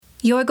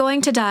You're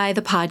Going to Die,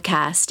 the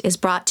podcast, is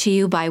brought to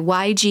you by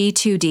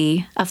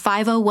YG2D, a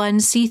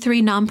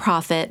 501c3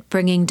 nonprofit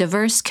bringing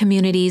diverse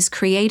communities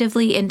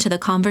creatively into the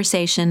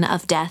conversation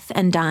of death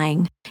and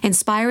dying,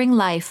 inspiring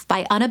life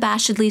by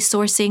unabashedly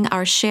sourcing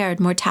our shared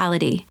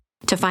mortality.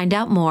 To find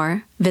out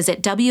more,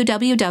 visit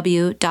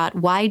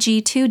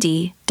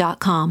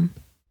www.yg2d.com.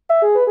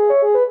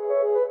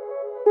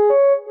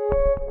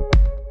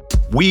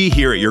 We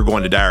here at You're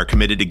Going to Die are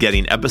committed to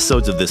getting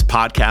episodes of this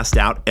podcast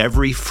out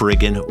every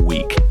friggin'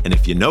 week. And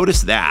if you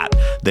notice that,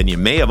 then you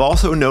may have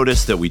also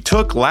noticed that we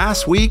took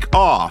last week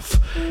off.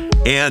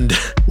 And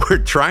we're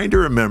trying to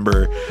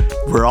remember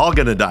we're all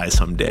going to die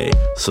someday.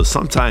 So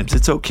sometimes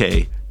it's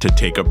okay to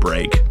take a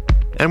break.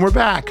 And we're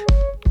back.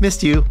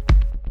 Missed you.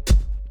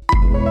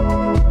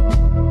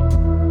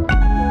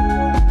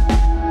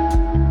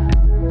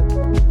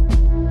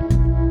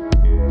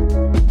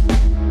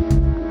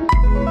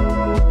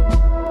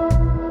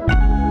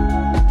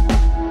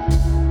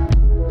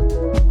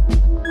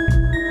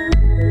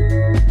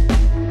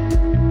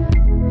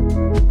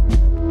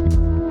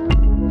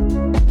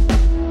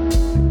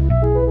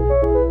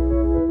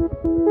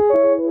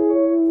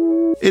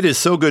 It is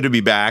so good to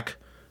be back.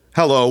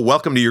 Hello,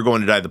 welcome to You're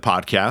Going to Die, the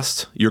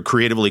podcast, your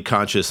creatively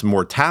conscious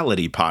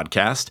mortality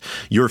podcast,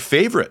 your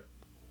favorite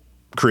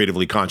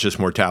creatively conscious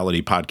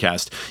mortality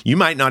podcast. You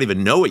might not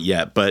even know it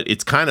yet, but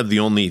it's kind of the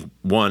only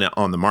one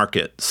on the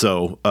market.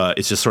 So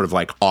it's just sort of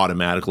like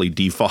automatically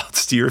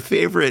defaults to your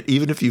favorite,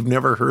 even if you've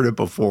never heard it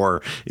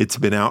before. It's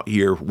been out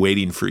here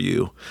waiting for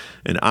you.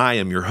 And I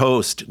am your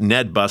host,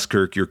 Ned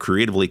Buskirk, your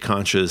creatively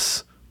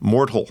conscious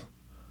mortal,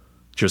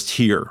 just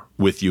here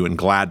with you and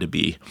glad to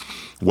be.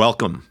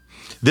 Welcome.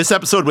 This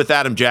episode with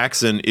Adam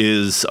Jackson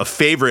is a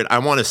favorite. I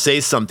want to say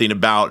something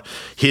about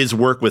his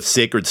work with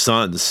Sacred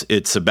Sons.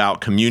 It's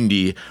about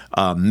community,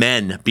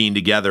 men being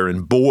together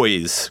and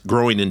boys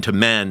growing into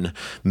men,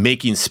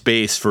 making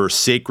space for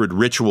sacred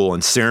ritual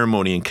and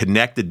ceremony and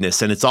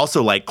connectedness. And it's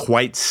also like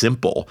quite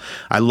simple.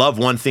 I love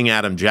one thing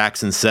Adam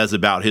Jackson says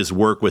about his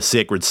work with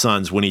Sacred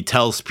Sons when he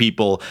tells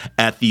people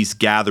at these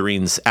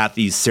gatherings, at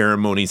these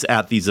ceremonies,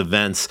 at these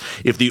events,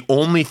 if the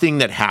only thing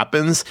that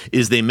happens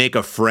is they make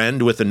a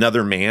friend with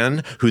another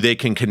man who they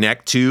can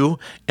connect to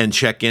and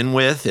check in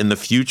with in the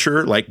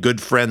future, like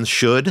good friends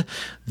should,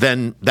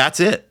 then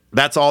that's it.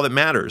 That's all that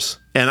matters.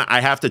 And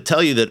I have to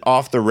tell you that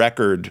off the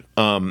record,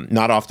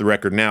 not off the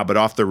record now, but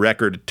off the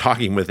record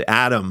talking with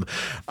Adam,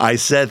 I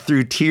said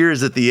through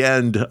tears at the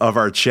end of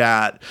our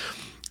chat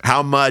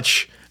how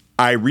much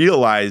I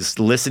realized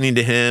listening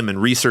to him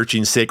and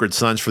researching Sacred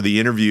Sons for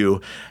the interview,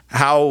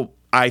 how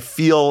I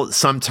feel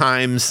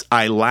sometimes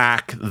I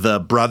lack the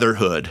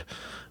brotherhood,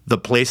 the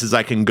places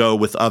I can go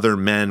with other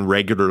men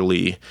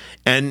regularly.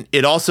 And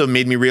it also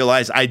made me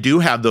realize I do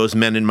have those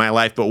men in my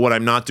life, but what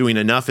I'm not doing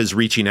enough is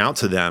reaching out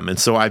to them. And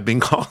so I've been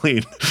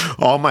calling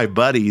all my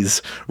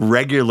buddies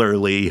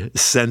regularly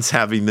since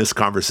having this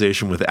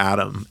conversation with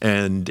Adam.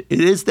 And it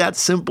is that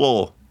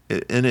simple.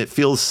 And it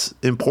feels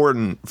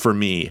important for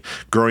me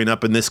growing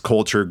up in this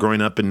culture,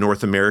 growing up in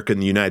North America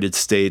and the United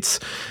States.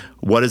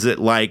 What is it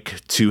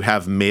like to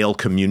have male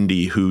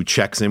community who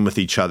checks in with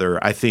each other?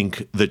 I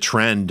think the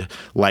trend,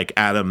 like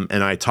Adam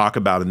and I talk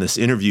about in this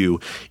interview,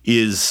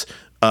 is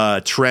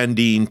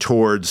trending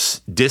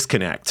towards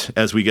disconnect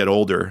as we get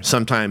older.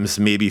 Sometimes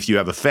maybe if you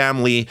have a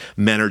family,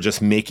 men are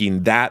just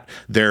making that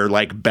their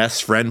like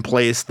best friend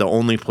place, the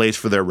only place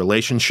for their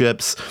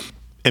relationships.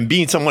 And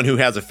being someone who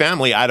has a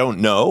family, I don't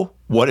know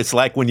what it's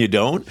like when you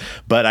don't,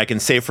 but I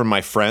can say from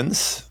my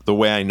friends, the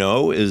way I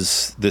know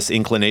is this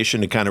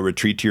inclination to kind of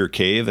retreat to your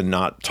cave and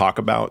not talk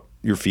about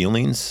your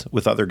feelings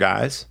with other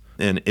guys.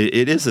 And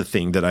it is a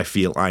thing that I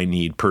feel I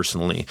need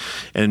personally.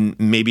 And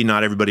maybe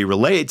not everybody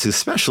relates,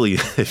 especially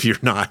if you're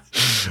not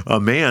a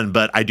man,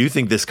 but I do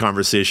think this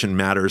conversation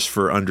matters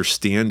for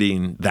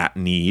understanding that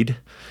need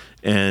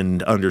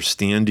and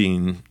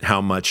understanding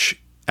how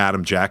much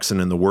Adam Jackson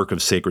and the work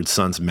of Sacred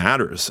Sons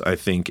matters, I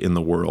think, in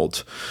the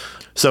world.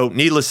 So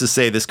needless to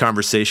say, this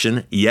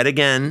conversation, yet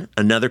again,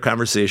 another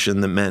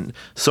conversation that meant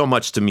so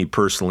much to me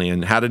personally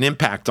and had an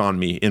impact on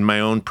me in my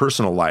own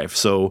personal life.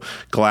 So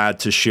glad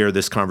to share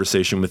this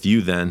conversation with you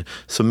then.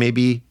 So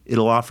maybe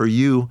it'll offer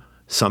you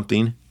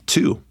something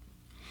too.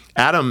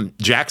 Adam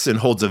Jackson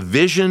holds a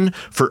vision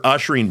for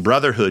ushering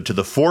brotherhood to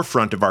the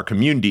forefront of our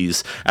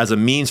communities as a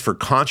means for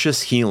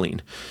conscious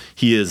healing.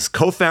 He is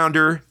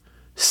co-founder,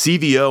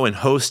 CVO, and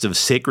host of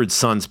Sacred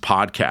Sons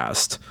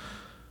podcast.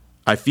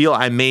 I feel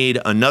I made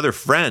another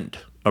friend,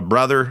 a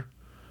brother,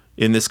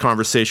 in this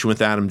conversation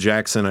with Adam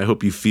Jackson. I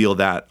hope you feel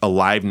that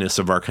aliveness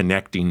of our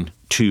connecting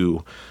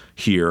to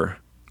here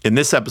in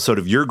this episode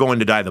of You're Going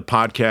to Die, the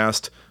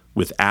podcast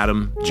with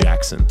Adam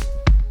Jackson.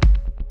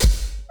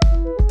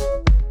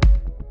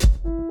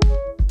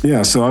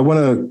 Yeah, so I want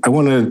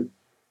to,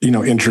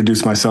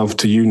 introduce myself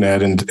to you,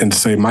 Ned, and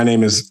say my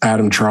name is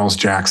Adam Charles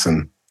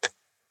Jackson.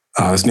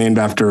 It's named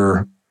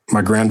after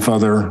my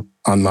grandfather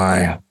on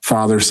my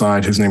father's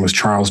side. His name was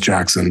Charles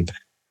Jackson.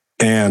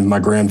 And my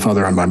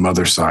grandfather on my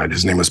mother's side,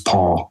 his name was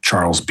Paul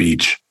Charles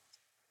Beach.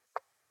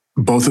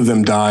 Both of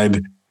them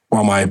died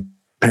while my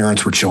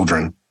parents were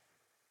children.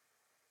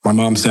 My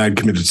mom's dad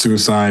committed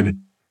suicide,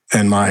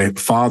 and my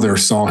father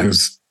saw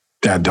his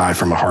dad die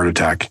from a heart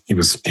attack. He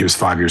was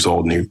 5 years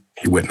old, and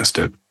he witnessed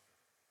it.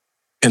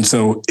 And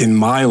so in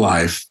my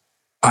life,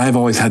 I've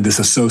always had this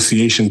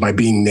association by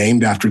being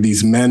named after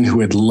these men who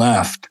had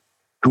left,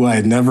 who I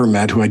had never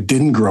met, who I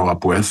didn't grow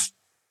up with.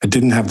 I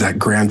didn't have that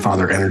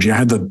grandfather energy. I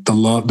had the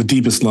love, the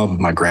deepest love of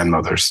my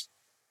grandmothers.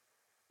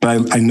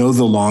 But I know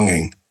the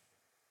longing.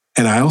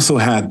 And I also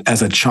had,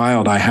 as a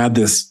child, I had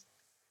this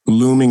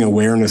looming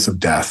awareness of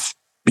death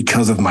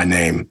because of my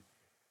name.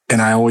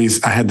 And I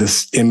had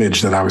this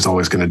image that I was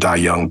always going to die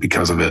young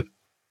because of it.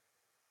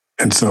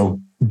 And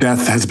so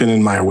death has been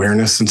in my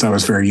awareness since I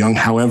was very young.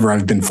 However,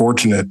 I've been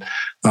fortunate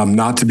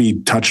not to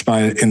be touched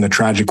by it in the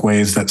tragic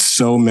ways that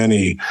so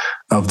many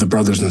of the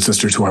brothers and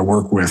sisters who I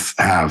work with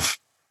have.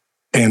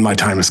 And my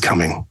time is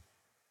coming.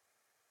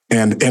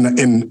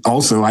 And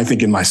also, I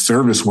think in my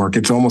service work,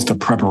 it's almost a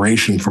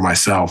preparation for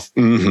myself.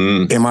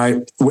 Mm-hmm.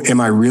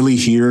 Am I really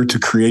here to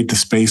create the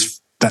space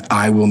that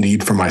I will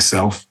need for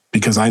myself?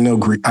 Because I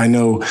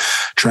know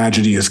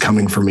tragedy is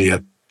coming for me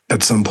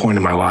at some point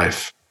in my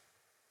life.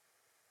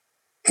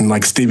 And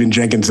like Stephen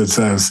Jenkins, it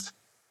says,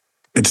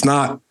 it's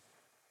not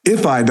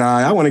if I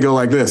die, I want to go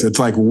like this. It's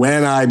like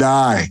when I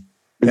die.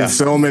 Yeah.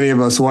 So many of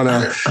us want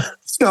to,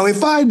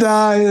 if I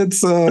die,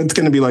 it's going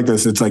to be like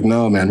this. It's like,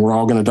 no, man, we're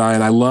all going to die.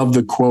 And I love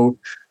the quote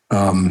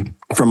from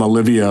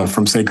Olivia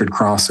from Sacred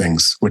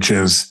Crossings, which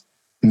is,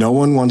 no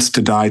one wants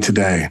to die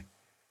today,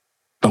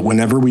 but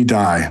whenever we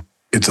die,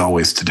 it's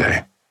always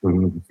today.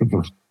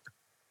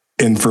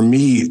 And for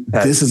me,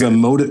 this is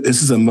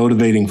a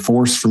motivating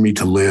force for me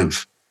to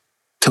live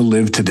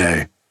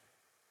today,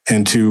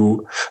 and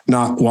to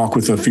not walk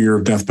with a fear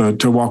of death, but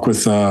to walk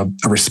with a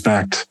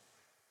respect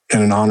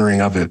and an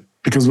honoring of it,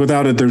 because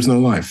without it, there's no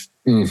life.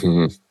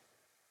 Mm-hmm.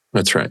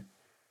 That's right.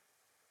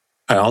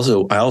 I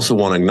also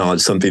want to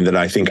acknowledge something that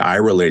I think I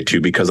relate to,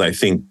 because I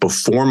think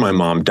before my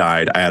mom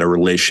died, I had a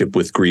relationship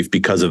with grief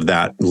because of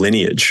that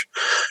lineage.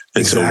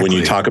 And exactly. So when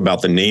you talk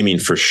about the naming,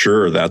 for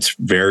sure, that's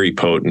very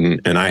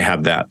potent. And I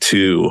have that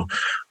too.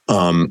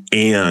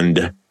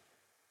 And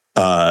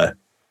the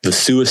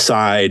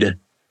suicide,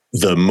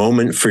 the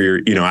moment for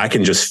your,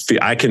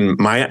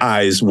 my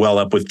eyes well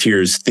up with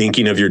tears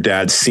thinking of your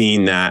dad,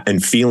 seeing that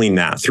and feeling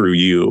that through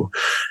you.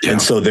 Yeah.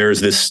 And so there's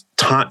this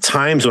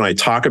times when I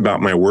talk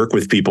about my work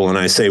with people and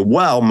I say,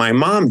 well, my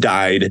mom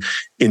died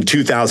in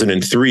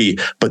 2003,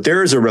 but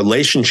there is a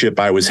relationship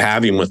I was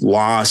having with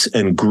loss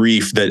and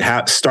grief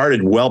that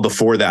started well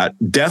before that,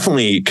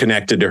 definitely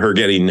connected to her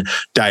getting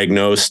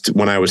diagnosed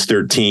when I was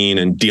 13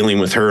 and dealing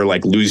with her,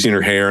 like losing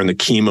her hair and the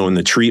chemo and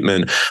the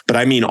treatment. But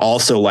I mean,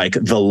 also like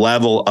the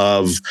level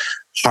of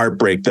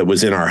heartbreak that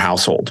was in our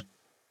household.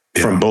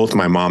 Yeah. From both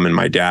my mom and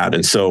my dad.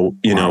 And so,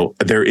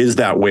 there is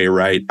that way,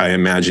 right? I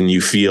imagine you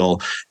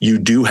feel you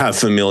do have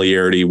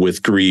familiarity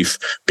with grief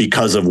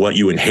because of what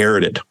you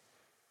inherited.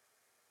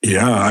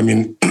 Yeah. I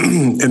mean,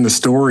 and the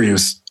story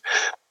is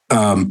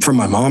from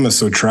my mom is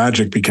so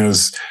tragic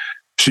because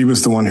she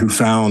was the one who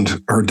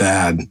found her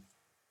dad.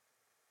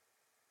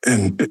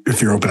 And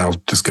if you're open,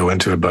 I'll just go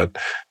into it. But,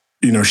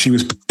 she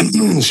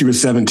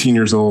was 17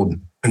 years old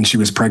and she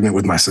was pregnant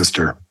with my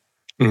sister.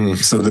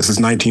 So this is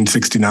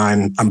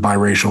 1969. I'm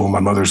biracial. My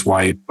mother's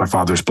white. My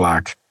father's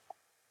black.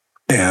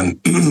 And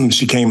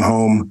she came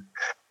home.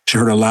 She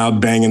heard a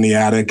loud bang in the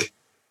attic.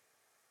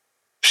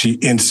 She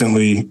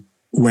instantly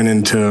went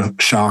into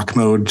shock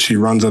mode. She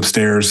runs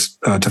upstairs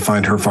to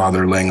find her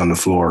father laying on the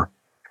floor.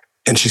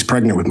 And she's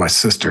pregnant with my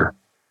sister.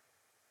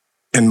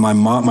 And my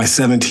mom, my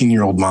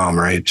 17-year-old mom,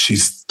 right?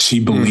 She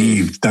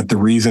believed that the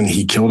reason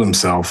he killed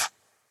himself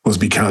was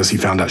because he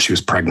found out she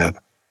was pregnant.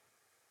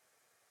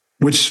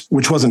 Which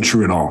wasn't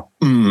true at all.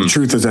 The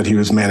truth is that he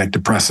was manic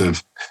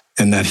depressive,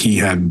 and that he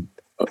had,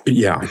 I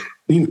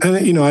don't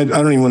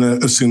even want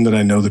to assume that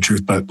I know the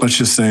truth, but let's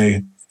just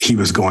say he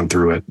was going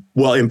through it.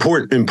 Well,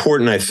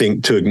 important, I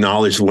think, to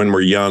acknowledge when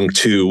we're young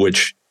too,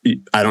 which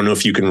I don't know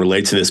if you can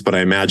relate to this, but I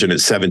imagine at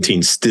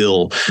 17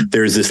 still,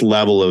 there's this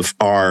level of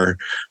our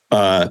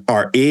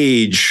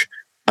age.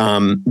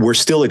 We're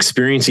still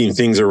experiencing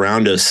things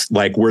around us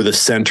like we're the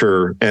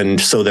center, and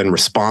so then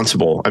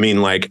responsible. I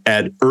mean, like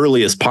at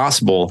early as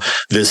possible,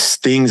 this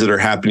things that are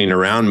happening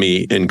around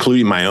me,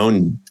 including my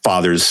own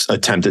father's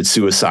attempted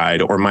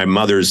suicide or my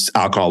mother's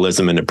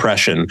alcoholism and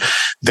depression.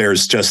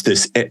 There's just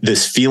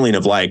this feeling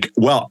of like,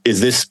 well,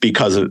 is this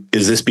because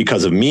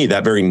of me?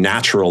 That very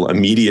natural,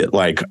 immediate,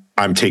 like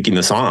I'm taking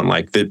this on,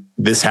 like that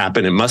this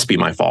happened. It must be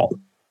my fault.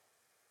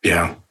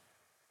 Yeah.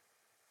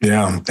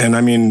 Yeah. And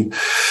I mean,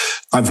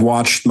 I've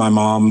watched my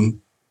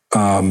mom,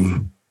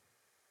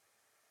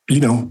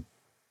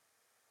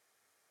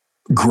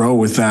 grow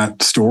with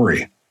that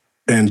story,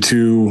 and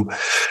to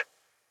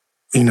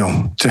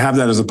have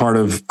that as a part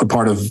of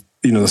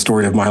the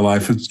story of my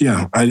life.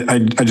 I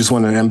just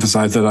want to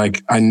emphasize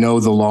that I know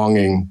the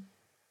longing,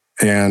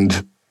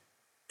 and,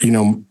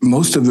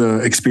 most of the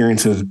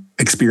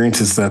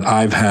experiences that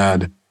I've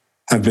had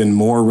have been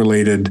more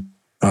related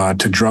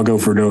to drug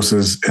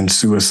overdoses and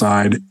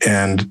suicide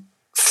and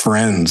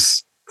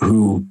friends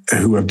who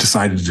have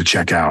decided to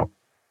check out,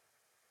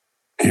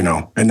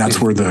 and that's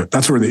where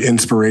the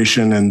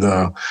inspiration and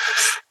the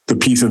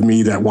piece of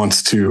me that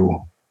wants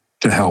to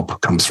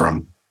help comes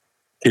from.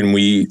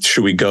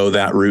 Should we go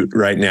that route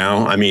right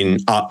now? I mean,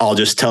 I'll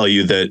just tell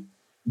you that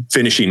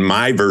finishing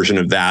my version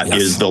of that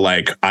is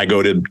I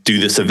go to do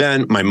this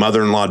event. My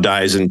mother-in-law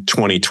dies in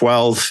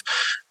 2012.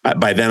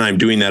 By then I'm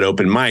doing that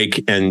open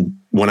mic. And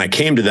when I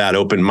came to that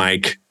open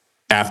mic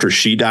after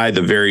she died,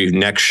 the very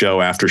next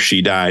show after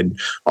she died,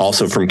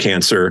 also from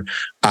cancer,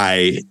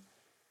 I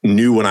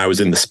knew when I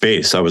was in the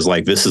space, I was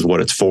like, this is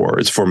what it's for.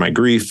 It's for my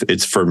grief.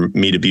 It's for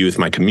me to be with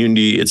my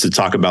community. It's to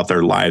talk about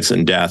their lives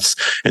and deaths.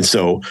 And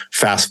so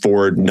fast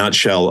forward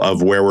nutshell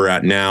of where we're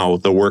at now,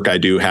 the work I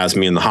do has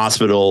me in the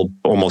hospital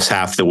almost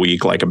half the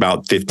week, like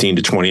about 15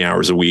 to 20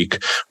 hours a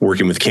week,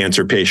 working with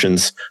cancer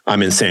patients.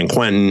 I'm in San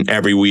Quentin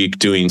every week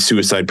doing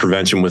suicide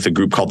prevention with a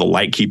group called the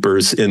Light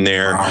Keepers in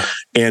there. Wow.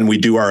 And we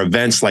do our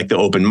events like the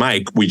open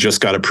mic. We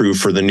just got approved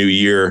for the new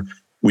year.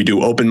 We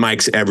do open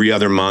mics every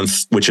other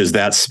month, which is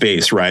that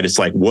space, right? It's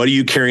like, what are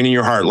you carrying in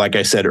your heart? Like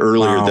I said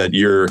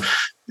earlier,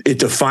 it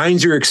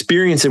defines your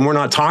experience and we're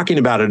not talking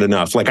about it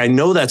enough. Like, I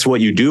know that's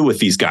what you do with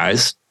these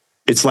guys.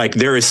 It's like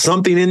there is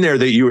something in there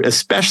that you,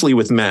 especially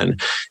with men,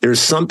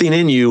 there's something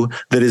in you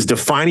that is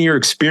defining your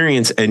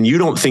experience and you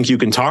don't think you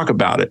can talk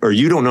about it or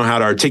you don't know how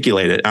to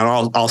articulate it. And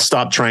I'll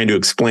stop trying to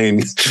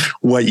explain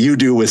what you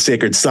do with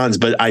Sacred Sons,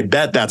 but I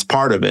bet that's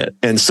part of it.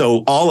 And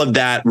so all of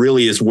that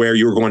really is where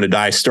You're Going to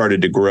Die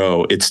started to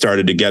grow. It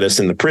started to get us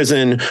in the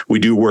prison. We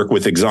do work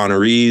with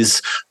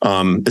exonerees,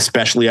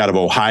 especially out of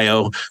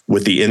Ohio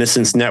with the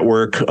Innocence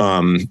Network.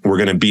 We're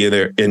going to be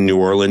there in New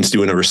Orleans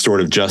doing a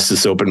restorative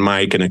justice open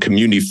mic and a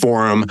community forum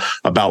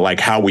about like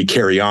how we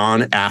carry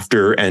on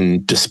after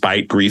and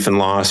despite grief and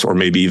loss, or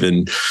maybe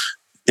even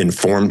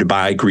informed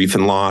by grief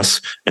and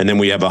loss. And then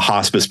we have a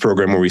hospice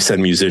program where we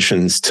send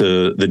musicians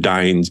to the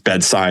dying's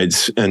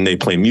bedsides and they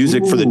play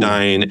music for the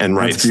dying and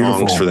write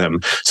songs for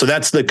them. So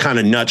that's the kind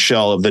of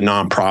nutshell of the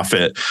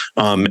nonprofit.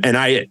 And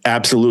I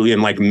absolutely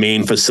am like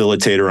main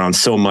facilitator on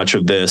so much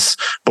of this,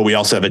 but we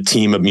also have a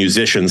team of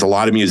musicians, a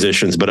lot of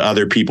musicians, but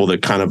other people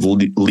that kind of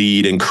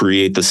lead and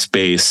create the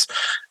space.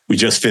 We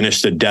just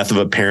finished a death of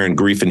a parent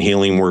grief and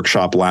healing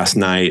workshop last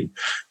night.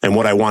 And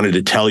what I wanted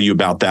to tell you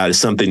about that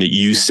is something that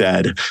you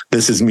said.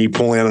 This is me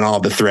pulling on all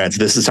the threads.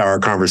 This is how our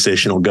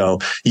conversation will go.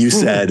 You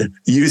said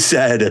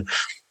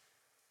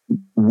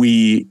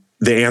the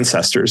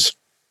ancestors.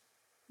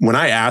 When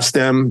I asked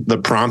them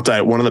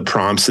one of the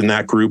prompts in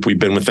that group, we've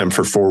been with them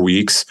for 4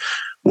 weeks,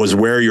 was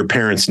where are your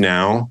parents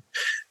now?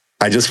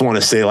 I just want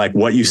to say like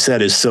what you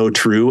said is so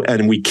true.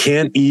 And we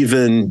can't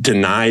even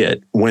deny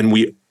it when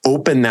we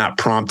open that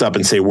prompt up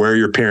and say, where are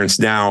your parents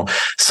now?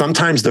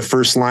 Sometimes the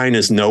first line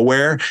is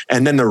nowhere.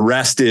 And then the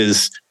rest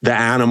is the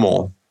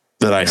animal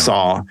that I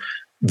saw,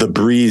 the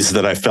breeze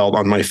that I felt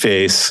on my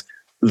face,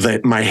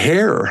 my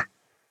hair,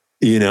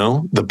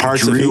 the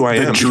parts of who I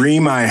am. The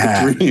dream I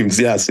had. Dreams.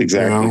 Yes,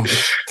 exactly.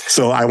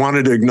 So I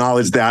wanted to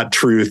acknowledge that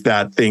truth,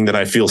 that thing that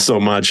I feel so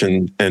much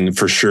and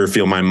for sure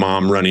feel my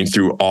mom running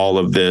through all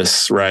of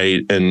this,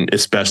 right? And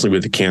especially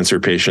with the cancer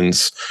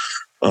patients,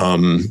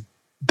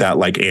 that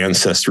like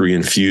ancestry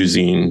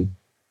infusing,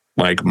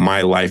 like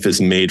my life is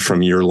made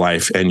from your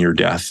life and your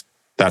death.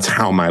 That's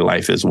how my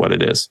life is what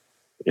it is,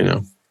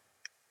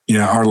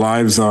 Yeah, our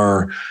lives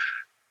are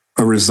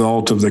a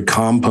result of the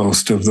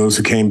compost of those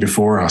who came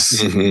before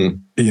us,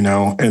 and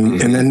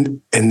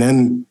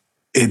then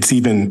it's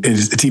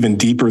even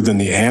deeper than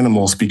the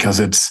animals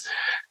because it's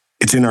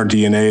in our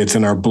DNA, it's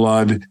in our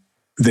blood.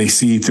 They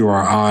see through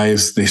our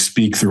eyes, they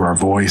speak through our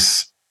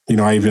voice.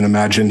 I even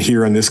imagine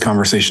here in this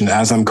conversation,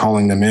 as I'm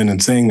calling them in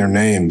and saying their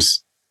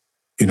names,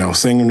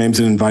 saying their names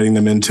and inviting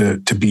them in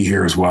to be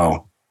here as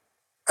well.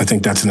 I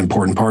think that's an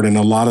important part. And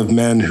a lot of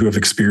men who have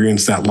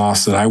experienced that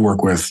loss that I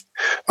work with,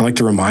 I like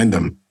to remind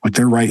them, like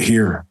they're right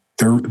here.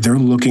 They're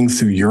looking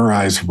through your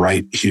eyes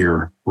right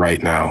here,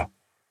 right now.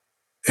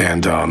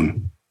 And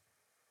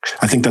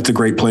I think that's a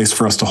great place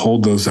for us to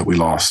hold those that we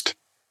lost,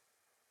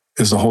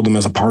 is to hold them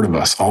as a part of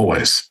us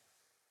always.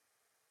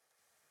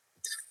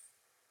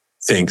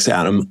 Thanks,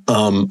 Adam.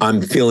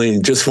 I'm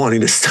feeling just wanting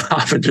to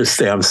stop and just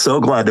say, I'm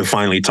so glad to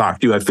finally talk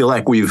to you. I feel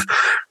like we've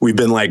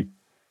been like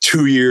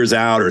 2 years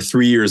out or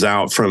 3 years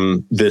out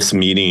from this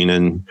meeting.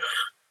 And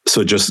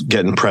so just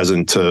getting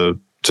present to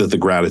the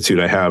gratitude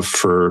I have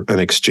for an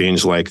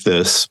exchange like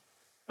this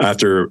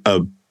after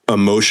a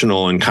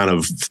emotional and kind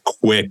of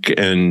quick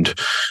and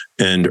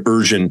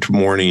urgent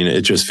morning,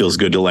 it just feels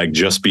good to like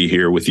just be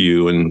here with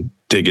you and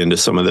dig into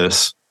some of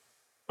this.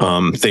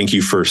 Thank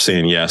you for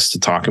saying yes to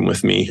talking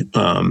with me.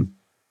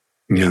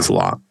 Means a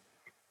lot.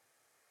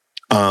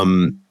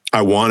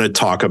 I want to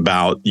talk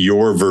about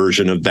your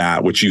version of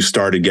that, which you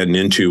started getting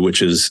into,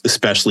 which is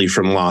especially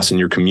from loss in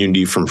your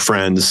community, from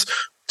friends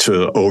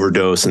to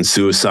overdose and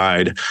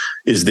suicide.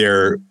 Is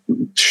there,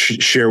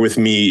 share with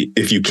me,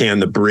 if you can,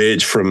 the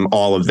bridge from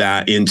all of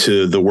that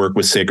into the work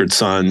with Sacred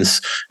Sons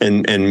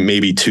and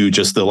maybe to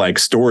just the like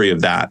story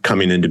of that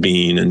coming into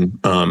being.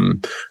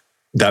 And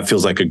that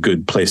feels like a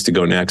good place to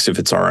go next, if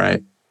it's all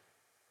right.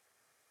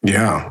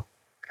 Yeah.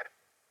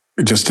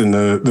 Just in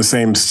the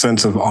same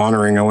sense of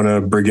honoring, I want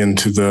to bring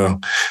into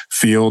the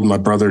field my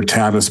brother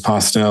Tavis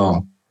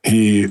Postel.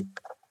 He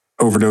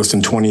overdosed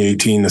in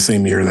 2018, the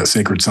same year that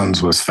Sacred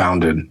Sons was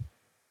founded.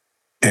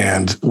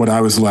 And what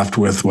I was left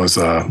with was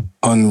a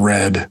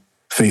unread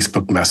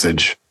Facebook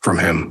message from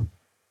him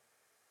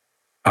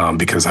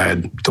because I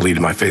had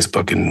deleted my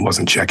Facebook and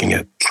wasn't checking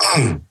it.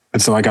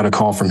 And so I got a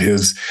call from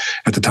his,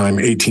 at the time,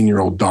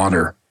 18-year-old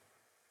daughter,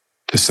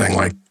 just saying,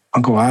 like,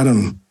 Uncle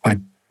Adam, like,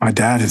 my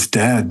dad is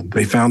dead.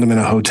 They found him in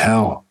a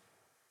hotel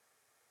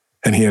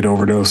and he had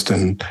overdosed,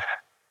 and,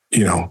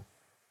 you know,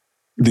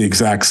 the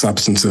exact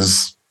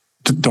substances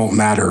don't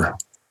matter.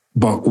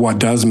 But what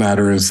does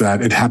matter is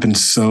that it happened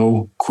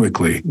so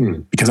quickly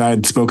because I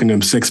had spoken to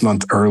him 6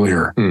 months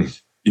earlier.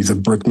 He's a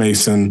brick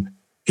mason.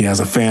 He has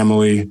a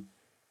family,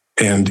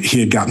 and he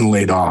had gotten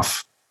laid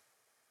off.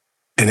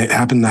 And it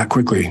happened that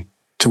quickly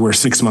to where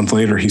 6 months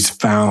later, he's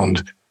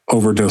found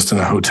overdosed in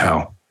a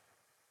hotel.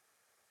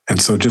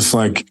 And so just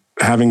like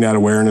having that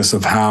awareness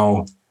of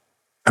how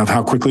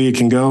quickly it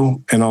can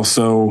go, and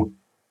also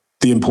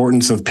the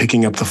importance of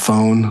picking up the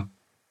phone,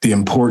 the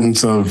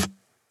importance of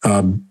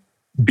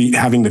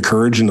having the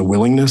courage and the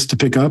willingness to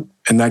pick up.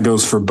 And that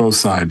goes for both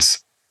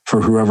sides,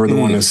 for whoever the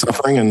one is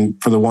suffering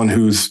and for the one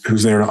who's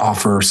there to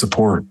offer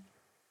support.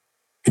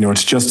 You know,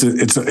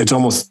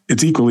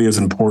 it's equally as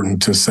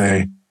important to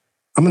say,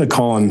 I'm going to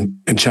call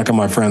and check on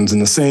my friends in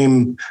the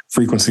same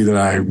frequency that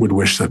I would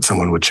wish that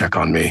someone would check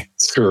on me.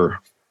 Sure.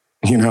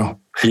 You know?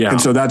 Yeah.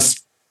 And so that's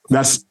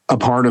a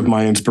part of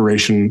my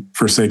inspiration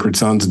for Sacred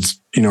Sons. It's,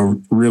 you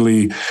know,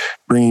 really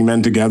bringing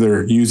men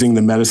together, using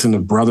the medicine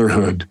of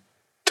brotherhood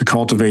to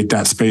cultivate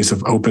that space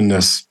of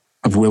openness,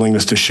 of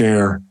willingness to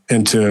share,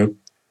 and to,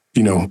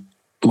 you know,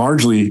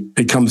 largely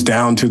it comes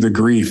down to the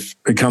grief.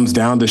 It comes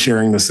down to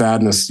sharing the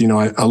sadness. You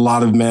know, a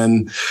lot of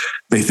men,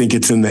 they think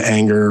it's in the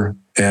anger,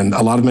 and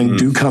a lot of men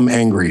do come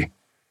angry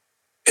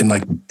and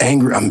like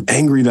angry. I'm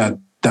angry that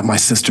my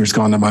sister's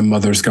gone, that my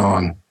mother's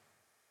gone,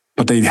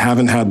 but they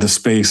haven't had the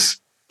space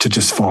to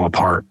just fall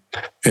apart.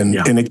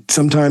 And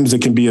sometimes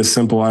it can be as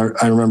simple.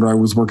 I remember I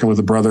was working with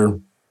a brother,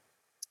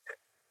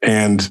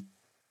 and,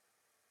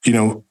 you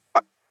know,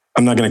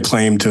 I'm not going to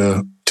claim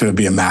to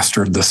be a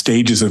master of the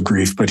stages of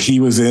grief, but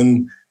he was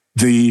in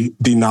the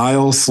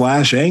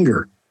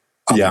denial/anger.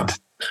 Yeah.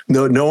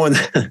 No one,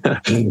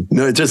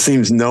 no, it just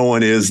seems no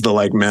one is the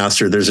like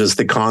master. There's just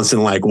the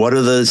constant, like, what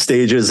are the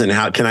stages and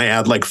how can I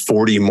add like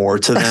 40 more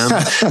to them?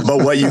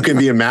 But what you can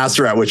be a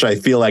master at, which I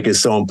feel like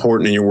is so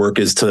important in your work,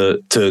 is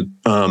to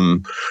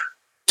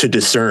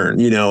discern,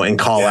 you know, and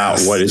call out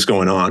what is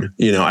going on.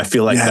 You know, I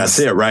feel like that's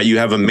it, right? You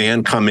have a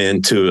man come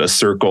into a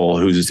circle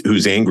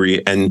who's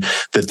angry, and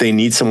that they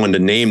need someone to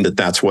name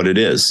that's what it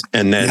is.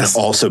 And then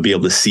also be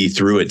able to see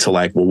through it to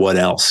like, well, what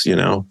else, you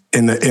know?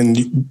 And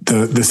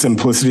the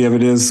simplicity of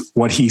it is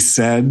what he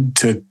said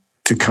to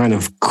kind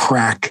of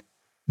crack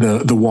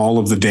the wall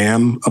of the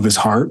dam of his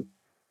heart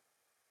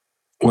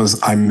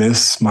was, I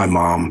miss my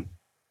mom.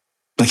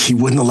 Like, he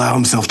wouldn't allow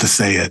himself to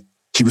say it.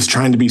 He was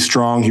trying to be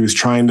strong. He was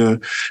trying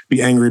to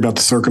be angry about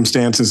the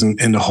circumstances and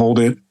to hold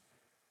it.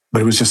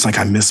 But it was just like,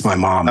 I miss my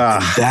mom.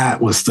 And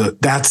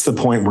that's the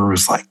point where it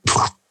was like,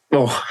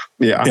 oh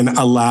yeah. And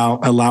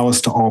allow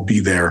us to all be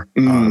there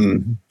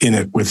in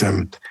it with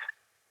him.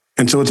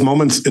 And so it's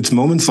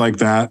moments like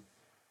that,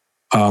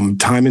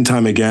 time and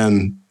time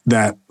again,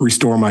 that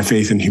restore my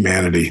faith in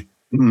humanity,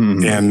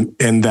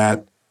 and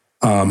that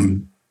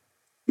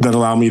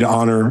allow me to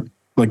honor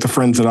like the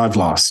friends that I've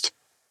lost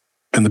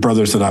and the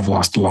brothers that I've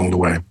lost along the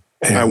way.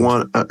 And, I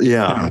want,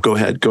 go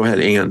ahead.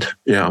 And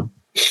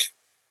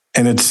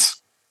and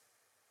it's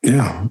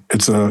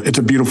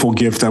a beautiful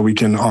gift that we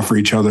can offer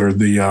each other,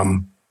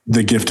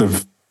 the gift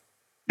of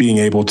being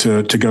able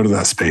to go to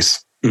that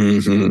space.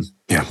 Mm-hmm.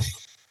 Yeah.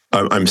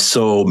 I'm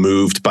so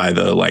moved by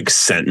the like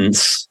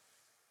sentence,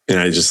 and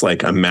I just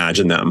like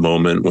imagine that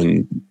moment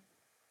when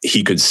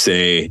he could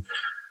say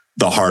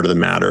the heart of the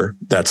matter.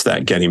 That's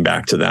that getting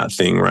back to that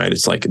thing, right?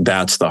 It's like,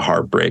 that's the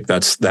heartbreak.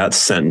 That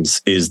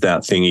sentence is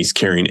that thing he's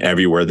carrying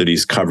everywhere, that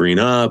he's covering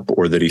up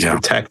or that he's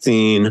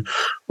protecting,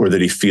 or that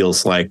he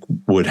feels like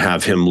would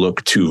have him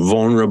look too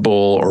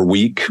vulnerable or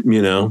weak,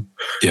 you know?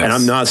 Yes. And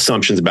I'm not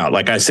assumptions about,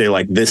 like I say,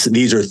 like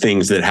these are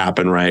things that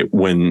happen, right?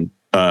 When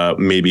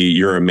maybe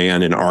you're a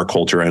man in our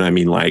culture. And I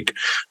mean, like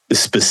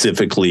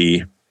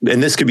specifically,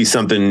 and this could be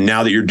something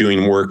now that you're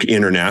doing work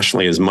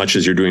internationally, as much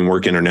as you're doing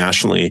work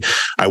internationally,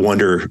 I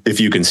wonder if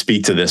you can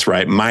speak to this,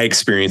 right? My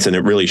experience, and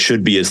it really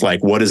should be, is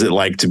like, what is it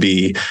like to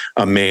be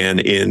a man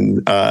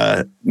in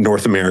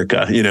North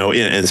America, you know,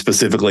 and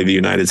specifically the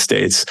United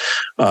States?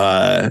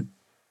 How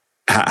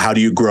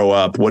do you grow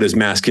up? What is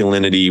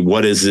masculinity?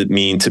 What does it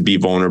mean to be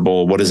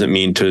vulnerable? What does it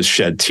mean to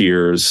shed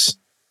tears,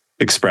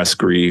 express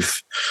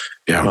grief?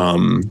 Yeah.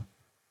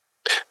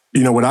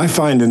 You know, what I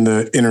find in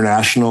the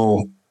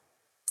international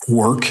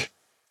work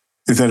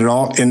is that it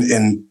all,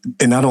 and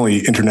not only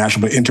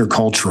international, but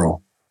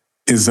intercultural,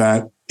 is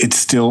that it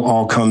still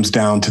all comes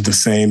down to the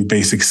same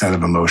basic set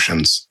of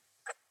emotions: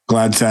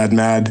 glad, sad,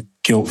 mad,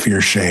 guilt, fear,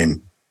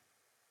 shame.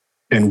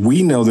 And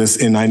we know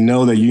this, and I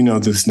know that you know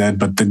this, Ned,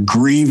 but the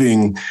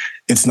grieving,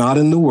 it's not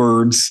in the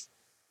words,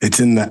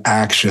 it's in the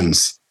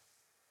actions.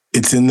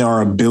 It's in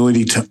our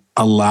ability to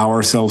allow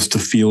ourselves to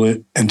feel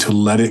it and to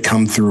let it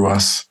come through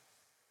us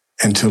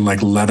and to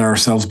like let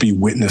ourselves be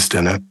witnessed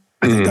in it.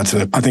 I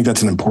think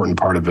that's an important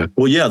part of it.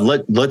 Well, yeah,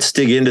 let's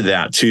dig into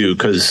that too,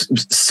 because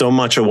so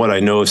much of what I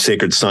know of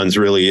Sacred Sons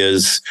really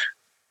is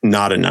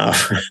not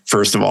enough,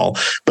 first of all,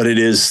 but it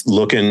is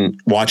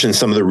watching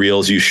some of the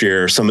reels you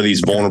share, some of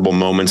these vulnerable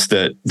moments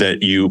that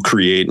you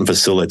create and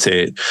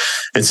facilitate.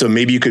 And so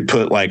maybe you could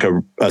put like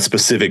a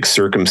specific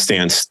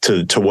circumstance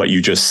to what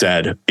you just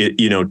said,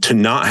 to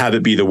not have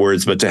it be the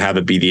words, but to have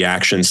it be the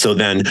action. So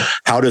then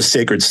how does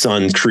Sacred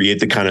Sons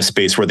create the kind of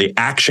space where the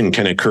action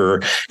can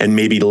occur and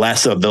maybe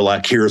less of the,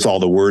 like, here's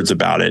all the words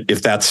about it,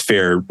 if that's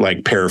fair,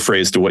 like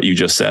paraphrase to what you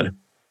just said?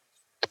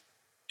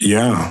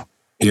 Yeah.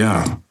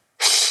 Yeah.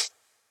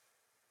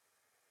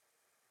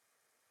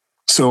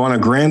 So on a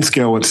grand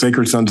scale, what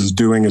Sacred Sons is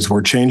doing is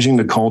we're changing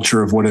the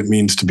culture of what it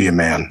means to be a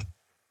man.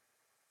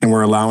 And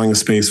we're allowing a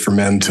space for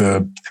men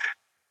to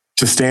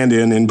stand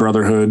in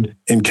brotherhood,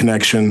 in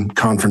connection,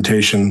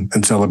 confrontation,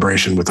 and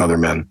celebration with other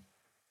men.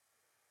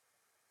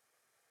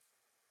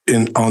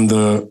 On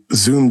the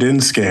zoomed in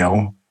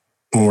scale,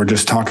 when we're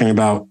just talking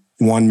about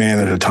one man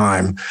at a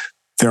time,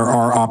 there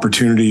are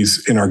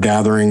opportunities in our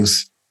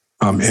gatherings,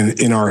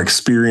 in our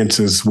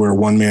experiences where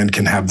one man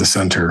can have the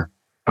center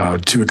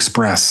to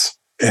express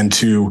and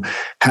to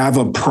have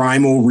a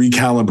primal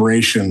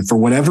recalibration for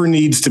whatever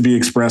needs to be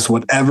expressed,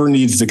 whatever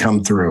needs to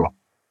come through.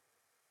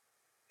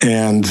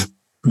 And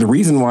the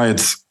reason why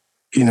it's,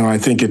 I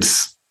think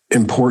it's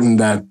important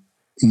that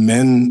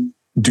men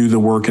do the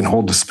work and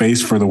hold the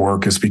space for the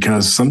work is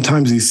because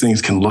sometimes these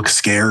things can look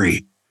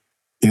scary.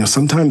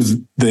 Sometimes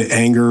the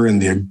anger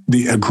and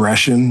the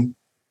aggression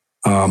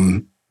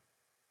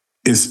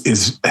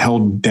is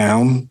held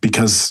down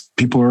because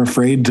people are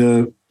afraid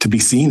to be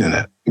seen in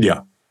it.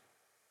 Yeah.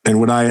 And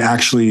what I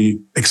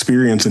actually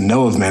experience and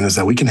know of men is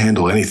that we can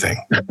handle anything.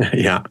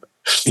 Yeah.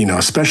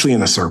 Especially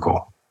in a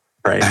circle.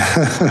 Right.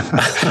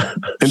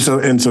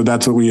 and so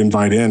that's what we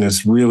invite in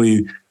is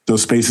really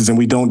those spaces. And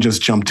we don't just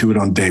jump to it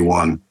on day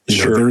one.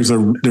 Sure. There's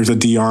a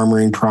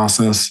de-armoring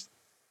process.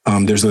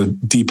 There's a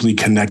deeply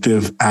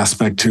connective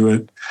aspect to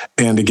it.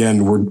 And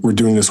again, we're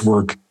doing this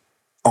work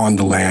on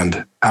the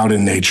land, out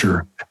in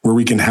nature, where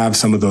we can have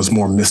some of those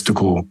more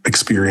mystical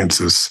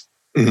experiences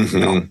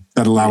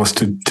that allow us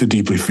to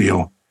deeply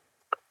feel.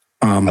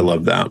 I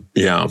love that.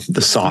 Yeah.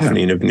 The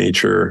softening of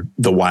nature,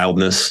 the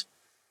wildness.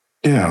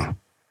 Yeah.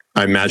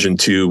 I imagine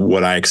too,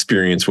 what I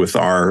experience with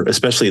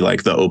especially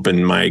like the open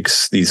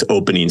mics, these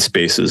opening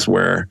spaces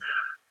where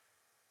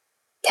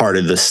part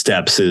of the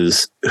steps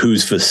is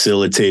who's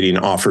facilitating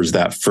offers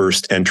that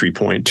first entry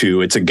point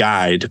to, it's a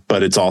guide,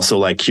 but it's also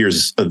like,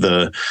 here's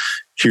an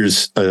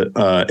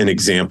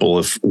example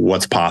of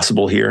what's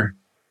possible here.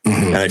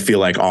 Mm-hmm. And I feel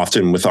like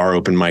often with our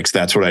open mics,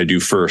 that's what I do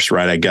first,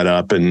 right? I get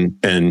up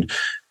and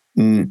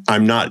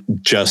I'm not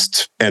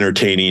just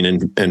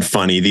entertaining and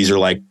funny. These are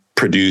like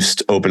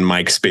produced open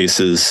mic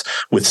spaces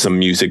with some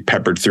music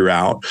peppered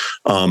throughout.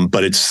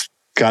 But it's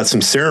got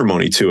some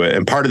ceremony to it.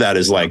 And part of that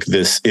is like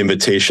this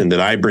invitation that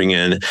I bring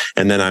in.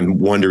 And then I'm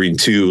wondering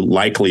too,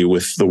 likely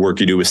with the work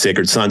you do with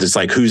Sacred Sons, it's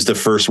like, who's the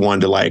first one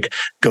to like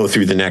go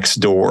through the next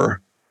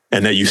door?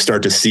 And that you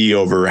start to see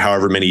over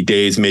however many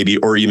days, maybe,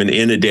 or even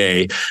in a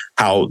day,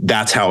 how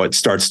it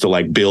starts to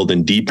like build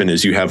and deepen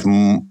as you have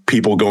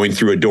people going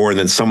through a door and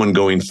then someone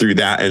going through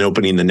that and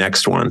opening the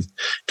next one.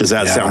 Does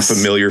that sound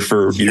familiar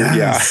for you?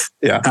 Yes.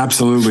 Yeah,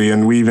 absolutely.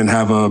 And we even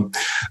have a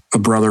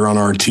brother on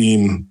our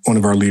team, one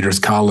of our leaders,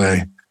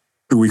 Kale,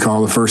 who we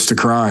call the first to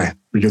cry,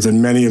 because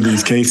in many of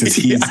these cases,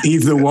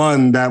 he's the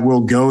one that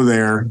will go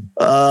there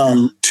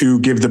to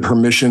give the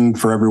permission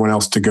for everyone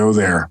else to go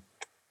there.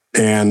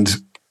 And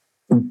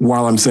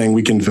while I'm saying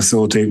we can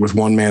facilitate with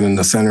one man in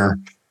the center,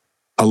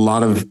 a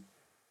lot of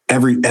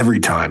every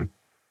time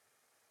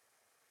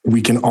we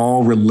can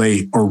all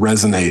relate or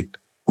resonate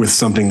with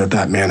something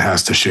that man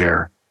has to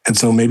share. And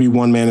so maybe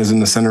one man is in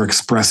the center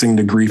expressing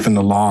the grief and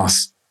the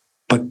loss,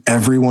 but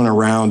everyone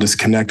around is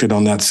connected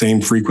on that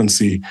same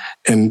frequency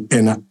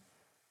and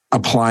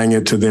applying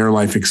it to their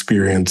life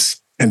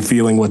experience and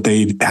feeling what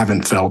they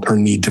haven't felt or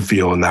need to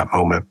feel in that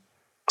moment.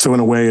 So in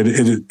a way, it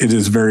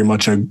is very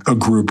much a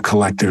group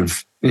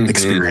collective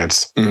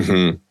experience.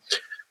 Mm-hmm.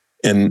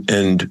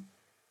 And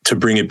to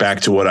bring it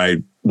back to what I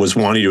was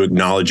wanting to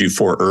acknowledge you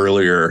for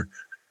earlier,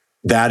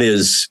 that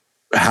is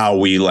how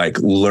we like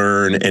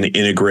learn and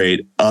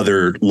integrate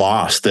other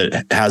loss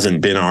that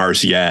hasn't been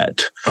ours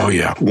yet. Oh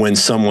yeah. When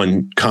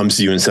someone comes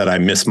to you and said, I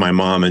miss my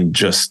mom, and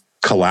just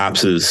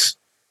collapses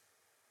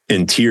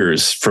in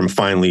tears from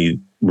finally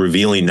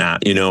revealing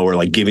that, or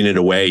like giving it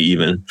away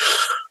even,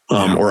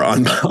 or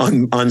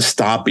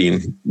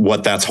unstopping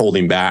what that's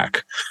holding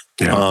back.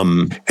 Yeah.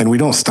 And we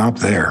don't stop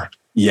there.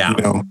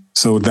 Yeah.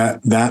 So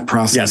that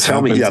process. Yeah.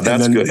 Tell me. Yeah,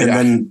 that's good. And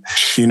then,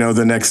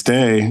 the next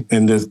day,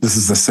 and this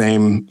is the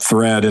same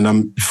thread, and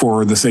I'm,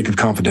 for the sake of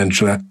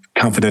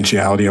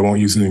confidentiality, I won't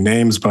use any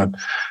names, but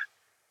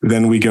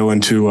then we go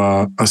into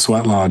a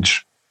sweat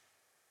lodge,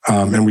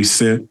 and we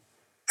sit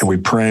and we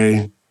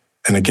pray.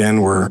 And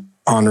again, we're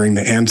honoring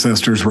the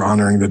ancestors, we're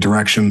honoring the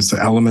directions,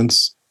 the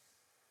elements.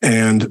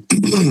 And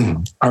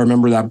I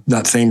remember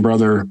that same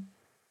brother,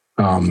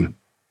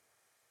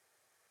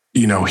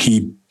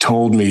 he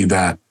told me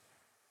that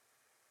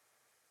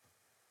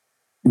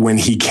when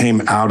he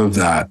came out of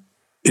that,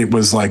 it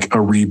was like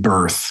a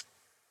rebirth,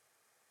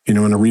 and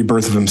a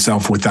rebirth of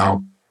himself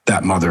without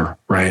that mother,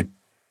 right?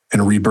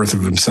 And a rebirth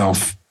of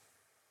himself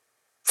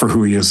for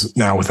who he is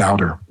now without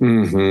her.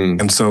 Mm-hmm.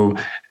 And so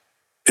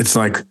it's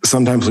like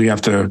sometimes we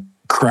have to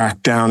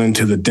crack down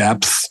into the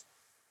depths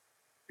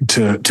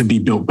to be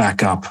built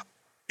back up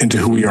into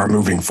who we are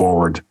moving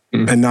forward.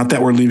 Mm-hmm. And not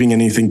that we're leaving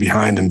anything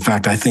behind. In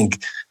fact, I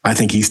think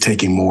he's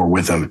taking more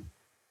with him,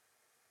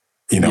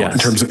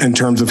 yes. in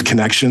terms of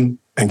connection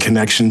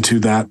to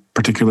that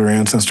particular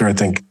ancestor. I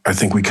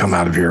think we come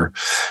out of here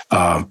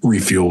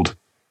refueled,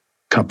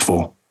 cup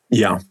full.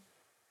 Yeah.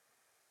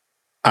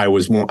 I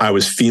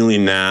was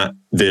feeling that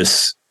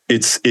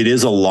it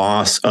is a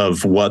loss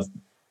of what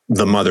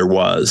the mother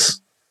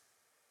was,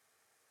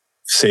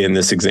 say in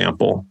this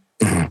example,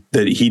 mm-hmm.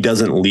 that he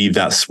doesn't leave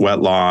that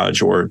sweat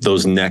lodge or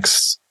those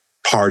next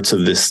parts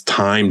of this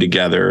time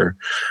together,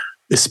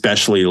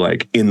 especially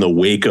like in the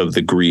wake of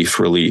the grief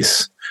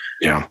release.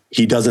 Yeah.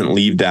 He doesn't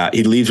leave that.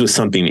 He leaves with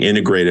something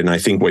integrated. And I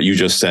think what you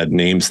just said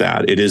names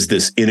that. It is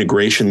this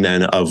integration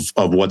then of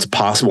what's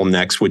possible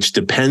next, which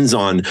depends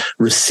on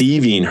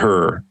receiving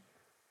her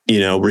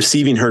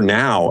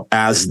now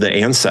as the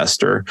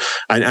ancestor.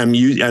 I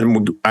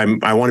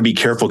want to be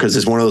careful because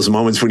it's one of those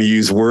moments when you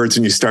use words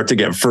and you start to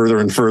get further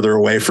and further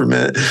away from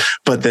it.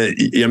 But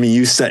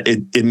you said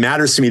it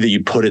matters to me that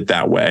you put it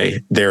that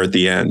way there at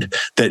the end,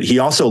 that he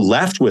also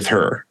left with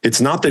her. It's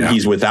not that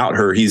he's without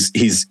her.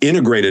 He's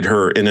integrated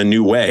her in a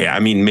new way. I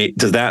mean,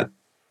 does that?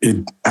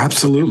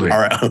 Absolutely. All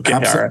right. Okay.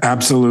 All right.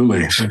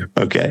 Absolutely.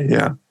 Okay.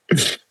 Yeah.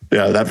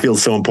 Yeah. That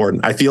feels so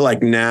important. I feel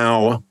like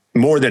now,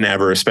 more than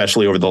ever,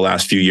 especially over the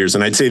last few years.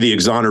 And I'd say the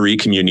exoneree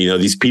community,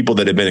 these people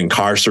that have been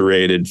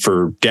incarcerated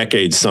for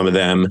decades, some of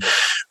them,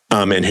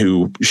 and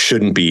who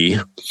shouldn't be,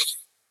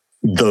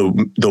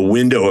 the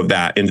window of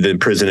that into the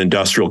prison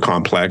industrial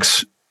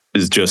complex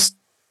is just,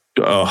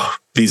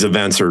 these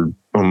events are,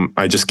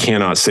 I just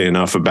cannot say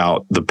enough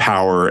about the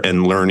power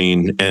and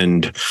learning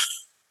and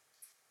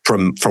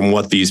from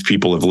what these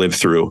people have lived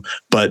through.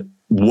 But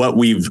what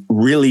we've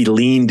really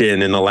leaned in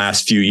the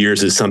last few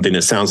years is something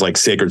that sounds like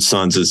Sacred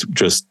Sons has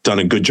just done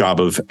a good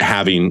job of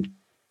having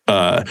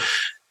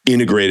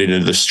integrated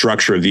into the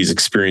structure of these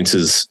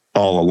experiences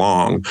all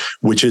along,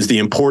 which is the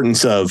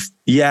importance of,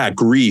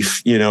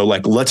 grief,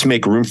 like let's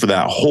make room for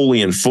that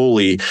wholly and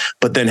fully,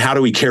 but then how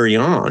do we carry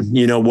on?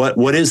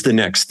 What is the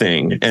next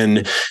thing?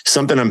 And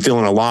something I'm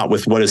feeling a lot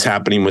with what is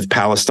happening with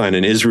Palestine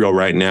and Israel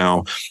right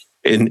now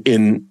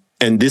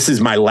and this is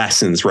my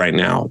lessons right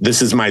now.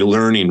 This is my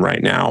learning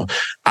right now.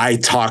 I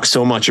talk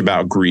so much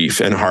about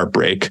grief and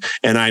heartbreak,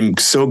 and I'm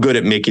so good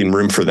at making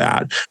room for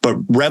that. But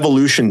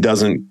revolution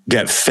doesn't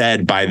get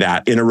fed by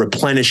that in a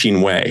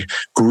replenishing way.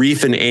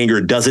 Grief and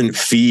anger doesn't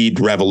feed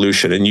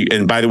revolution.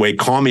 And by the way,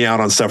 call me out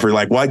on stuff where you're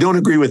like, well, I don't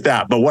agree with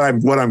that. But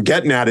what I'm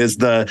getting at is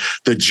the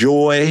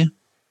joy,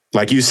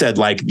 like you said,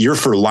 like you're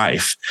for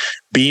life,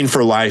 being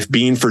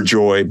for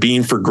joy,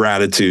 being for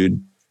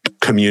gratitude,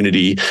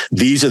 community.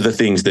 These are the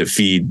things that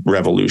feed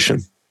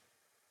revolution.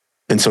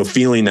 And so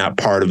feeling that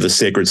part of the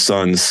Sacred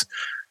Sons,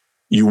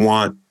 you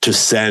want to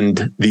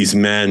send these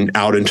men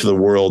out into the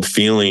world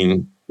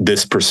feeling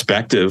this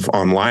perspective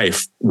on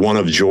life, one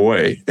of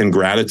joy and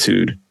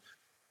gratitude.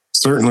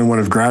 Certainly one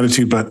of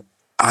gratitude, but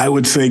I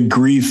would say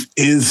grief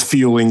is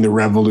fueling the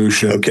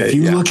revolution. Okay, if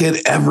you look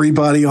at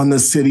everybody on the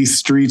city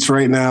streets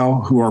right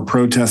now who are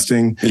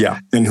protesting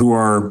and who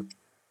are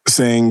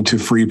saying to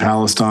free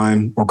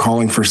Palestine or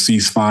calling for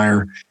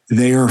ceasefire,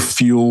 they are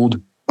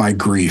fueled by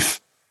grief.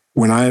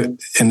 And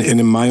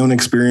in my own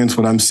experience,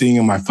 what I'm seeing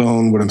on my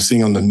phone, what I'm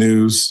seeing on the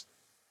news,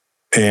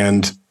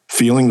 and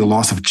feeling the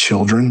loss of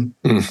children,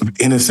 of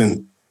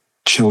innocent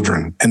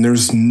children. And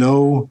there's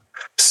no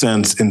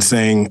sense in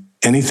saying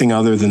anything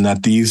other than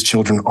that these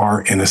children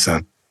are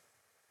innocent,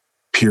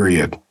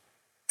 period.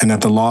 And that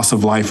the loss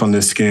of life on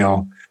this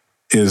scale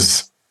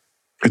it's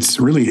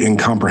really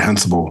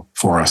incomprehensible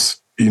for us.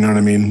 You know what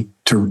I mean?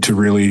 To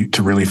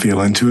really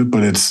feel into it,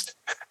 but it's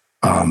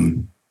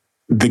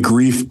the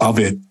grief of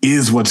it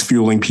is what's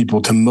fueling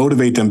people to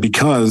motivate them,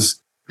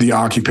 because the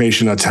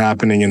occupation that's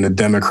happening in the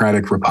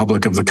Democratic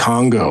Republic of the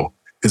Congo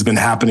has been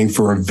happening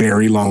for a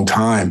very long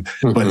time.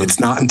 Mm-hmm. But it's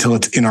not until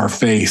it's in our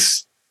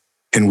face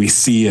and we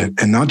see it,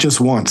 and not just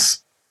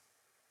once,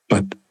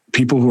 but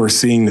people who are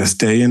seeing this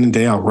day in and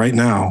day out right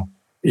now.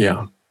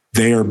 Yeah,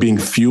 they are being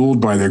fueled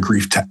by their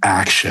grief to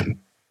action.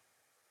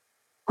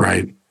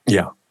 Right.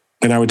 Yeah.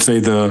 And I would say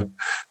the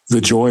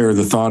joy or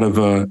the thought of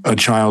a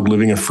child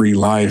living a free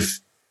life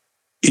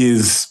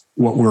is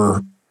what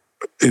we're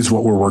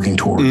working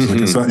towards.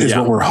 Mm-hmm. Like it's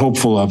what we're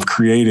hopeful of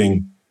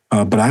creating.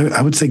 But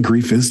I would say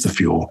grief is the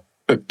fuel.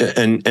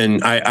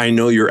 And I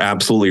know you're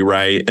absolutely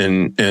right.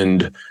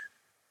 And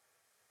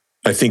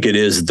I think it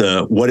is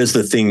what is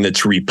the thing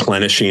that's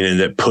replenishing and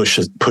that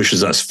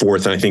pushes us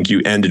forth. And I think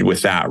you ended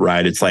with that,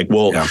 right? It's like,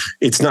 well,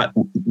 it's not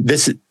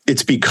this,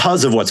 it's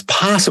because of what's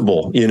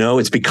possible,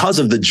 it's because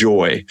of the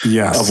joy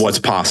of what's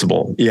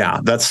possible.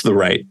 Yeah. That's the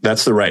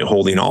right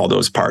holding all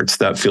those parts.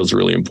 That feels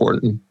really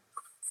important.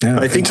 Yeah.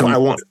 But I think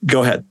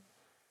go ahead.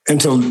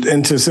 And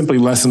to simply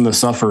lessen the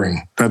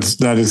suffering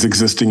that is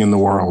existing in the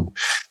world.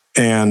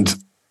 And,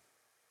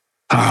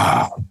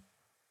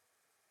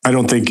 I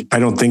don't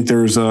think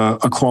there's a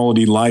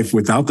quality life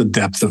without the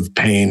depth of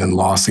pain and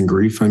loss and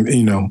grief.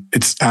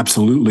 It's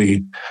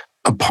absolutely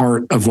a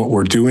part of what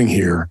we're doing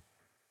here,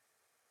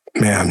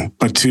 man.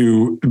 But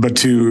to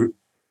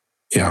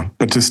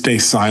stay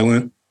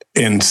silent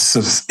and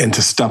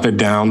to stuff it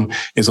down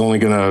is only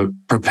going to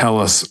propel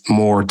us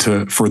more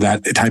for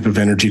that type of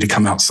energy to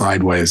come out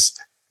sideways.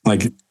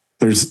 Like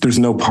there's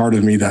no part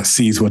of me that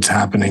sees what's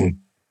happening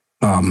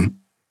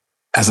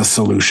as a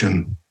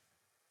solution.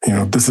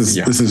 This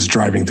is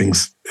driving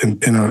things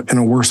in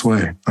a worse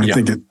way. I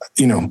think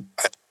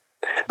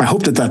I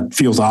hope that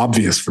feels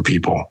obvious for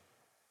people.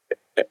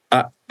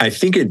 I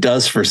think it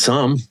does for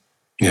some.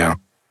 Yeah.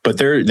 But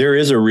there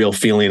is a real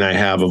feeling I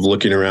have of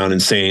looking around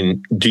and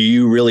saying, do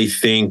you really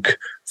think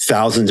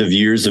thousands of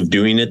years of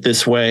doing it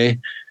this way?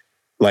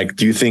 Like,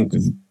 do you think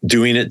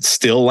doing it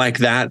still like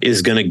that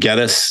is going to get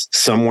us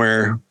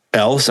somewhere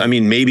else? I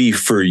mean, maybe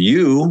for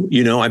you,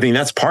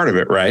 that's part of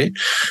it, right?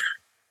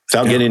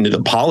 Without getting into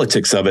the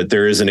politics of it,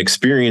 there is an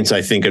experience,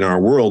 I think, in our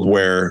world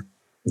where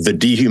the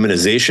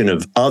dehumanization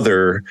of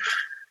other,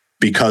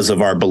 because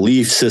of our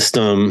belief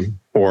system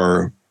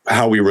or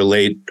how we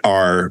relate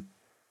our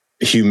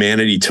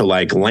humanity to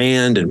like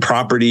land and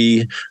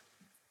property.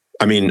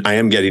 I mean, I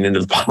am getting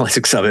into the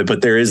politics of it,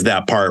 but there is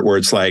that part where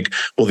it's like,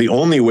 well, the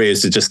only way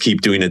is to just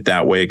keep doing it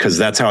that way, because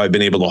that's how I've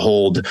been able to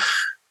hold.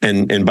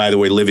 And by the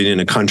way, living in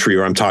a country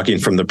where I'm talking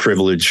from the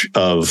privilege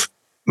of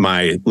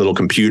my little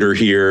computer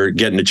here,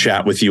 getting to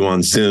chat with you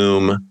on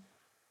Zoom.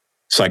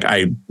 It's like,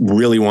 I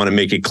really want to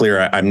make it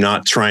clear. I'm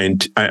not trying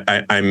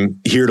to,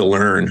 I'm here to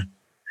learn.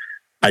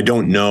 I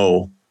don't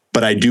know,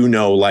 but I do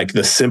know like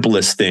the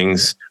simplest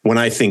things. When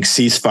I think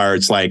ceasefire,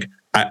 it's like,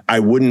 I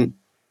wouldn't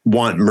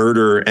want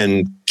murder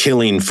and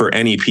killing for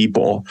any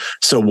people.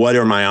 So what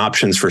are my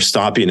options for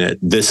stopping it?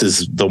 This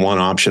is the one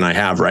option I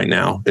have right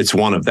now. It's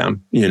one of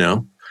them,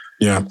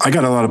 Yeah, I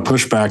got a lot of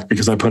pushback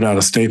because I put out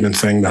a statement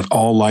saying that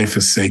all life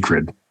is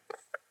sacred,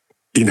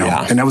 and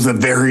that was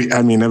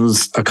it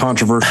was a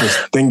controversial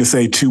thing to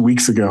say 2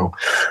 weeks ago.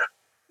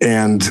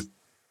 And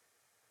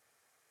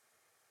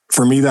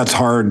for me, that's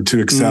hard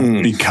to accept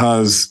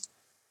because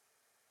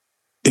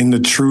in the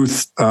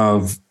truth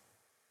of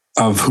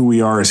who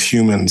we are as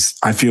humans,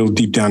 I feel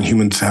deep down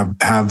humans have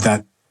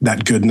that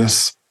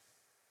goodness.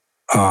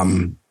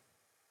 And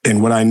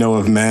what I know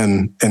of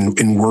men and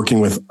in working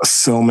with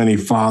so many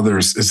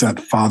fathers is that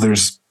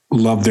fathers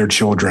love their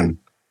children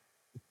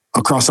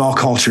across all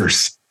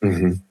cultures.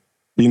 Mm-hmm.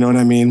 You know what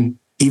I mean?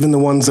 Even the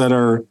ones that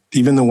are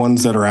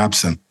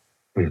absent.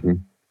 Mm-hmm.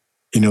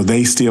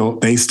 They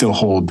still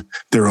hold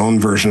their own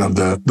version of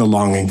the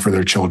longing for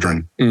their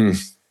children.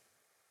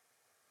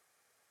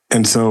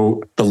 And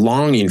so the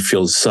longing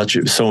feels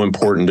so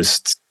important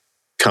to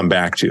come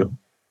back to.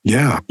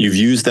 Yeah. You've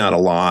used that a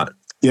lot.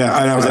 Yeah.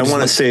 I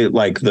want to say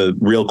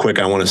real quick,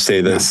 I want to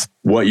say this,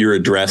 what you're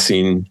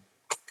addressing,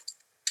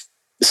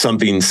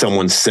 something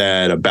someone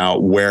said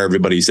about where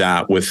everybody's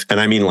at with, and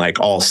I mean like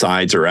all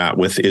sides are at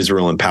with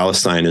Israel and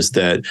Palestine, is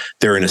that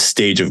they're in a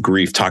stage of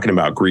grief, talking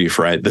about grief,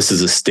 right? This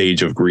is a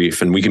stage of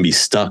grief and we can be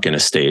stuck in a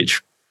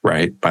stage,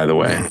 right? By the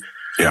way.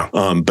 Yeah.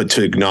 But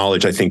to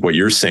acknowledge, I think what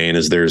you're saying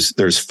is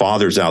there's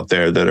fathers out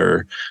there that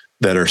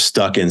are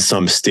stuck in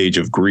some stage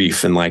of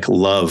grief, and like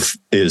love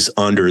is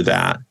under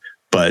that,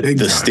 but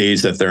the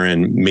stage that they're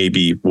in may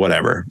be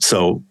whatever.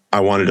 So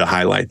I wanted to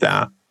highlight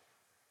that.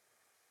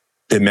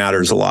 It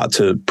matters a lot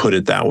to put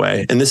it that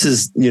way. And this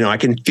is, I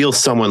can feel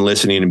someone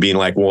listening and being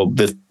like, well,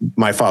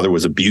 my father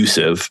was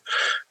abusive.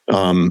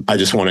 I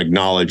just want to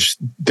acknowledge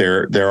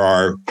there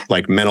are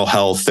like mental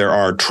health, there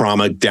are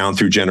trauma down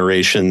through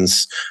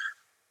generations.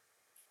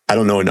 I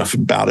don't know enough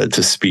about it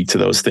to speak to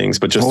those things,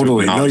 but just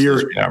totally. No,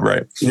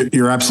 right.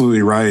 You're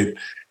absolutely right.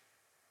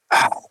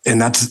 And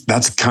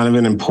that's kind of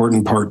an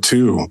important part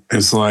too.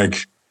 It's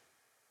like,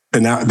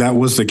 and that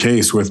was the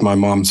case with my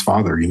mom's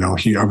father.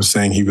 I was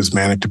saying he was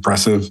manic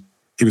depressive.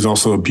 He was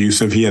also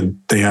abusive.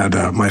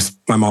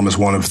 My mom is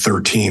one of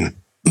 13.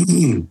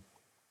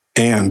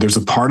 And there's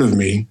a part of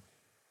me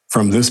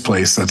from this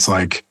place that's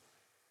like,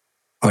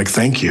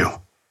 thank you.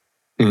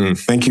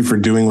 Thank you for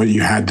doing what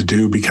you had to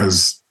do,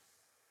 because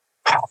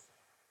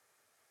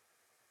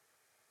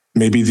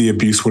maybe the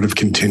abuse would have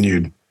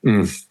continued.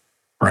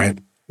 Right?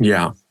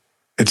 Yeah.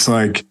 It's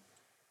like,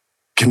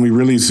 can we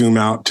really zoom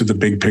out to the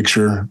big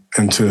picture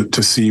and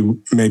to see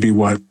maybe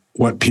what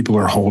people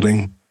are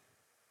holding?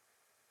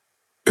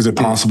 Is it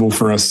possible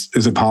for us?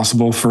 Is it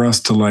possible for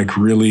us to like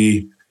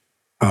really,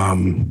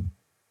 to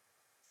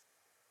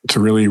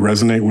really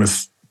resonate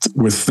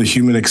with the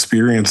human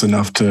experience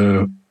enough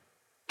to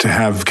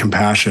have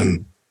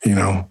compassion?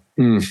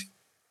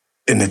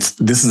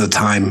 this is a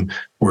time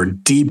where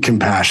deep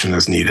compassion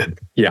is needed.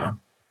 Yeah.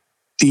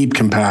 Deep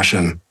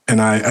compassion.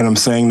 And I'm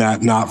saying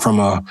that not from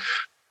a,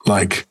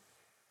 like,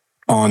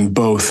 on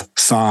both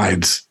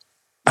sides.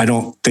 I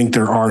don't think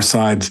there are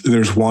sides.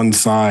 There's one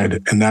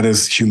side, and that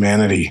is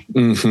humanity.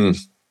 Mm-hmm.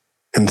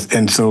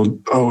 And so,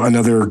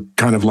 another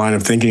kind of line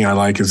of thinking I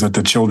like is that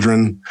the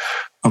children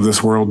of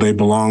this world, they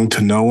belong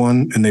to no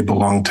one and they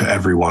belong to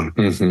everyone.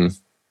 Mm-hmm.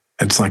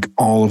 It's like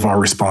all of our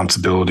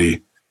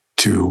responsibility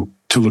to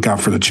look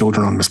out for the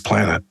children on this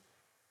planet.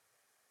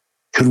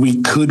 Could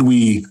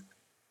we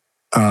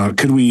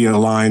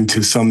align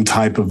to some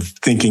type of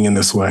thinking in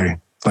this way?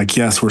 Like,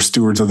 yes, we're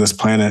stewards of this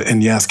planet,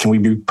 and yes, can we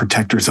be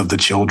protectors of the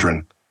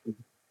children?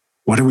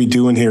 What are we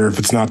doing here if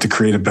it's not to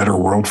create a better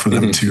world for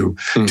them to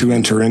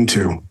enter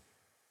into?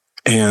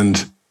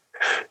 And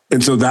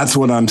so that's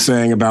what I'm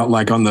saying about,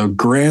 like, on the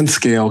grand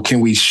scale,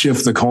 can we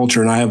shift the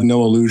culture? And I have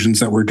no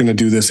illusions that we're going to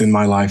do this in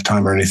my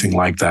lifetime or anything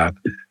like that.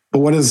 But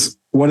what does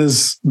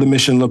the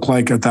mission look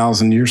like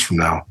 1,000 years from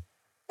now?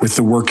 With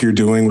the work you're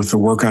doing, with the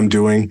work I'm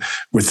doing,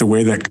 with the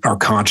way that our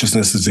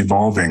consciousness is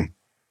evolving,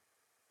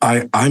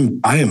 I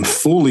am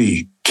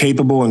fully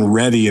capable and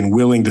ready and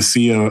willing to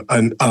see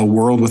a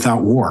world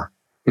without war.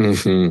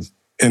 Mm-hmm.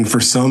 And for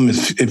some,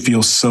 it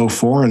feels so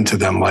foreign to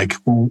them, like,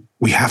 well,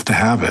 we have to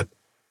have it.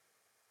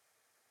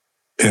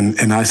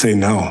 And I say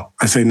no.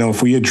 I say no.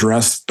 If we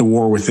address the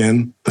war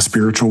within, the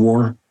spiritual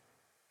war,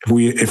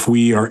 if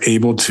we are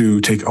able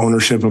to take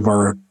ownership of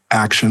our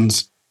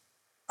actions,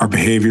 our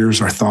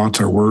behaviors, our thoughts,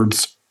 our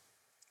words,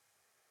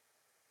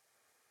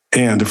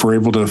 and if we're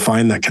able to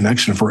find that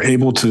connection, if we're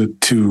able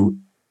to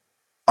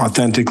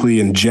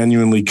authentically and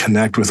genuinely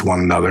connect with one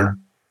another,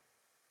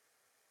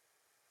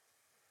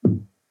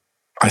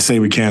 I say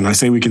we can. I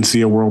say we can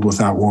see a world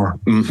without war.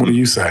 Mm-hmm. What do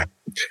you say?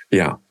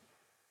 Yeah,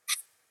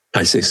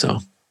 I say so.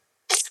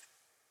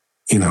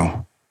 You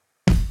know,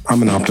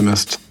 I'm an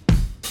optimist.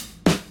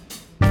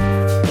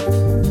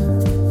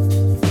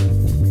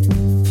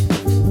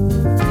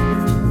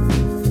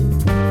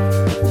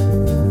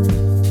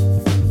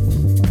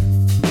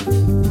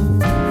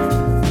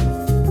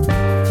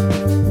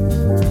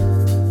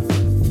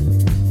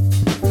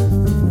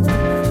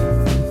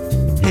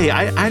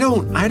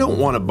 I don't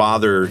want to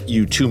bother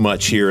you too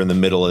much here in the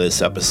middle of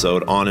this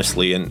episode,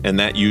 honestly. And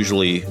that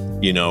usually,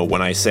 you know,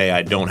 when I say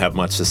I don't have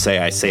much to say,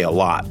 I say a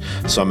lot.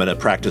 So I'm going to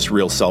practice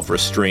real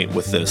self-restraint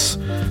with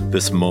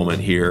this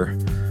moment here.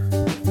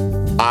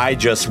 I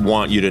just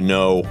want you to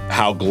know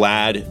how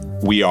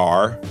glad we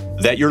are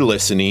that you're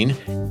listening,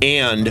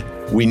 and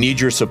we need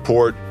your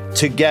support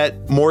to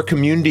get more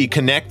community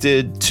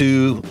connected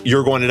to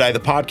You're Going to Die, the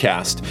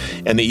podcast.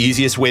 And the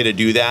easiest way to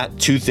do that,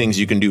 2 things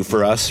you can do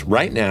for us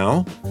right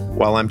now,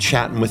 while I'm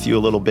chatting with you a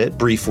little bit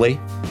briefly,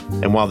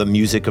 and while the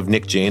music of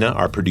Nick Jana,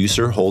 our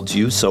producer, holds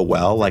you so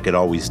well, like it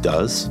always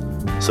does.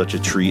 Such a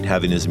treat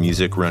having his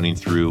music running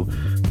through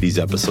these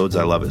episodes.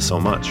 I love it so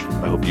much.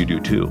 I hope you do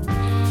too.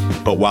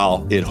 But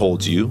while it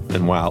holds you,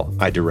 and while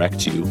I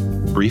direct you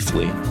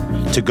briefly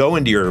to go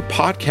into your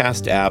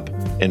podcast app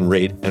and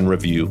rate and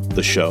review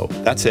the show.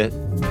 That's it.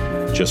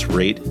 Just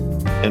rate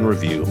and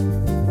review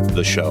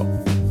the show.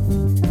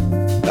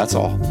 That's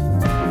all.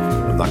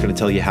 I'm not going to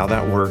tell you how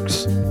that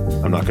works.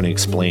 I'm not going to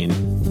explain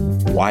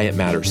why it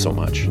matters so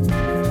much.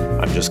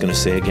 I'm just going to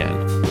say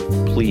again,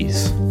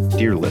 please,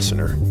 dear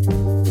listener,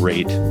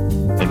 rate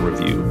and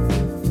review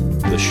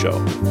the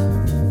show.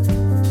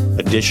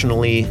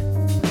 Additionally,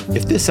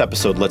 if this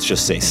episode, let's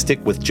just say,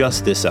 stick with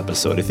just this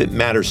episode, if it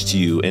matters to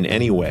you in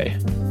any way,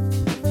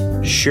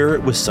 share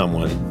it with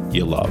someone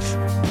you love.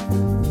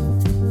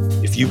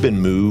 If you've been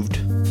moved,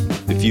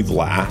 if you've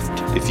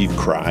laughed, if you've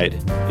cried,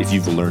 if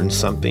you've learned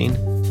something,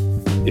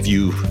 if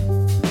you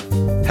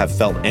have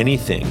felt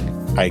anything,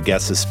 I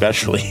guess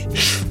especially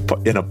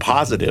in a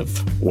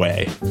positive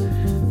way,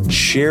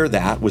 share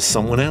that with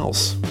someone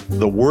else.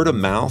 The word of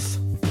mouth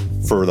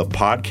for the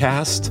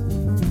podcast,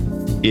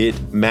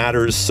 it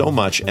matters so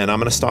much. And I'm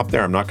going to stop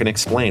there. I'm not going to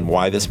explain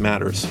why this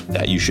matters,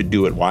 that you should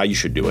do it, why you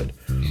should do it.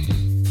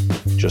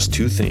 Just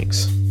 2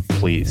 things.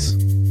 Please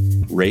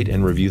rate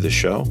and review the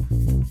show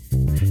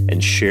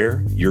and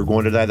share You're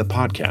Going to Die, the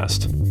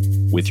podcast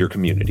with your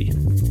community.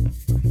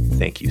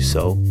 Thank you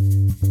so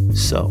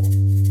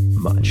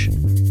much.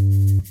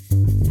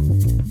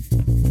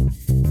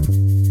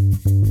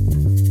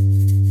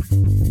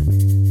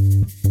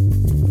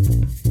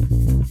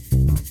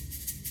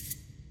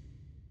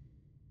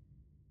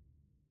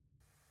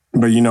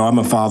 But, you know, I'm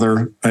a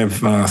father. I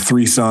have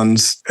 3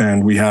 sons,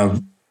 and we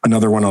have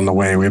another one on the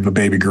way. We have a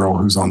baby girl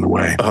who's on the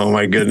way. Oh,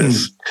 my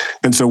goodness.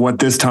 And so what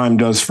this time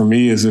does for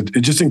me is it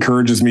just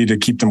encourages me to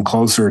keep them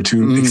closer,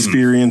 to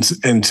experience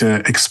and to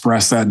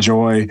express that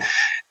joy,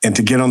 and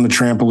to get on the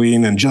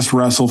trampoline and just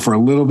wrestle for a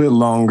little bit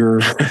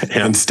longer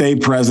and stay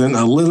present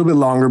a little bit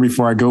longer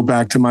before I go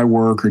back to my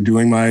work or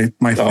doing my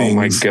things. Oh,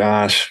 my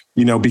gosh.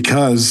 You know,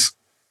 because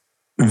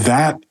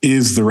that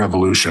is the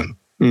revolution.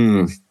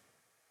 And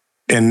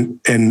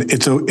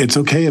it's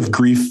okay if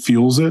grief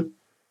fuels it,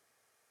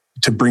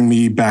 to bring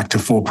me back to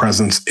full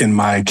presence in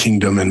my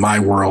kingdom, in my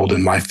world,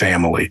 in my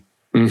family.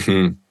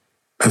 Mm-hmm.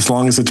 as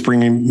long as it's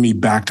bringing me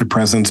back to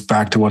presence,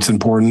 back to what's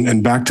important,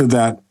 and back to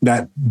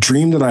that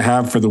dream that I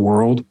have for the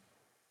world,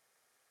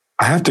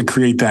 I have to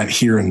create that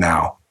here and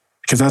now,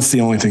 because that's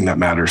the only thing that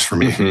matters for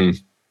me. Mm-hmm.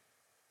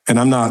 And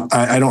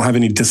I don't have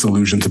any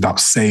disillusions about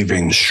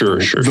saving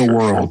the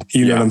world.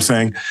 You know what I'm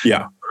saying?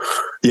 Yeah.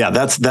 Yeah,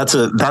 that's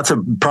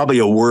probably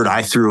a word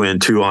I threw in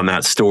too on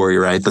that story,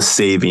 right? The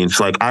saving. It's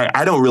like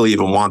I don't really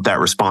even want that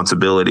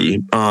responsibility,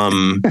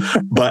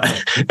 but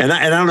and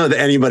I don't know that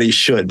anybody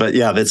should, but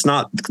yeah, that's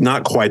not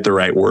quite the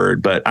right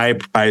word. But I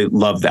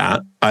love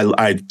that.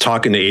 I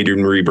talking to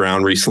Adrienne Marie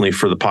Brown recently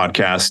for the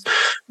podcast.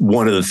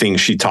 One of the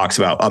things she talks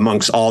about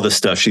amongst all the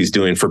stuff she's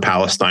doing for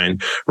Palestine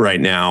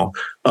right now,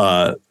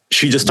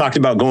 she just talked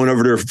about going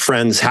over to her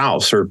friend's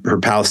house, her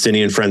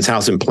Palestinian friend's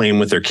house, and playing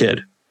with their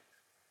kid.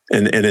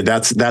 And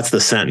that's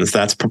the sentence.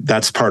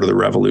 That's part of the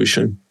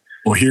revolution.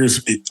 Well,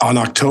 on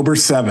October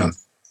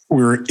 7th,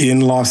 we were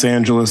in Los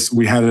Angeles.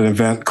 We had an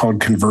event called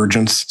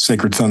Convergence,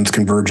 Sacred Sons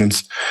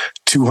Convergence,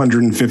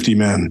 250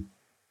 men.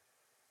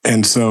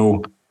 And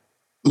so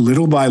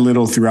little by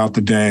little throughout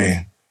the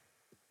day,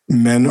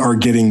 men are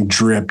getting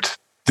dripped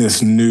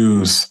this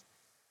news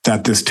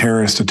that this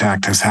terrorist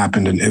attack has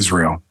happened in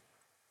Israel.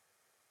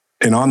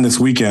 And on this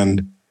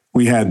weekend,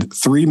 we had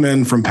 3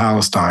 men from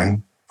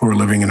Palestine who are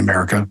living in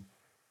America.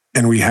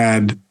 And we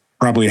had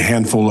probably a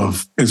handful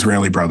of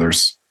Israeli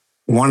brothers.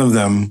 One of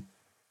them,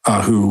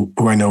 who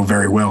I know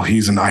very well,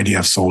 he's an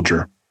IDF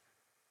soldier.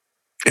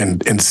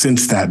 And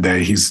since that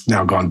day, he's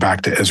now gone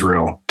back to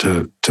Israel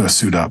to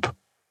suit up.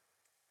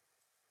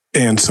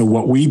 And so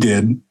what we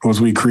did was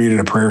we created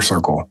a prayer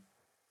circle.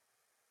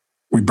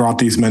 We brought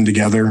these men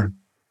together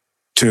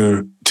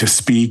to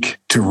speak,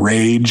 to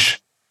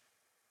rage,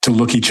 to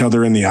look each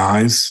other in the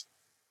eyes,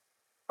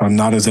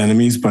 not as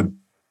enemies, but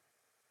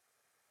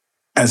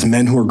as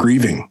men who are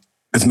grieving,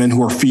 as men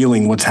who are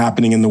feeling what's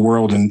happening in the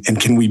world,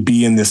 and can we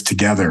be in this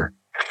together?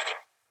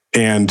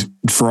 And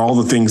for all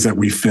the things that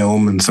we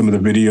film and some of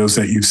the videos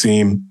that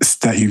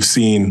you've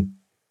seen,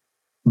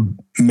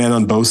 men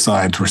on both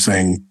sides were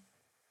saying,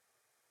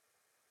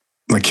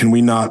 like, can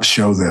we not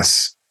show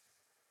this?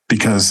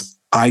 Because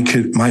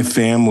my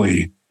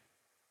family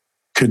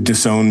could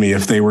disown me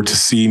if they were to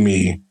see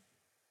me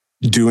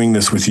doing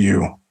this with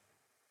you.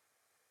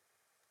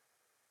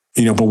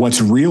 But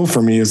what's real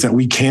for me is that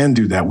we can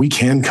do that. We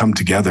can come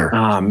together.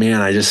 Oh man,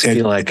 I just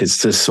feel like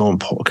it's just so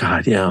important.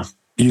 God, yeah.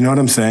 You know what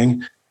I'm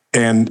saying?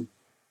 And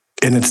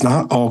it's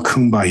not all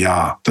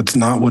kumbaya. That's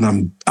not what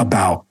I'm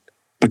about.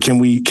 But can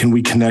we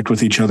connect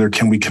with each other?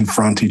 Can we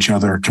confront each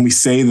other? Can we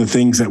say the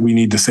things that we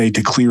need to say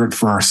to clear it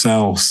for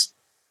ourselves?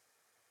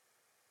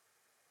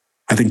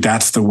 I think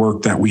that's the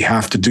work that we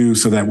have to do,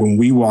 so that when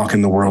we walk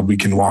in the world, we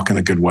can walk in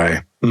a good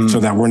way.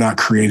 So that we're not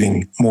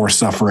creating more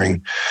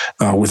suffering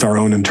with our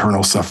own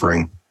internal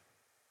suffering.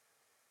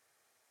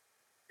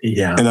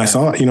 Yeah. And I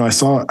saw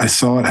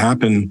it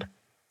happen.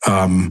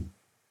 And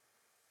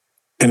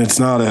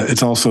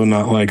it's also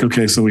not like,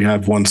 okay, so we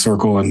have one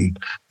circle and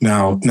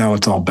now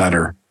it's all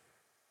better.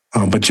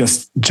 But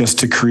just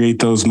to create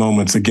those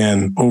moments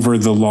again over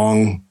the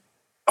long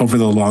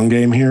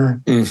game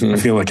here, I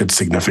feel like it's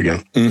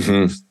significant.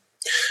 Mm-hmm.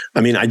 I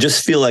mean, I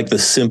just feel like the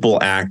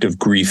simple act of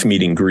grief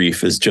meeting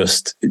grief is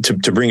just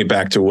to bring it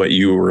back to what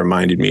you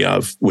reminded me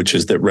of, which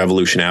is that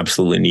revolution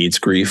absolutely needs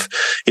grief.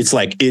 It's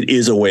like, it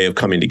is a way of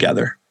coming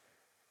together.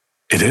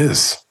 It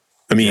is.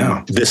 I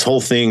mean, This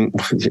whole thing,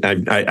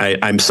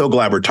 I'm so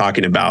glad we're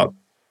talking about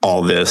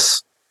all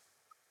this,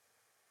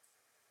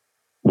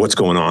 what's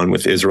going on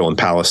with Israel and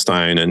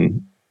Palestine.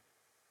 And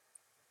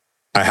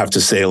I have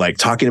to say, like,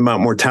 talking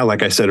about mortality,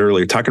 like I said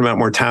earlier, talking about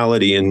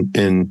mortality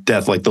and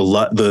death, like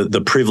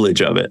the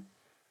privilege of it,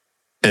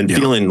 and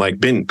feeling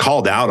like being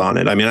called out on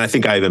it. I mean, I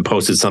think I even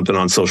posted something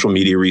on social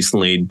media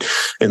recently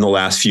in the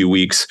last few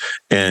weeks.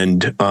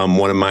 And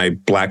one of my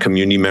Black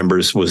community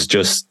members was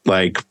just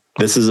like,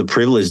 this is a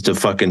privilege to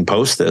fucking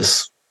post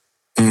this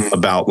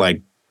about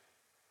like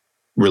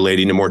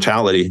relating to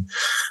mortality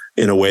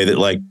in a way that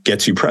like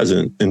gets you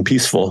present and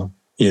peaceful,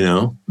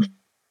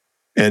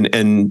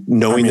 and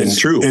knowing it's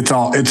true. It's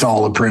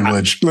all a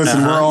privilege.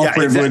 Listen, we're all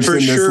privileged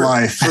in this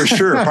life. For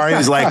sure. Part of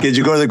me is like, did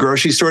you go to the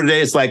grocery store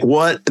today? It's like,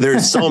 what?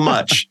 There's so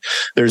much.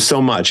 There's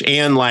so much.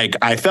 And like,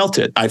 I felt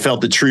it. I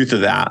felt the truth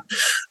of that.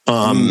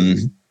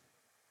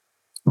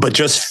 But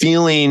just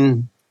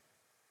feeling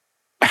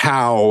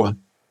how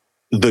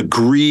the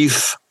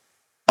grief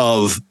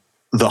of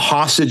the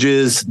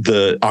hostages,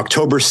 the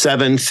October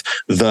 7th,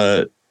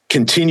 the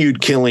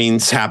continued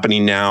killings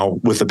happening now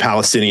with the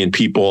Palestinian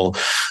people,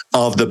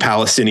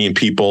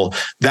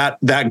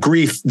 that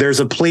grief, there's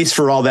a place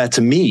for all that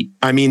to meet.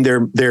 I mean,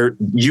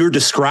 you're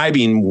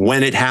describing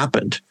when it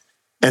happened.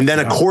 And then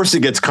of course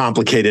it gets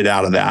complicated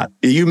out of that.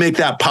 You make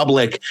that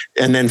public,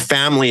 and then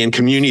family and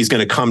community is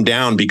going to come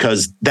down,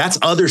 because that's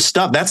other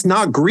stuff. That's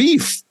not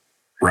grief.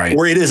 Right.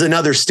 Or it is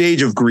another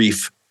stage of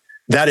grief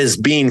that is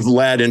being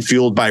led and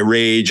fueled by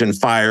rage and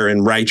fire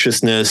and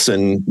righteousness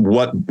and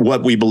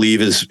what we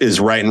believe is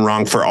right and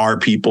wrong for our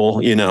people,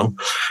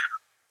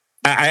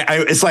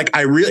 It's like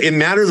it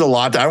matters a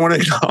lot. I want to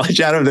acknowledge,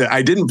 Adam, that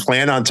I didn't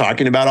plan on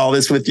talking about all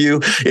this with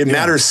you. It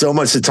matters so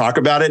much to talk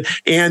about it.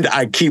 And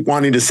I keep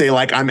wanting to say,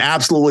 like, I'm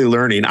absolutely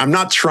learning. I'm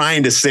not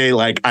trying to say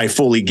like I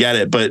fully get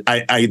it, but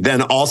I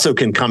then also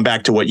can come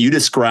back to what you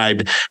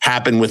described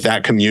happened with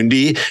that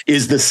community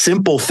is the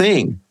simple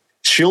thing.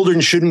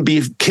 Children shouldn't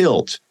be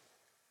killed.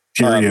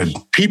 Period.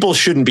 People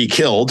shouldn't be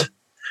killed.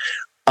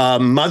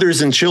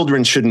 Mothers and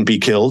children shouldn't be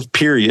killed,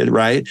 period,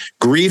 right?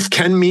 Grief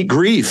can meet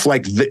grief.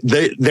 Like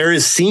there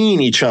is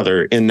seeing each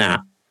other in that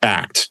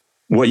act.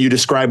 What you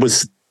described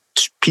was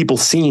people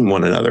seeing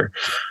one another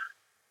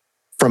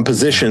from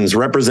positions,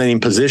 representing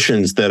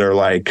positions that are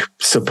like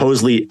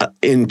supposedly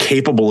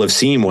incapable of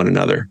seeing one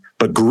another,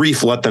 but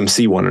grief let them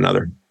see one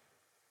another.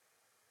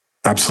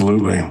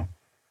 Absolutely.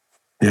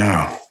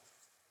 Yeah.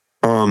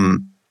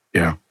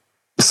 Yeah.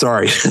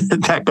 Sorry,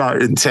 that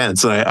got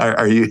intense.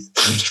 Are you?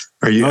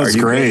 That's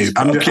great.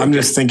 I'm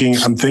just thinking.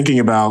 I'm thinking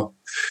about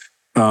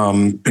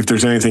if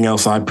there's anything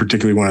else I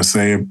particularly want to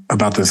say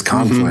about this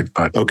conflict.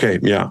 But okay,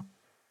 yeah,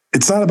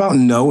 it's not about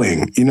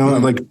knowing. You know,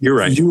 like you're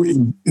right.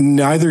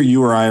 Neither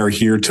you or I are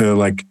here to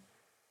like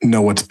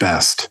know what's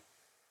best.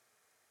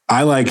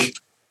 I like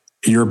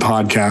your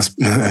podcast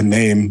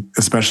name,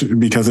 especially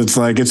because it's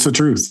like it's the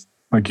truth.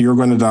 Like you're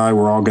going to die.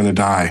 We're all going to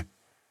die.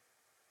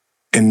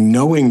 And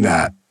knowing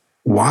that,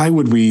 why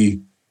would we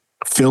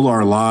fill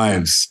our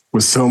lives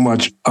with so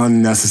much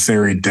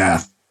unnecessary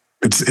death?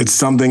 It's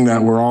something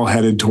that we're all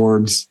headed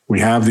towards. We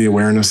have the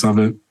awareness of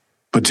it,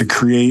 but to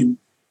create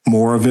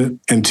more of it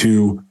and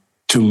to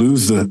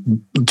lose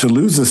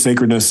the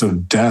sacredness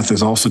of death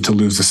is also to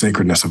lose the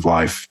sacredness of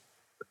life.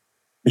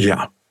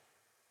 Yeah.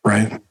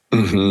 Right.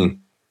 Mm-hmm.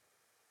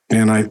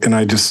 And I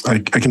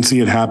can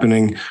see it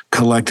happening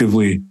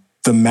collectively.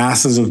 The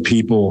masses of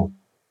people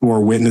who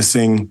are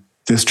witnessing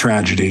this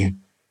tragedy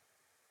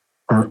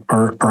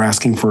are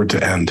asking for it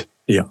to end.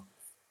 Yeah.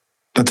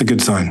 That's a good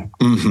sign.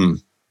 Mm-hmm.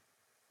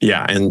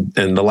 Yeah. And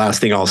the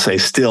last thing I'll say,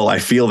 still, I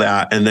feel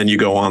that. And then you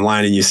go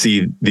online and you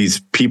see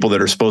these people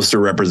that are supposed to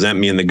represent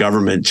me in the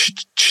government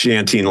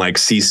chanting like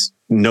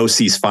no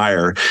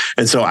ceasefire.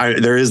 And so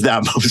there is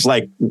that. It's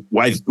like,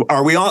 why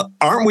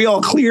aren't we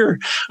all clear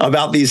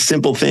about these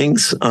simple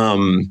things?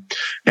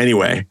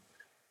 Anyway,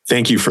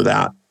 thank you for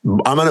that.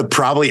 I'm going to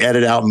probably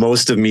edit out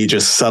most of me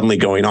just suddenly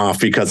going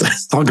off because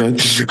it's all good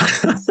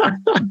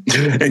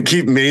and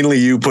keep mainly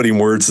you putting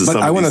words to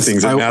some of these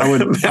things.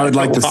 I would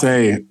like to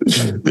say,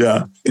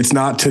 yeah, it's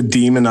not to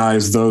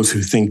demonize those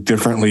who think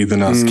differently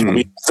than us. Can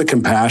we have the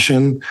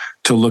compassion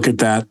to look at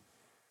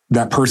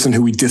that person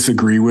who we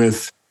disagree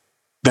with,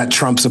 that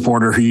Trump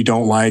supporter who you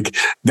don't like,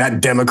 that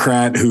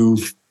Democrat who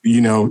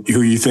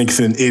you think's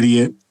an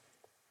idiot?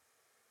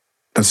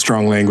 That's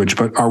strong language,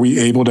 but are we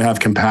able to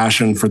have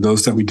compassion for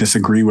those that we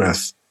disagree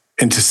with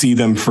and to see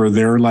them for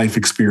their life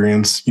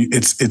experience?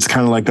 It's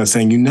kind of like that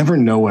saying, you never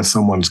know what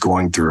someone's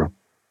going through.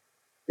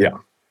 Yeah.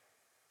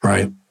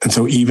 Right. And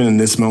so even in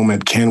this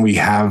moment, can we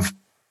have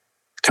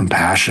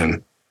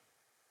compassion?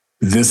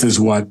 This is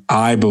what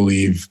I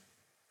believe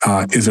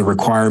is a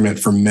requirement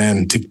for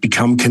men to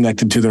become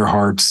connected to their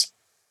hearts,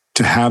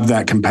 to have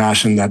that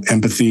compassion, that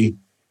empathy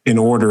in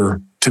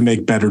order to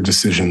make better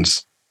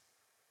decisions.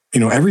 You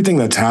know, everything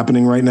that's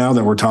happening right now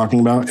that we're talking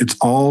about, it's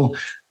all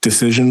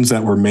decisions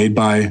that were made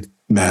by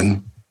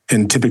men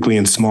and typically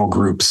in small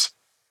groups.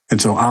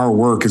 And so our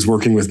work is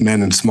working with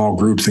men in small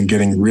groups and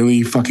getting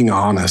really fucking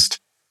honest.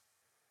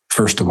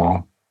 First of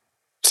all,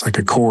 it's like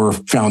a core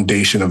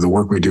foundation of the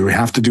work we do. We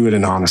have to do it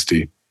in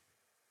honesty.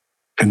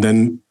 And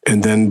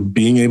then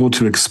being able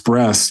to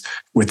express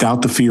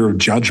without the fear of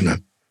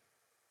judgment.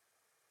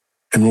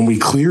 And when we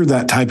clear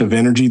that type of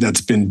energy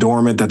that's been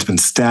dormant, that's been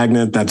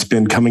stagnant, that's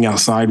been coming out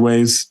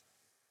sideways,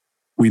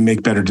 we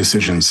make better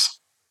decisions.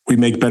 We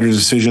make better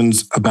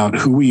decisions about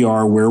who we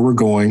are, where we're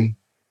going,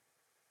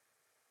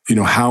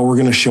 how we're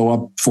going to show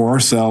up for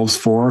ourselves,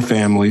 for our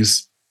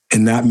families.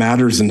 And that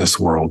matters in this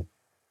world.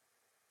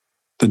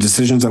 The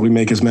decisions that we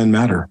make as men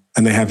matter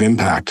and they have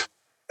impact.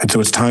 And so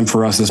it's time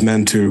for us as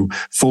men to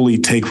fully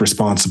take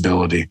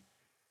responsibility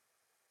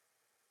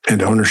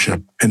and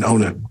ownership and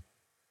own it.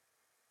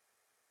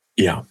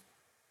 Yeah.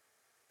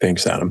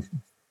 Thanks, Adam.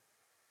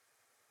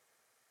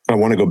 I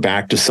want to go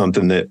back to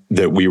something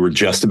that we were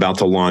just about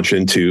to launch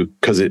into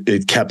because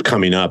it kept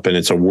coming up, and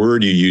it's a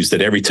word you use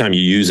that every time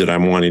you use it,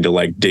 I'm wanting to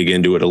like dig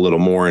into it a little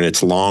more, and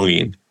it's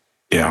longing.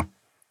 Yeah.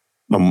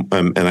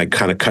 And I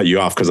kind of cut you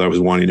off because I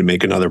was wanting to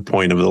make another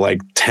point of the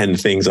like 10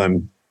 things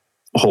I'm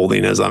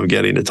holding as I'm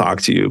getting to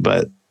talk to you,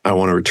 but I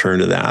want to return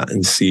to that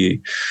and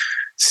see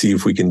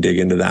if we can dig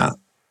into that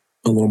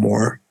a little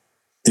more.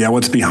 Yeah,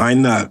 what's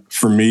behind that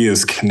for me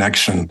is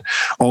connection.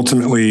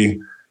 Ultimately,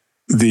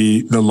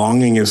 the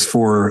longing is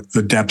for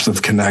the depth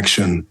of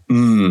connection,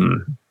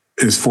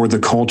 is for the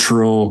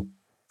cultural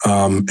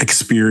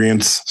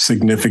experience,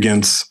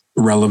 significance,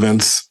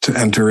 relevance to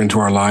enter into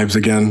our lives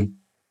again.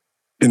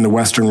 In the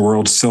Western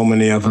world, so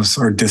many of us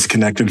are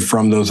disconnected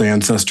from those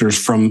ancestors,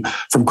 from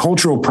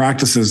cultural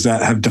practices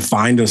that have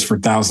defined us for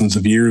thousands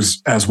of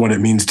years as what it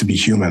means to be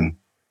human.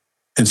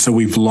 And so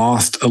we've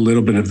lost a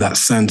little bit of that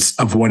sense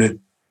of what it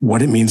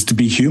means to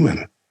be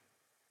human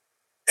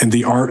and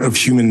the art of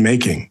human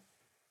making.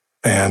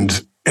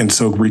 And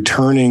so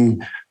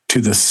returning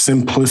to the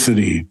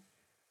simplicity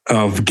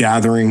of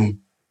gathering,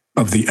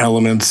 of the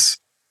elements,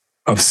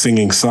 of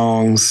singing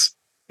songs,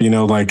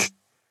 like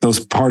those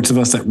parts of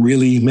us that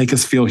really make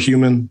us feel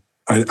human.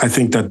 I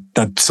think that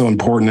that's so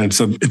important. It's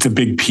a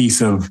big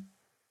piece of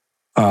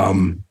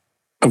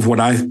what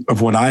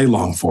I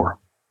long for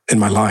in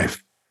my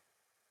life,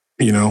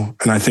 and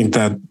I think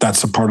that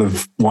that's a part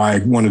of why I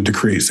wanted to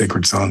create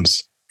Sacred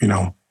Sons.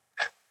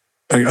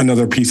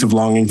 Another piece of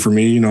longing for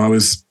me,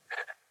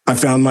 I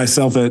found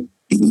myself at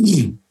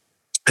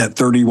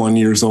 31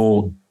 years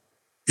old.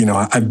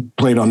 I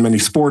played on many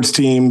sports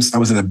teams. I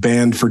was in a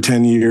band for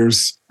 10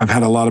 years. I've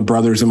had a lot of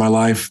brothers in my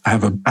life. I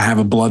have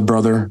a blood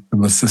brother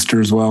and a sister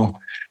as well.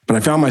 But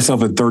I found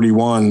myself at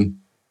 31,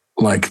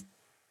 like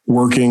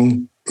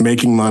working,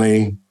 making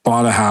money,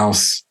 bought a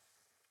house,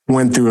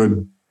 went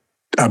through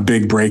a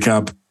big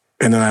breakup.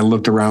 And then I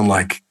looked around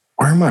like,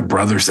 where are my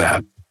brothers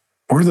at?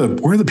 Where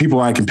are the people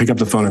I can pick up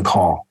the phone and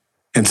call?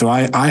 And so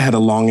I had a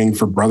longing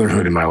for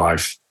brotherhood in my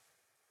life,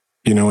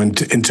 and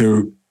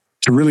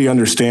to really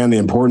understand the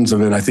importance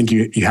of it, I think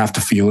you have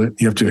to feel it.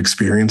 You have to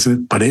experience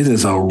it. But it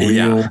is a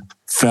real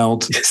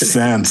felt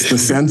sense. The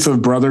sense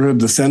of brotherhood,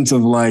 the sense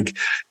of like,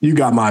 you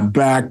got my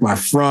back, my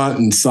front,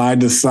 and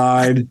side to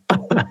side.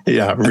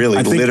 Yeah, really,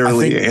 I think,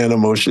 literally and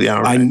emotionally.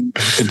 Yeah, right.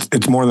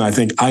 It's more than I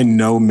think. I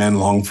know men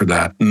long for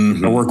that.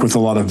 Mm-hmm. I work with a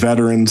lot of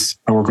veterans.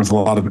 I work with a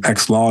lot of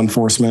ex-law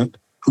enforcement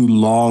who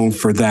long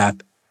for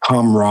that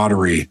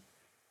camaraderie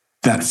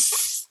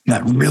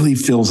that really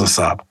fills us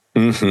up.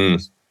 Mm-hmm.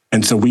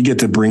 And so we get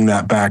to bring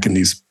that back in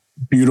these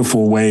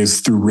beautiful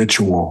ways through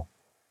ritual,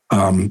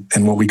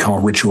 and what we call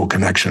ritual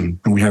connection.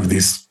 And we have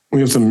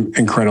some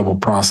incredible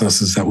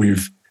processes that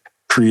we've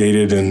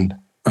created and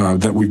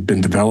that we've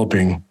been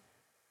developing,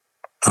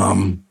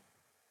 to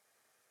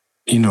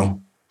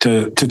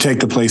take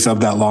the place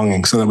of that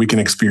longing so that we can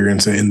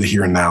experience it in the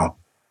here and now.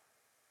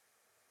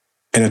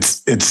 And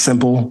it's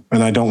simple,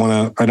 and I don't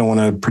want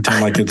to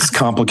pretend like it's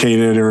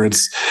complicated or I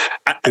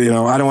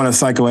don't want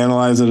to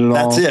psychoanalyze it at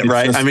all. That's it,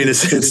 right?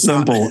 It's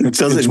simple. It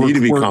doesn't need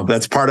to be complex.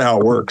 That's part of how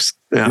it works.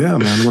 Yeah,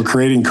 man. We're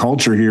creating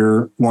culture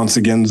here once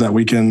again that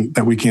we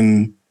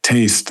can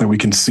taste, that we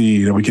can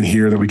see, that we can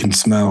hear, that we can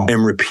smell,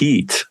 and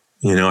repeat.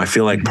 I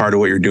feel like part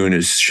of what you're doing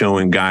is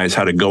showing guys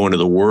how to go into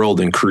the world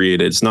and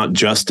create it. It's not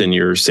just in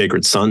your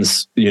Sacred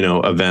Sons,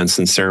 events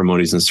and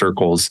ceremonies and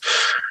circles.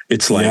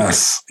 It's like,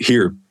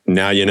 here,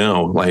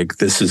 now like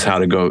this is how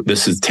to go.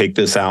 Take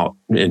this out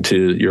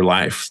into your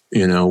life,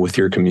 with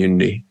your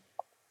community.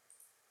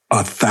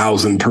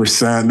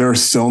 1,000%. There are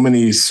so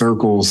many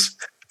circles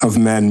of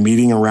men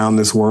meeting around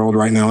this world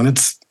right now. And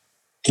it's,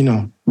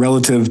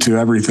 relative to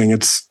everything,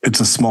 it's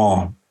a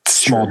small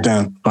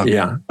dent, but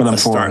I'm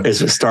for it.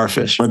 It's a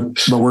starfish.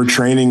 But we're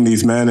training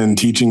these men and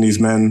teaching these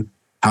men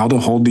how to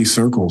hold these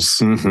circles.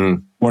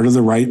 Mm-hmm. What are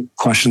the right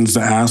questions to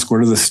ask?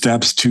 What are the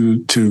steps to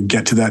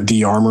get to that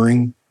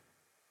de-armoring?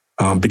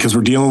 Because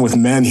we're dealing with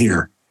men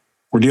here.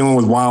 We're dealing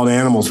with wild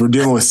animals. We're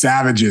dealing with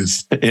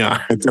savages.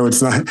 Yeah. And so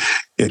it's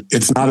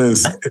not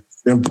as,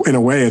 in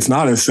a way, it's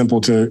not as simple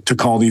to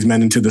call these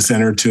men into the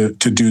center to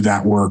do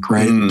that work,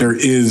 right? Mm.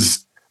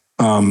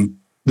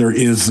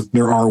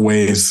 There are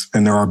ways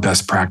and there are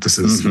best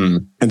practices.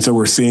 Mm-hmm. And so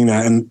we're seeing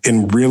that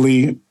and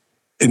really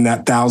in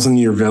that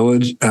 1,000-year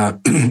village,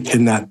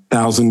 in that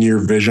 1,000-year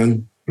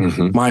vision,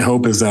 mm-hmm. my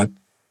hope is that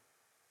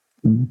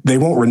they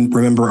won't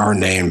remember our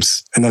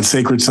names, and that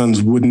Sacred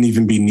Sons wouldn't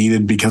even be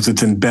needed because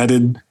it's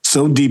embedded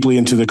so deeply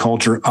into the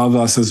culture of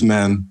us as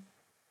men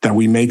that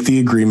we make the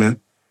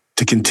agreement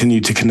to continue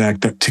to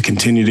connect, to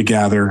continue to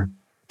gather,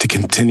 to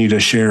continue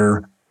to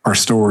share our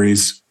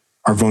stories,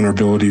 our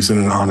vulnerabilities in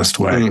an honest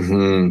way.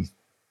 Mm-hmm.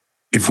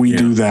 If we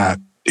do that,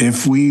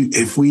 if we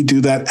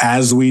do that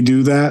as we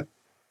do that,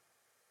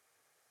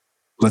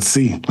 let's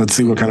see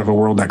what kind of a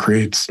world that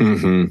creates.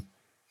 Mm-hmm.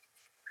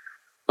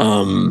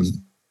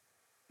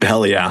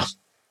 Hell yeah.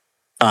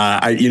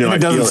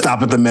 It doesn't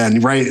stop at the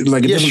men, right?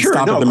 Like it doesn't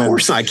stop at the men. Of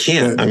course I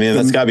can't.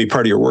 That's gotta be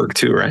part of your work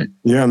too, right?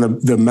 Yeah. And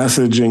the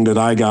messaging that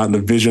I got and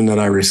the vision that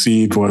I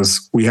received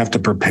was we have to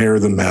prepare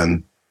the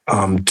men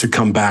to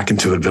come back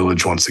into the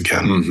village once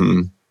again.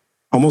 Mm-hmm.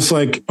 Almost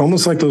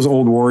like those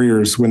old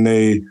warriors when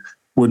they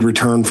would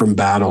return from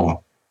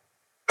battle.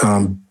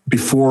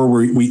 Before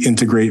we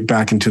integrate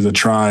back into the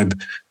tribe,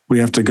 we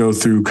have to go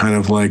through kind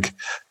of like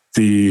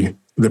the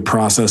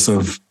process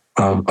of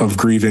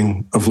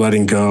grieving, of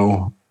letting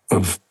go,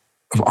 of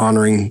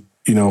honoring,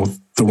 the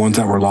ones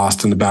that were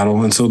lost in the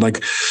battle. And so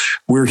like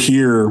we're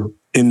here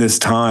in this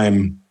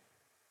time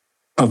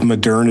of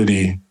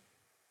modernity,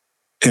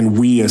 and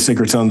we as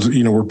Sacred Sons,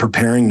 we're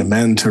preparing the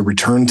men to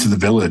return to the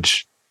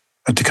village,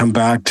 to come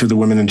back to the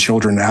women and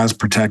children as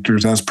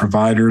protectors, as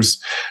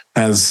providers,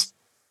 as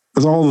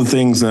all the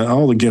things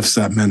all the gifts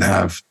that men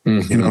have.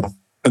 Mm-hmm.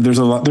 There's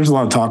a lot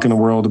of talk in the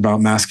world about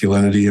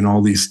masculinity and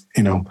all these,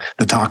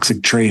 the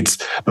toxic traits.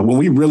 But when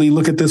we really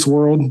look at this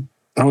world,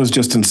 I was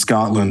just in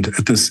Scotland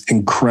at this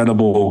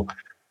incredible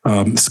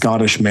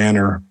Scottish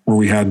manor where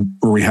we had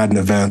an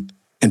event,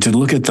 and to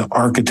look at the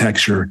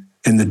architecture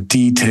and the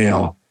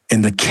detail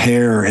and the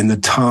care and the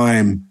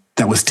time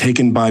that was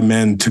taken by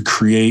men to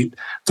create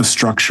the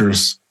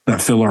structures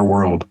that fill our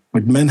world.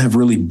 Like, men have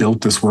really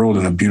built this world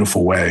in a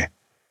beautiful way.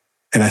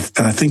 And I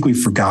think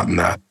we've forgotten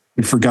that.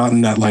 We've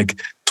forgotten that, like,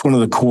 it's one of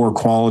the core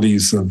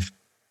qualities of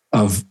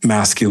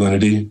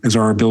masculinity is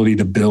our ability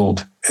to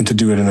build and to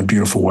do it in a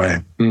beautiful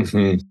way.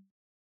 Mm-hmm.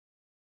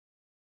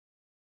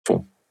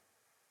 Cool.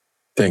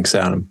 Thanks,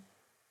 Adam.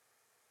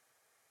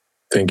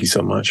 Thank you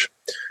so much.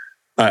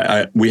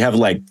 We have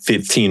like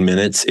 15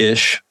 minutes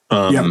ish.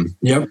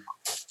 Yep.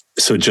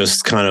 So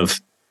just kind of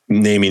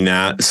naming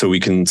that so we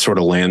can sort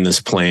of land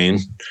this plane.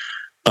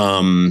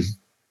 A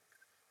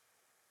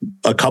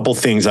couple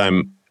things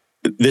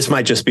this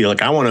might just be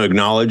like, I want to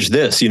acknowledge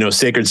this,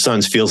 Sacred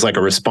Sons feels like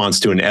a response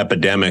to an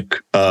epidemic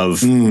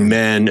of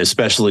men,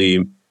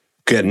 especially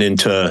getting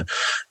into,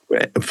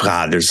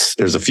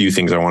 there's a few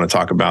things I want to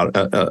talk about,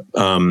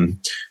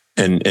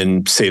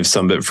 and save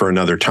some of it for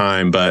another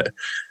time. But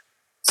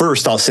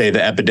first, I'll say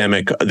the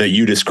epidemic that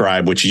you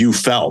described, which you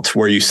felt,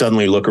 where you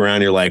suddenly look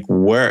around, you're like,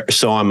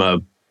 so I'm a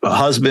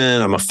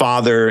husband, I'm a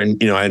father.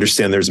 And, I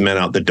understand there's men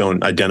out that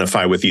don't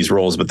identify with these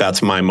roles, but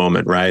that's my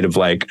moment, right? Of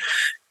like,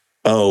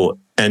 oh,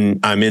 and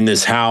I'm in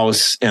this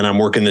house and I'm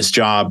working this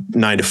job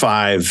 9 to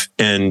 5.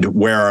 And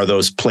where are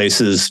those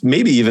places?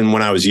 Maybe even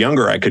when I was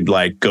younger, I could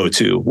like go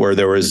to where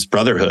there was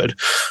Brotherhood,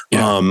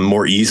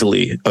 more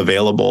easily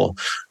available,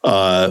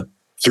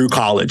 through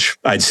college,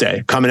 I'd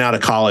say. Coming out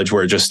of college,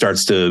 where it just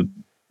starts to,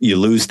 you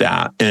lose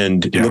that.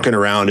 And looking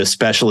around,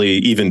 especially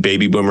even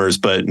baby boomers,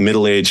 but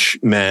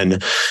middle-aged men,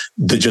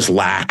 the just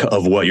lack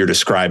of what you're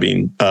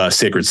describing,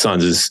 Sacred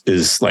Sons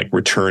is like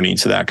returning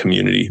to that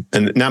community.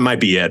 And that might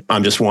be it.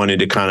 I'm just wanting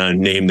to kind of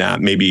name that.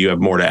 Maybe you have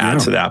more to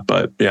add to that,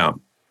 but yeah.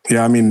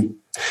 Yeah. I mean,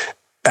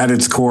 at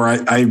its core,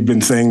 I've been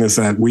saying this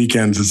at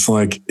weekends. It's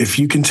like, if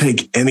you can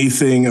take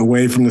anything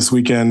away from this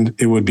weekend,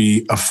 it would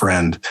be a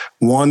friend.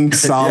 One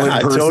solid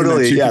person.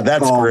 Totally.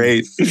 That's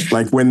great.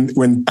 Like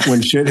when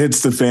shit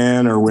hits the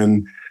fan, or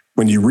when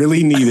you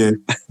really need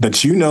it, that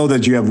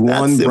that you have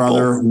one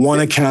brother, one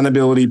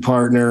accountability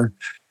partner,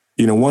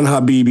 one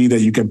Habibi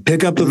that you can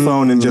pick up the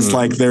phone and just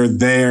like, they're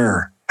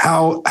there.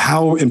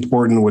 How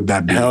important would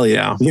that be? Hell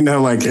yeah.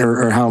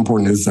 Or how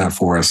important is that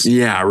for us?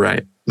 Yeah,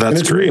 right.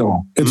 That's great.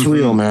 Real. It's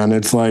real, man.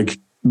 It's like,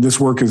 this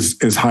work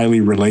is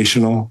highly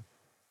relational.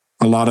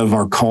 A lot of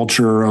our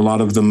culture, a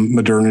lot of the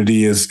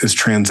modernity is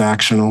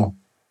transactional.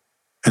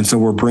 And so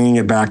we're bringing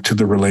it back to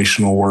the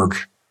relational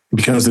work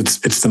because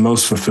it's the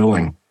most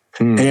fulfilling.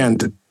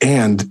 And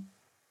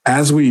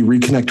as we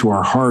reconnect to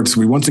our hearts,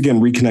 we once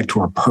again reconnect to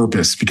our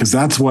purpose, because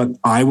that's what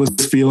I was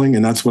feeling.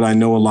 And that's what I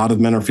know a lot of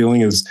men are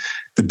feeling, is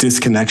the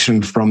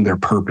disconnection from their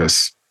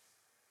purpose.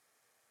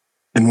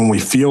 And when we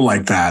feel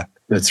like that,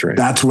 that's right.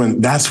 That's when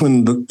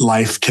the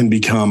life can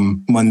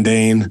become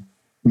mundane,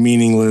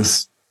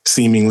 meaningless,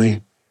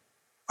 seemingly,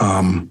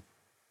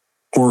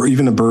 or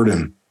even a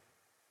burden.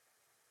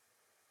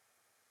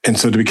 And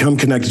so to become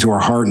connected to our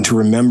heart and to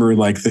remember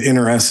like the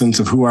inner essence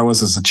of who I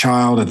was as a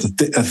child, at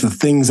the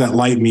things that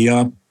light me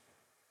up,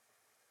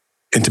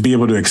 and to be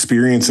able to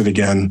experience it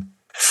again,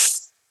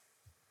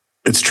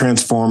 it's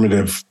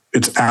transformative.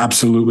 It's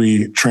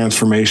absolutely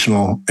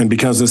transformational. And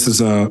because this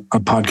is a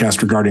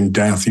podcast regarding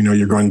death,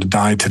 you're going to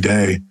die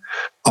today.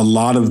 A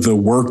lot of the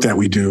work that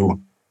we do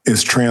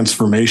is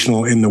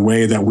transformational in the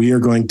way that we are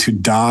going to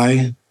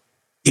die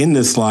in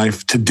this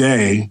life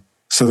today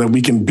so that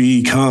we can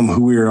become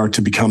who we are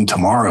to become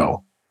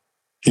tomorrow.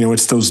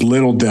 It's those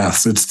little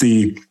deaths. It's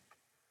the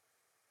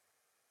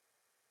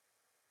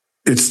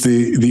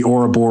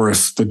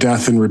Ouroboros, the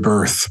death and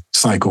rebirth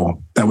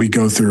cycle that we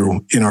go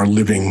through in our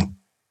living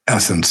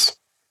essence.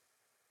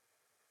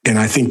 And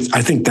I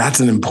think that's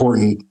an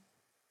important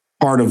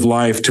part of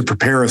life to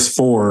prepare us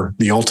for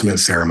the ultimate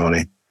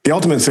ceremony. The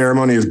ultimate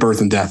ceremony is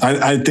birth and death.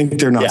 I think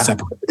they're not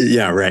separate.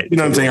 Yeah, right. You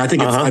know what I'm saying? I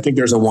think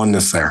there's a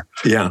oneness there.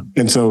 Yeah.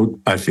 And so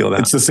I feel that.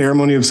 It's the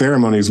ceremony of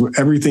ceremonies.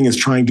 Everything is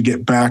trying to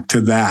get back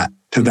to that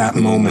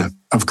moment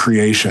of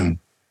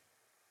creation.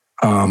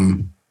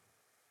 God,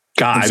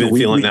 I've been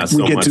feeling that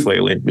so much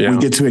lately. Yeah. We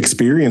get to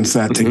experience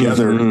that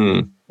together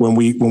when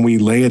we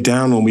lay it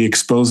down, when we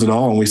expose it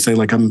all, and we say,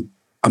 like,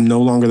 I'm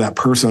no longer that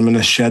person. I'm going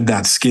to shed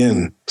that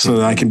skin so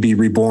that I can be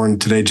reborn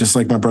today, just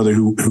like my brother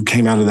who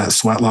came out of that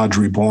sweat lodge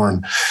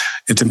reborn.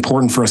 It's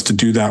important for us to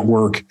do that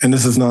work. And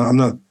I'm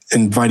not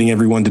inviting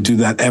everyone to do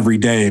that every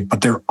day,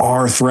 but there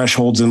are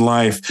thresholds in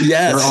life.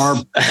 Yes. There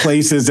are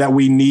places that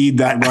we need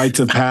that rites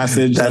of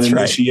passage, that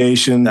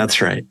initiation.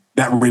 That's right.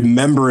 That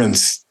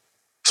remembrance.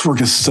 This work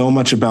is so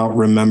much about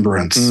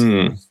remembrance.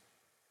 And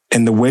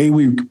the way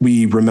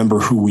we remember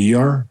who we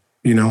are,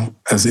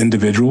 as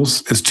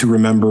individuals, is to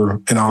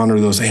remember and honor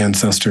those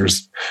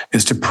ancestors,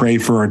 is to pray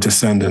for our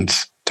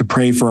descendants, to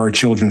pray for our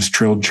children's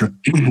children,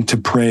 to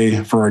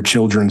pray for our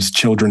children's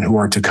children who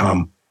are to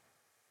come.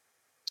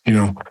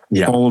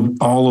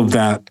 All of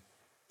that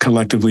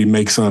collectively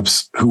makes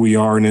us who we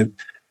are. And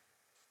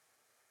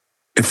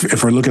it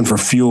if we're looking for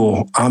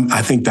fuel,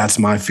 I think that's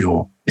my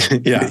fuel.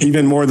 Yeah.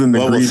 Even more than the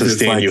What grief will is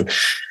sustain like, you?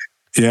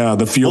 yeah,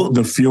 the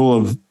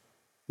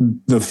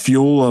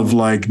fuel of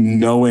like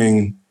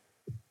knowing.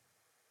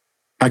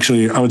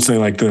 Actually, I would say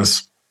like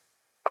this,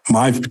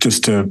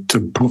 just to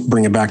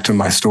bring it back to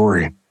my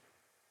story.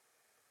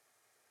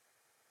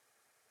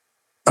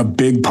 A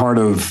big part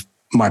of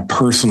my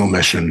personal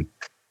mission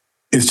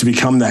is to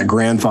become that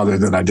grandfather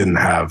that I didn't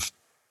have,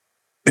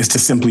 is to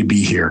simply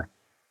be here.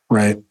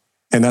 Right.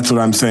 And that's what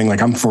I'm saying.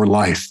 Like, I'm for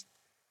life.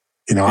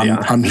 You know,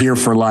 I'm here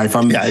for life.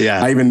 We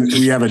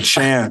have a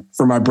chant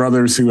for my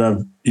brothers who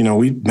have, you know,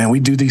 we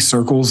do these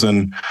circles,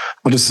 and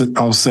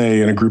I'll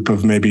say in a group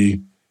of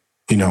maybe,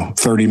 you know,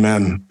 30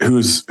 men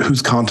who's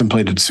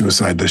contemplated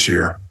suicide this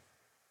year,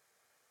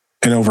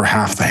 and over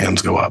half the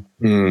hands go up.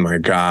 My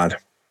God.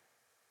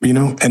 You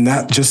know, and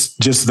that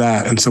just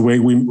that. And so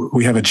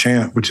we have a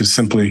chant, which is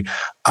simply,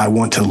 I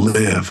want to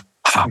live.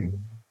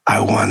 I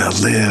want to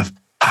live.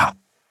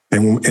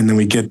 And then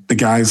we get the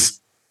guys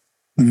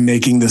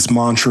making this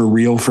mantra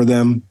real for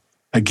them.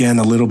 Again,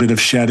 a little bit of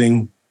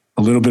shedding,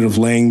 a little bit of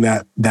laying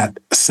that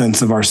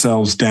sense of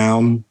ourselves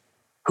down,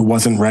 who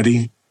wasn't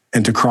ready,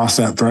 and to cross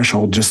that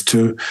threshold just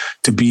to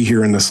be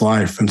here in this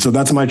life. And so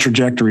that's my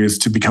trajectory, is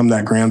to become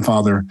that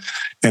grandfather.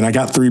 And I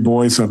got 3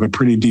 boys, so I have a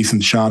pretty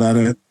decent shot at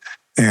it.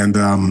 And,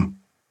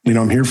 you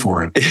know, I'm here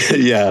for it.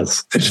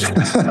 Yes.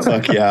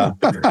 Fuck yeah.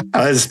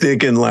 I was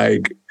thinking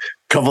like a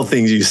couple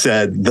things you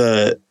said,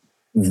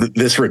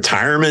 this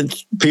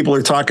retirement people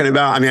are talking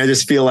about. I mean, I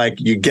just feel like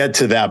you get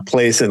to that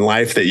place in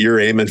life that you're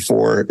aiming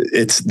for.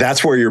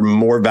 That's where you're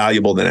more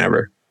valuable than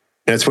ever.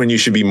 That's when you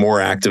should be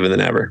more active than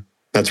ever.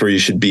 That's where you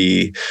should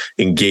be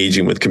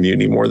engaging with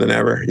community more than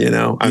ever. You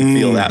know, I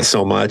feel that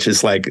so much.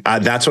 It's like,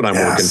 that's what I'm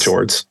working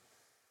towards.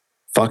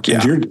 Fuck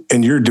yeah.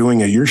 And you're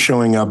doing it. You're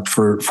showing up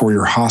for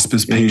your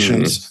hospice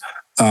patients.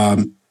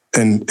 And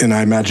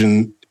I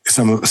imagine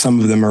some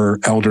of them are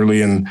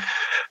elderly, and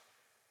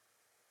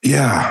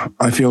yeah,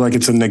 I feel like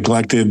it's a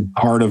neglected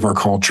part of our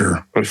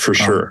culture. For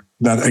sure.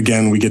 That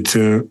again, we get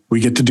to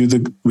do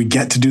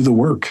the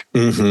work,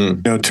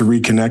 you know, to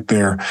reconnect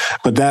there.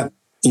 But that,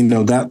 you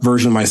know, that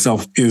version of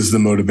myself is the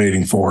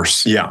motivating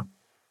force. Yeah.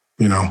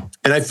 You know,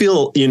 and I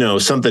feel, you know,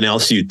 something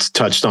else you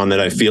touched on that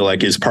I feel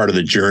like is part of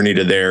the journey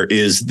to there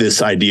is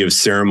this idea of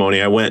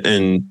ceremony. I went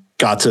and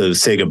got to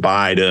say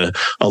goodbye to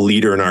a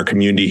leader in our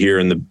community here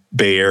in the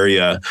Bay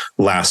Area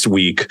last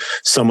week,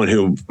 someone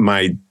who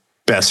my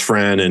best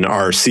friend and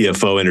our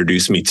CFO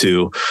introduced me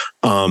to.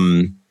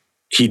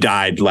 He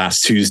died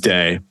last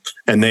Tuesday,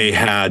 and they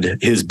had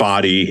his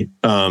body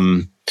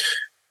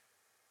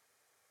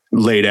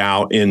laid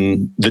out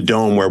in the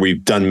dome where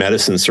we've done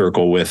Medicine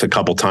Circle with a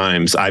couple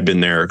times. I've been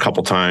there a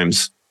couple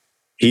times.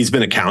 He's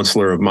been a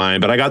counselor of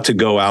mine, but I got to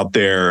go out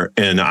there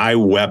and I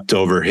wept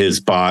over his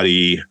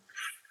body,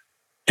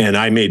 and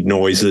I made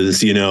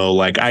noises, you know,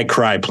 like I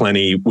cry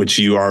plenty, which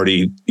you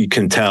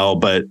can tell,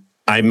 but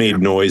I made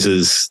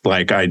noises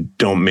like I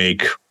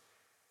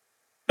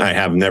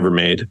have never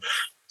made.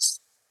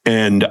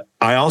 And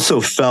I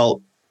also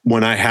felt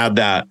when I had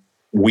that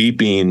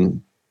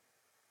weeping,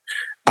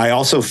 I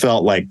also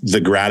felt like the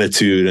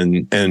gratitude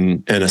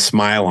and a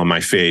smile on my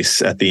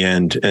face at the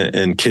end,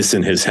 and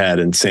kissing his head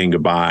and saying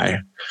goodbye.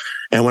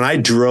 And when I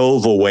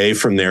drove away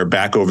from there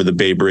back over the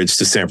Bay Bridge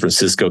to San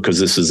Francisco, because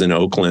this was in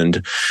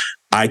Oakland,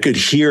 I could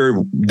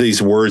hear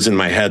these words in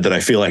my head that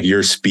I feel like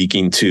you're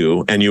speaking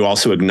to. And you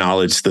also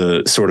acknowledge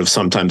the sort of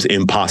sometimes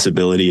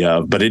impossibility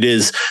of, but it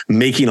is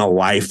making a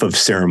life of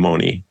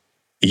ceremony.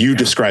 You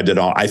described it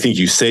all. I think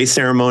you say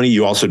ceremony.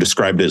 You also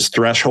described it as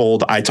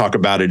threshold. I talk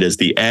about it as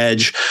the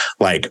edge.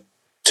 Like,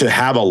 to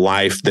have a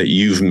life that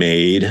you've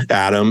made,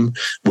 Adam,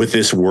 with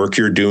this work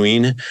you're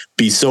doing,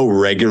 be so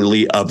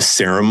regularly of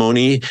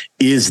ceremony,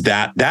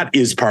 that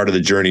is part of the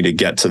journey to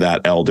get to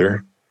that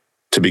elder,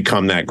 to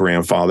become that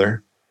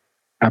grandfather.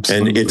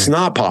 Absolutely. And it's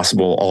not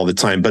possible all the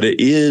time, but it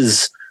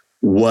is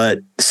what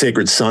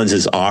Sacred Sons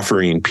is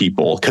offering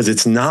people, because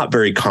it's not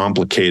very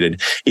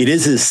complicated. It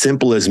is as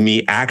simple as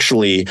me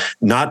actually,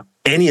 not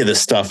any of the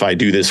stuff I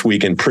do this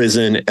week in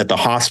prison, at the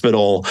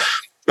hospital,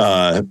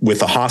 with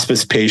the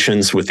hospice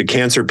patients, with the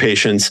cancer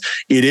patients.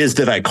 It is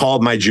that I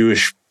called my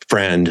Jewish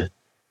friend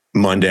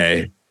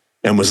Monday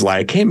and was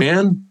like, hey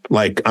man,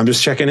 like, I'm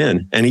just checking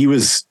in. And he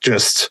was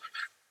just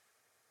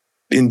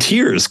in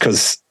tears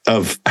because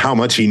of how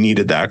much he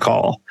needed that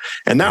call.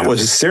 And that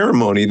was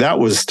ceremony. That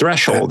was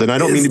threshold. And I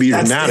don't mean to be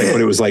dramatic,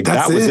 but it was like,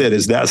 that was it.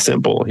 It's that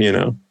simple, you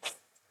know?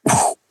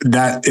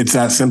 That it's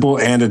that simple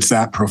and it's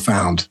that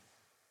profound.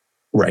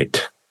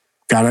 Right.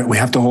 Got it. We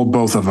have to hold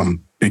both of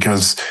them,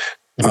 because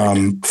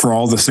for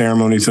all the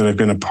ceremonies that I've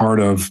been a part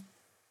of,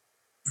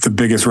 the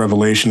biggest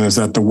revelation is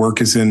that the work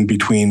is in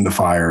between the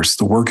fires.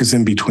 The work is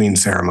in between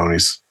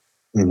ceremonies.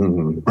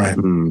 Mm-hmm. Right.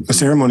 Mm-hmm. The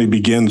ceremony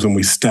begins when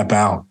we step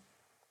out,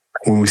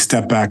 when we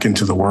step back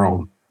into the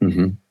world.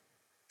 Mm-hmm.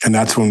 And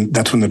that's when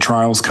the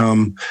trials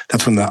come.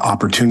 That's when the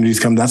opportunities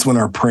come. That's when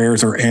our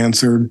prayers are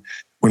answered.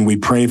 When we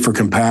pray for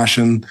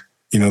compassion,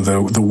 you know,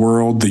 the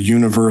world, the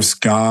universe,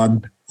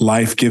 God,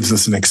 life gives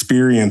us an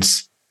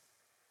experience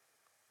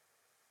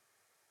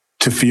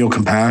to feel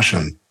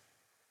compassion.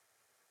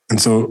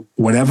 And so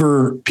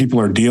whatever people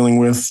are dealing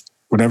with,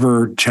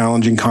 whatever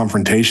challenging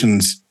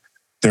confrontations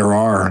there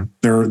are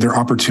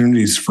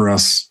opportunities for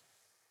us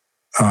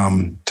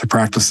to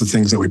practice the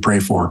things that we pray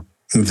for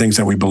and the things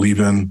that we believe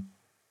in,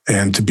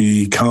 and to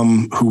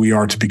become who we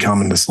are to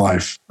become in this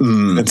life.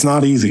 It's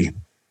not easy.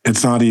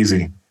 It's not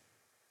easy.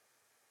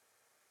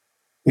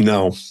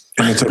 No.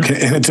 And it's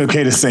okay. And it's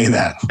okay to say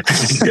that.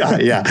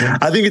 Yeah.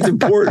 I think it's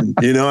important.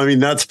 I mean,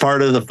 that's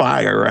part of the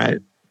fire, right?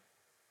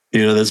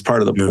 That's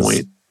part of the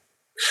point.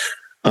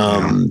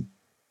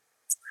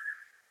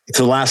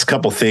 So the last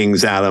couple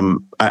things,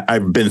 Adam,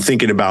 I've been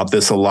thinking about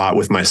this a lot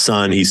with my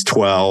son. He's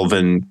 12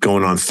 and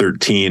going on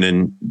 13,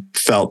 and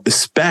felt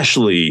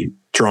especially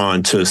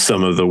drawn to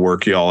some of the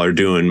work y'all are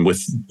doing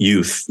with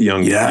youth,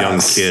 young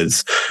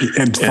kids.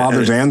 And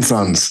fathers and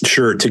sons.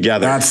 Sure,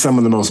 together. That's some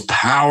of the most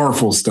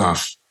powerful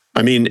stuff.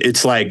 I mean,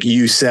 it's like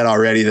you said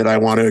already that I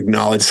want to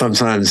acknowledge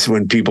sometimes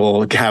when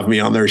people have me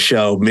on their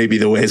show, maybe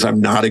the ways I'm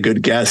not a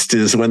good guest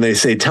is when they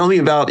say, tell me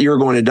about You're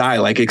Going to Die,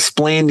 like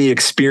explain the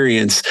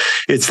experience.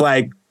 It's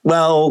like,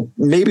 well,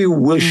 maybe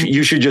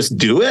you should just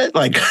do it.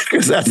 Like,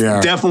 because that's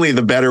definitely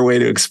the better way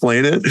to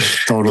explain it.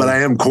 Totally. But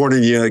I am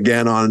cornering you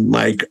again on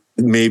like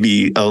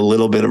maybe a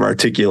little bit of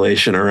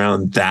articulation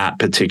around that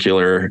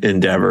particular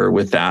endeavor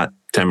with that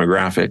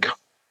demographic.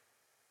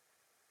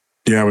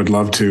 Yeah, I would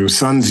love to.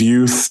 Sons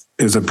Youth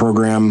is a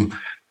program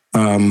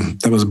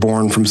that was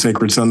born from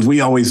Sacred Sons.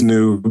 We always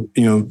knew,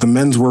 the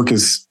men's work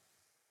is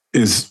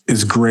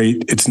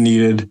great. It's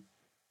needed.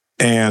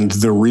 And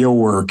the real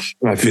work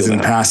is in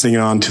passing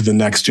on to the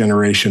next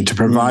generation, to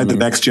provide the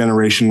next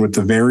generation with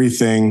the very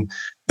thing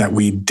that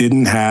we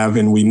didn't have.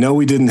 And we know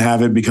we didn't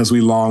have it because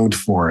we longed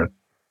for it.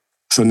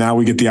 So now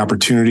we get the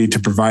opportunity to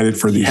provide it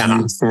for these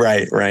youth.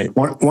 Right.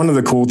 One of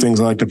the cool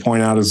things I like to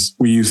point out is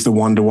we use the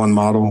one-to-one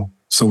model.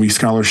 So we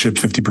scholarship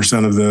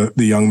 50% of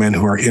the young men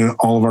who are in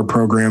all of our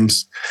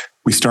programs.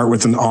 We start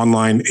with an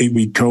online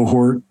 8-week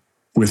cohort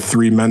with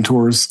 3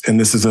 mentors. And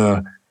this is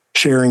a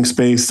sharing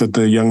space that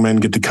the young men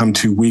get to come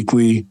to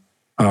weekly.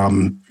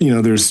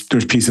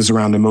 There's pieces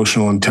around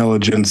emotional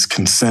intelligence,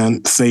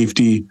 consent,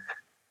 safety.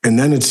 And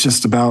then it's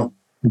just about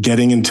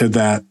getting into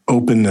that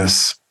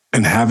openness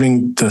and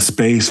having the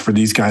space for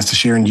these guys to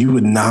share. And you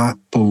would not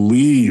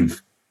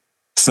believe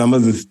some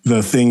of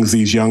the things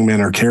these young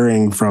men are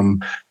carrying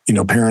from,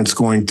 parents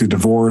going through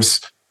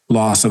divorce,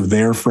 loss of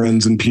their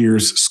friends and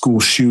peers, school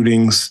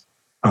shootings.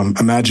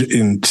 Imagine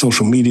in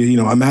social media,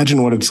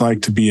 imagine what it's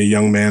like to be a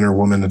young man or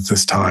woman at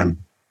this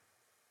time.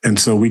 And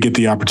so we get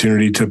the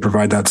opportunity to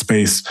provide that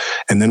space.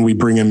 And then we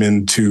bring them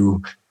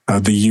into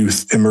the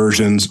youth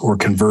immersions or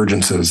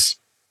convergences.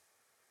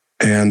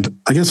 And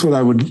I guess what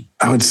I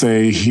would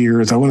say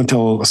here is I want to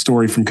tell a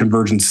story from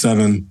Convergence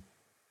 7.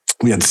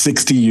 We had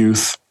 60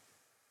 youth.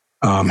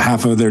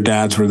 Half of their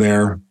dads were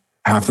there.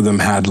 Half of them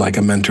had like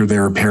a mentor they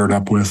were paired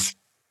up with.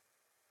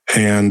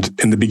 And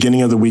in the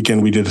beginning of the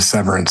weekend, we did a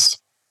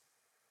severance.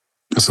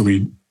 So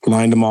we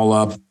lined them all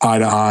up eye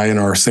to eye in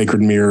our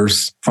sacred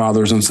mirrors,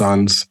 fathers and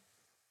sons.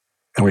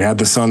 And we had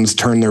the sons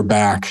turn their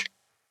back.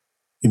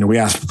 We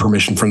asked for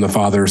permission from the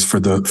fathers for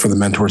the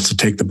mentors to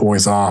take the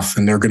boys off,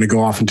 and they're going to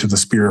go off into the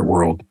spirit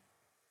world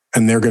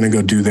and they're going to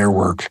go do their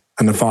work.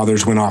 And the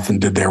fathers went off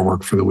and did their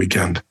work for the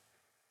weekend.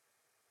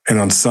 And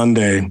on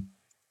Sunday,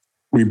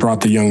 we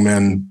brought the young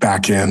men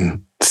back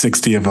in,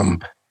 60 of them,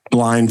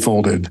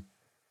 blindfolded.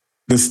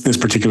 This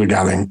particular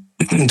gathering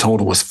in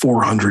total was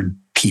 400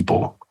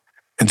 people.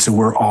 And so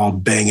we're all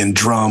banging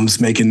drums,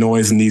 making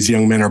noise, and these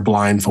young men are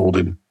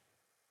blindfolded.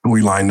 And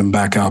we lined them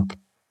back up.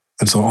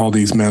 And so all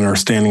these men are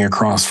standing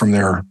across from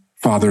their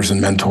fathers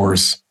and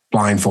mentors,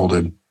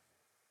 blindfolded.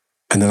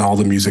 And then all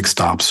the music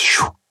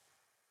stops.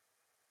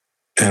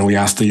 And we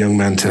asked the young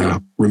men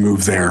to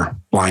remove their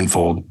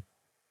blindfold.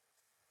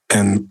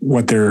 And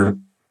what they're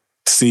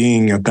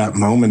seeing at that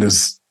moment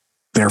is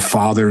their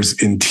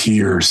fathers in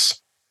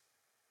tears,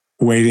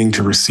 waiting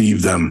to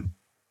receive them.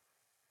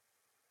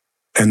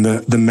 And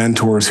the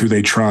mentors who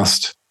they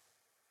trust,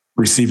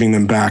 receiving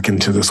them back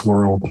into this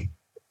world,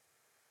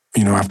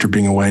 after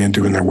being away and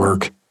doing their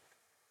work.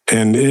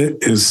 And it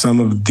is some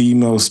of the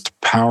most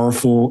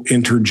powerful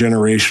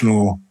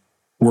intergenerational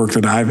work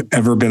that I've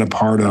ever been a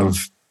part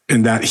of.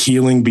 And that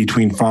healing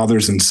between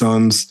fathers and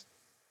sons,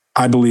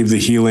 I believe the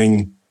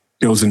healing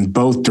goes in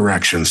both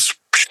directions.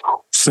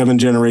 7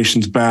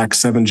 generations back,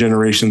 7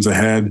 generations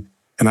ahead.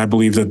 And I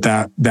believe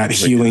that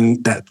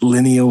healing, that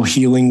lineal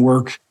healing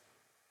work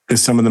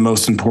is some of the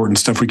most important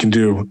stuff we can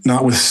do,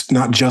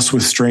 not just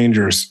with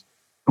strangers,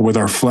 but with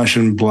our flesh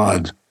and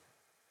blood.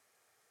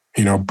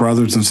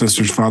 Brothers and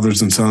sisters,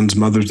 fathers and sons,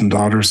 mothers and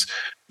daughters.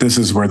 This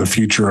is where the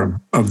future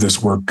of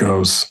this work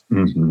goes,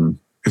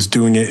 is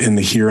doing it in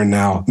the here and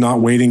now,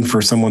 not waiting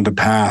for someone to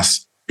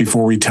pass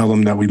before we tell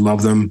them that we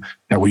love them,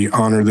 that we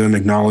honor them,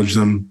 acknowledge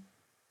them,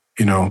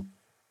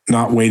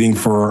 not waiting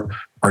for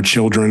our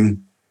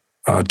children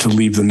to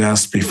leave the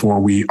nest before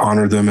we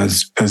honor them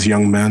as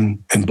young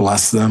men and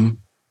bless them.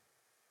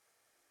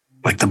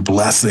 Like the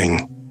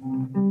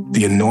blessing,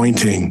 the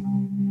anointing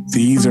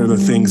these are the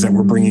things that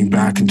we're bringing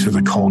back into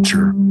the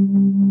culture.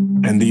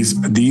 And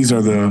these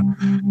are the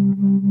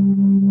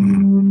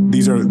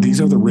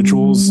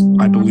rituals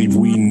I believe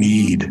we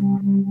need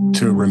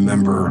to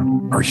remember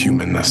our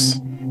humanness.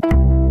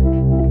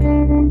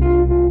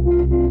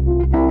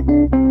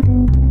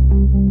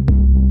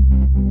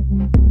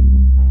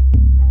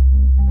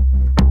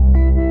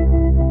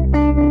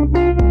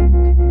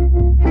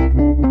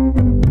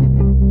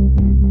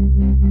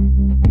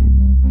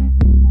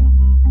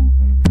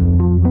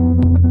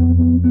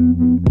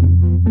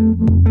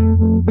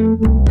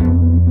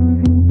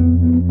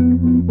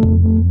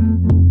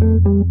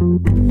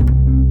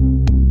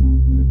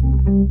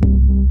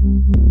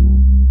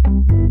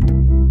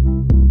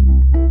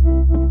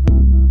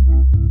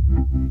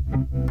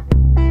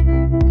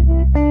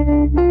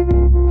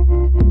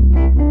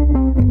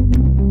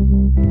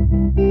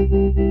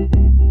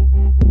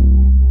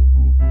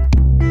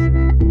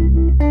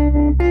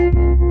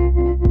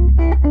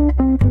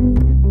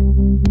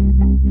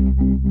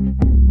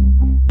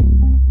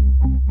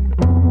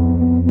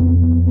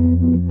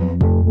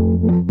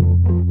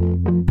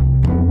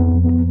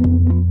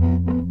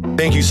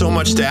 Thank you so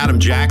much to Adam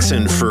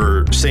Jackson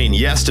for saying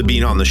yes to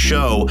being on the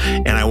show.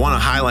 And I want to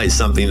highlight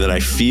something that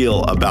I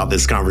feel about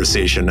this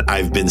conversation.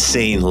 I've been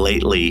saying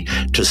lately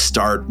to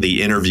start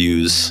the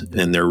interviews,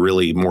 and they're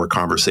really more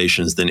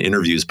conversations than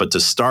interviews, but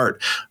to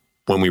start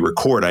when we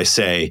record, I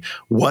say,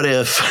 what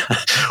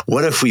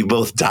if we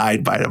both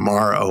died by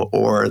tomorrow,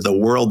 or the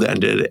world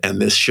ended and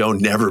this show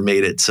never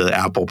made it to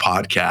Apple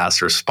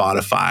Podcasts or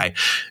Spotify?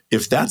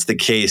 If that's the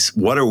case,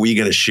 what are we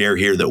going to share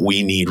here that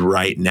we need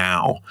right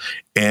now?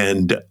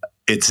 And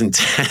it's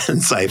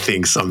intense, I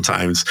think,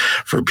 sometimes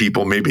for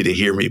people maybe to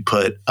hear me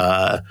put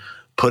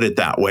it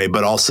that way,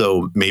 but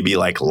also maybe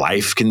like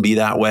life can be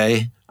that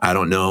way. I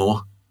don't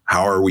know.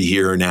 How are we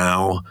here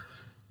now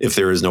if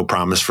there is no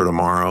promise for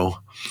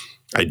tomorrow?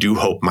 I do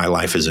hope my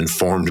life is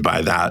informed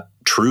by that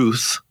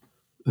truth,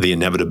 the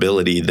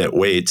inevitability that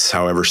waits,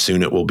 however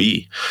soon it will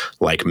be,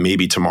 like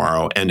maybe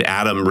tomorrow. And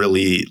Adam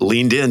really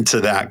leaned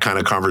into that kind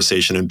of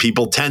conversation, and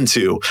people tend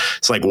to.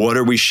 It's like, what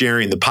are we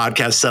sharing? The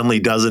podcast suddenly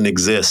doesn't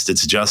exist.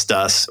 It's just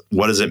us.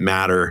 What does it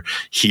matter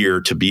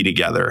here to be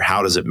together?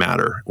 How does it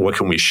matter? What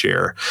can we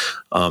share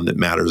that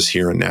matters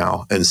here and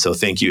now? And so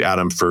thank you,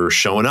 Adam, for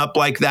showing up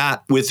like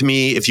that with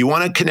me. If you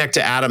want to connect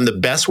to Adam, the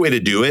best way to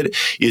do it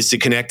is to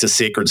connect to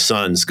Sacred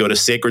Sons. Go to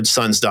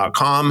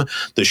sacredsons.com.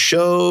 The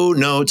show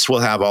notes will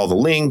have all the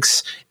links,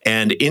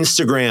 and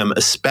Instagram,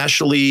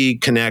 especially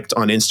connect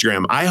on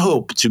Instagram. I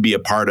hope to be a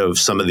part of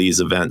some of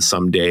these events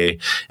someday,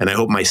 and I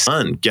hope my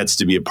son gets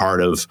to be a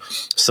part of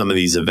some of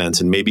these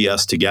events, and maybe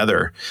us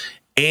together.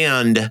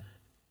 And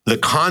the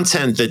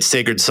content that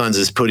Sacred Sons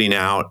is putting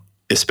out,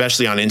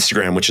 especially on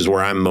Instagram, which is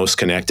where I'm most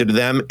connected to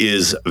them,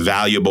 is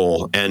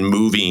valuable and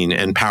moving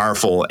and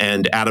powerful.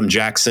 And Adam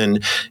Jackson,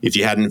 if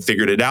you hadn't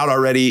figured it out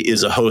already,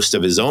 is a host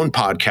of his own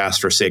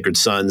podcast for Sacred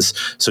Sons.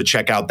 So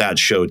check out that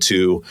show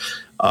too.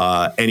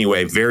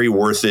 Anyway, very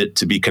worth it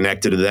to be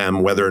connected to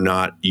them, whether or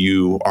not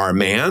you are a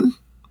man,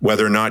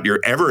 whether or not you're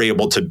ever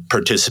able to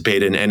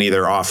participate in any of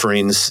their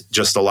offerings.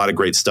 Just a lot of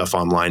great stuff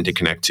online to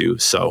connect to.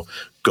 So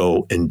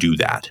go and do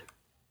that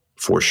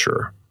for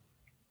sure.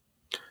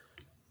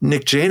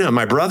 Nick Jana,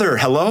 my brother.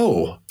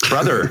 Hello,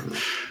 brother.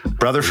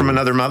 Brother from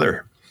another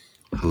mother.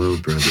 Hello,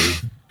 brother.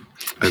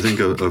 I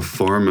think a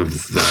form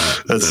of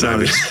that. That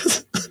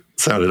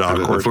sounded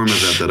awkward. A form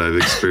of that I've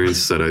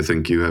experienced that I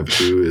think you have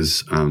too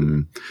is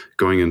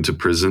going into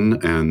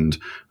prison and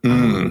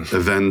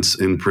events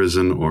in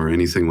prison or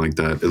anything like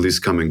that, at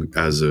least coming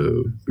as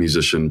a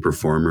musician,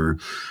 performer.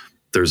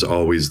 There's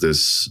always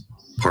this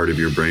part of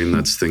your brain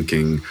that's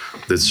thinking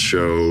this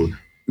show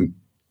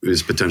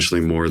is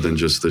potentially more than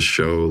just the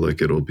show.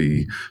 Like it'll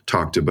be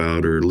talked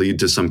about or lead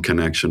to some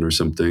connection or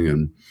something.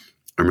 And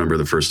I remember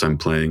the first time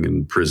playing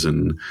in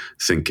prison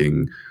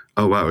thinking,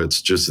 oh, wow, it's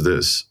just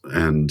this.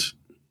 And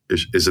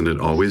isn't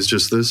it always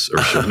just this?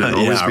 Or shouldn't it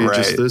always be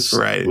just this?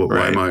 Right.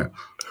 Why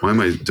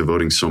am I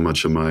devoting so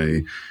much of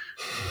my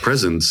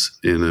presence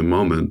in a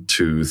moment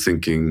to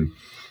thinking,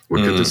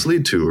 what could this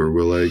lead to? Or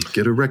will I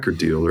get a record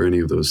deal or any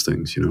of those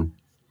things, you know?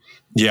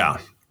 Yeah.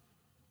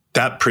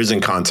 That prison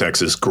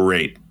context is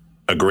great.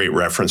 A great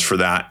reference for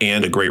that,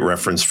 and a great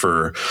reference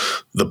for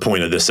the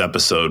point of this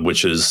episode,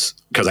 which is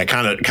because I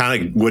kind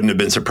of wouldn't have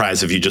been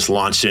surprised if you just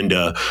launched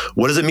into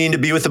what does it mean to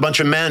be with a bunch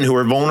of men who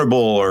are vulnerable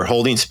or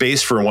holding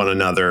space for one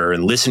another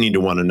and listening to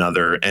one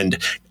another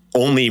and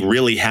only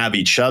really have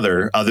each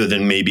other other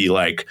than maybe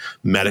like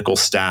medical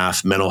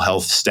staff, mental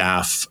health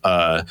staff,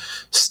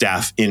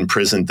 staff in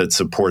prison that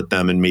support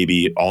them and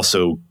maybe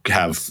also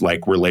have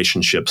like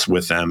relationships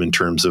with them in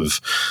terms of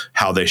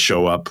how they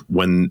show up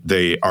when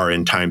they are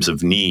in times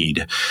of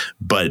need.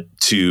 But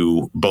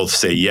to both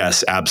say,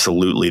 yes,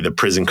 absolutely. The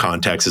prison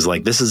context is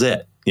like, this is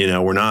it. You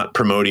know, we're not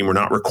promoting, we're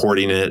not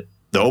recording it.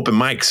 The open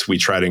mics, we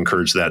try to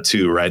encourage that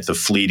too, right? The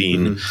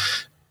fleeting,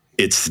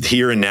 it's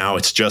here and now,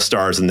 it's just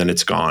ours, and then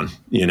it's gone,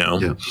 you know?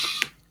 Yeah.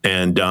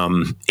 And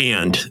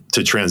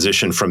to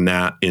transition from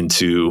that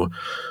into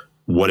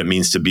what it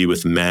means to be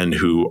with men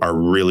who are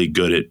really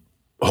good at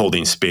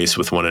holding space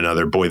with one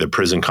another. Boy, the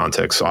prison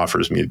context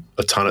offers me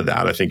a ton of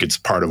that. I think it's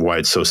part of why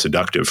it's so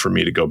seductive for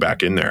me to go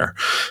back in there.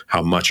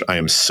 How much I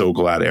am so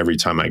glad every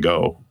time I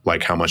go,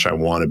 like how much I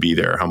want to be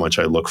there, how much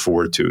I look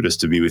forward to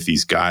just to be with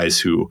these guys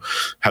who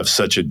have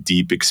such a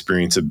deep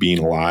experience of being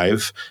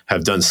alive,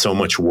 have done so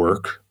much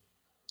work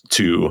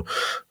to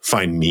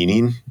find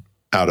meaning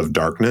out of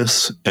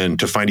darkness and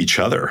to find each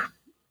other.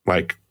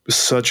 Like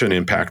such an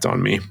impact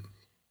on me.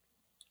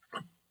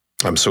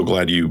 I'm so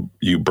glad you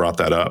brought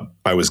that up.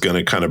 I was going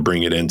to kind of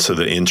bring it into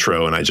the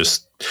intro and I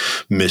just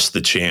missed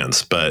the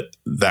chance, but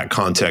that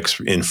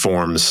context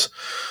informs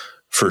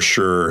for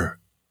sure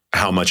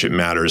how much it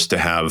matters to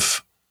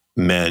have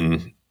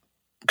men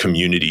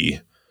community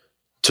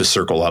to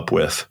circle up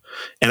with.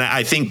 And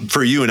I think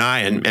for you and I,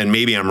 and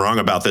maybe I'm wrong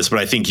about this, but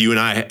I think you and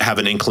I have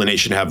an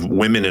inclination to have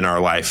women in our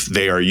life.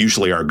 They are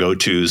usually our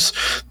go-tos,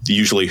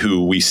 usually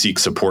who we seek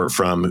support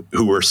from,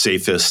 who are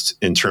safest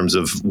in terms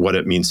of what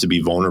it means to be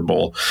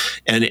vulnerable.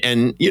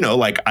 And you know,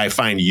 like I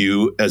find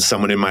you as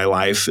someone in my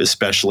life,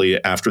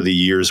 especially after the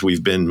years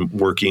we've been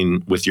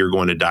working with You're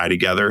Going to Die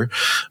together,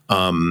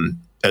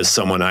 as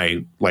someone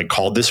I like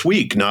called this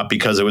week, not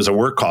because it was a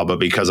work call, but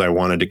because I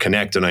wanted to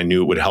connect and I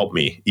knew it would help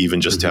me even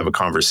just to have a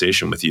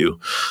conversation with you.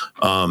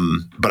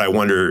 But I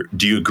wonder,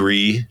 do you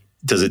agree?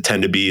 Does it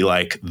tend to be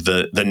like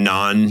the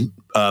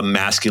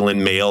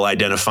non-masculine male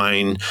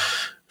identifying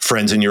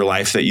friends in your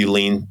life that you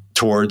lean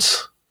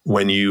towards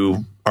when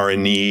you are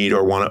in need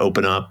or want to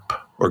open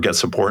up or get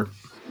support?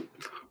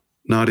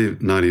 Not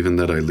even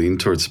that I lean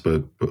towards,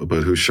 but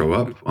who show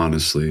up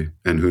honestly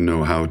and who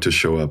know how to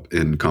show up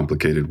in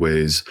complicated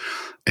ways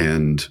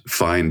and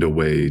find a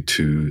way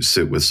to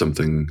sit with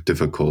something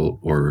difficult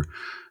or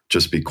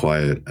just be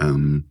quiet.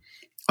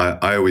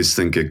 I always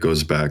think it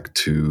goes back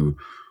to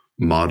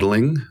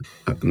modeling,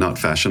 not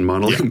fashion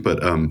modeling,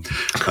 but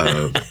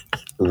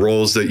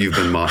roles that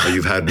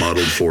you've had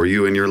modeled for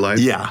you in your life.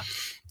 Yeah,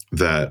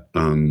 that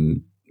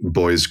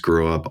boys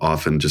grow up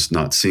often just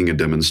not seeing a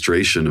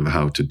demonstration of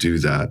how to do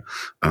that.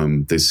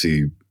 They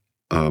see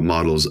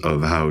models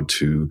of how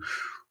to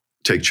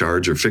take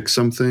charge or fix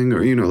something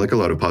or, you know, like a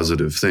lot of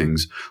positive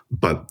things,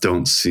 but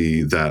don't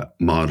see that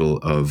model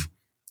of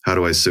how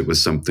do I sit with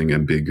something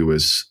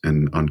ambiguous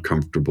and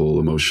uncomfortable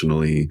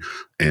emotionally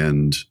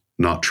and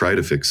not try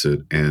to fix it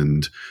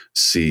and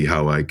see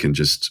how I can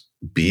just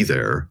be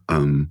there.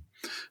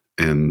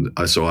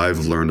 So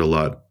I've learned a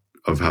lot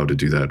of how to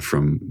do that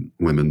from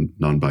women,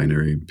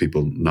 non-binary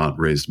people, not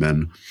raised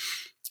men.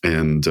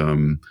 And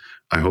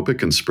I hope it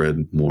can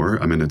spread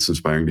more. I mean, it's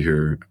inspiring to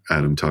hear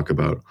Adam talk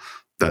about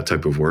that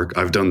type of work.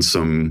 I've done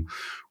some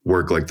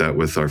work like that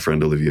with our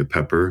friend Olivia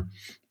Pepper,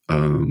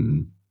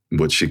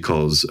 what she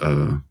calls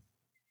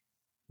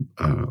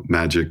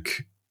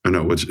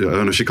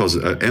she calls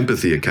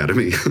Empathy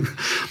Academy,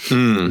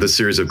 the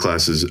series of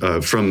classes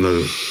from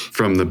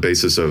the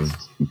basis of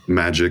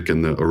magic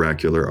and the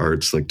oracular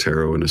arts like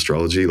tarot and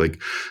astrology, like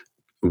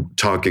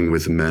talking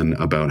with men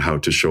about how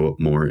to show up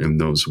more in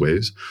those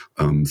ways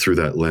through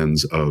that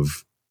lens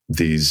of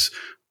these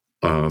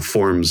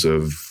forms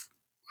of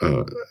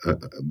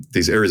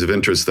these areas of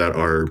interest that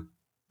are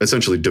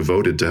essentially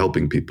devoted to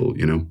helping people,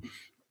 you know,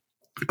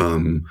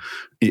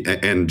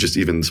 and just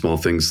even small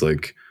things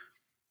like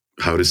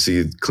how to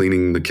see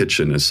cleaning the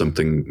kitchen as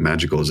something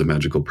magical, as a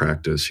magical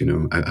practice, you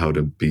know, how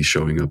to be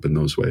showing up in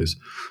those ways.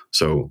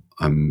 So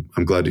I'm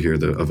glad to hear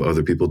of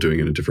other people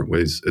doing it in different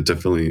ways. It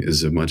definitely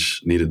is a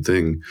much needed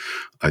thing.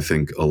 I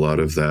think a lot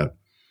of that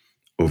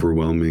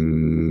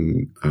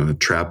overwhelming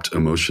trapped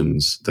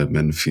emotions that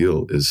men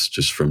feel is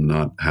just from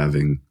not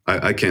having,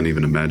 I can't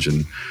even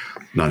imagine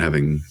not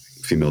having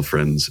female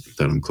friends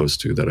that I'm close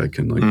to that I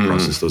can like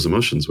process those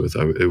emotions with.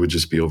 It would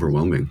just be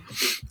overwhelming.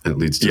 It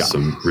leads to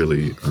some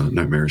really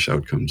nightmarish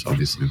outcomes,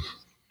 obviously.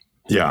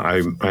 Yeah,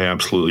 I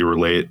absolutely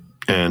relate.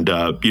 And,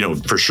 you know,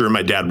 for sure,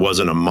 my dad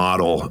wasn't a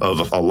model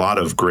of a lot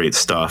of great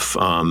stuff.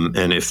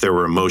 And if there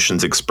were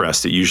emotions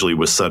expressed, it usually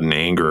was sudden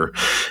anger.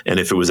 And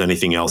if it was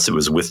anything else, it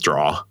was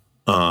withdrawal.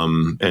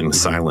 And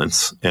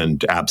silence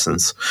and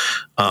absence.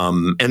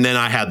 And then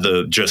I had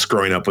just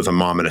growing up with a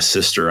mom and a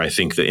sister, I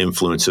think the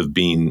influence of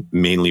being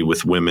mainly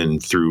with women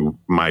through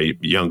my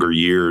younger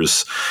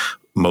years,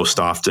 most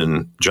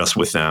often just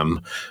with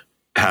them,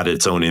 had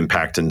its own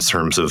impact in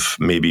terms of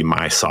maybe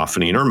my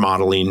softening or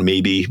modeling,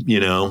 maybe, you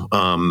know.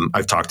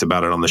 I've talked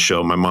about it on the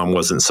show. My mom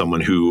wasn't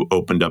someone who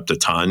opened up a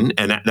ton,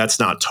 and that's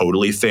not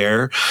totally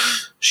fair.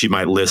 She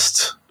might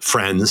list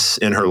friends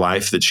in her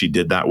life that she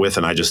did that with,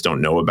 and I just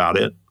don't know about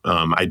it.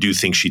 I do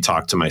think she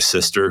talked to my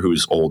sister,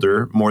 who's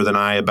older more than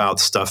I, about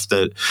stuff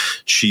that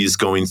she's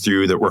going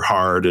through that were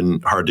hard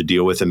to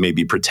deal with, and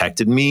maybe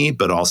protected me,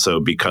 but also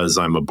because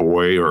I'm a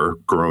boy or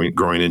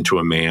growing into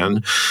a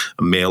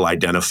male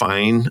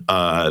identifying,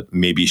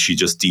 maybe she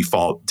just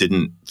default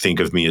didn't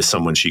think of me as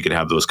someone she could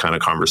have those kind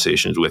of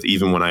conversations with,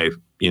 even when I,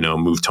 you know,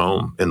 moved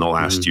home in the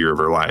last year of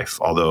her life,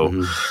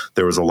 although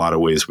there was a lot of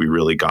ways we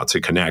really got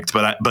to connect.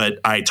 But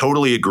I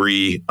totally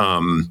agree.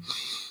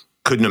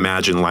 Couldn't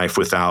imagine life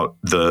without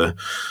the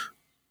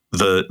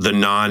the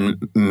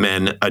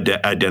non-men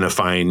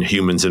identifying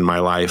humans in my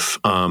life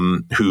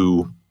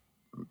who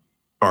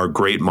are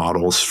great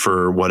models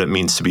for what it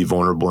means to be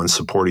vulnerable and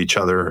support each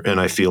other. And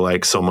I feel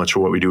like so much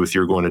of what we do with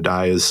You're Going to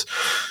Die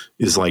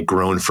is like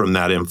grown from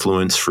that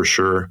influence for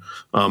sure.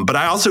 But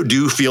I also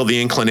do feel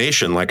the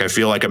inclination. Like I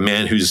feel like a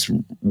man who's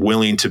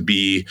willing to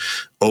be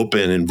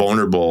open and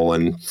vulnerable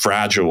and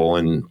fragile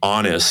and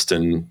honest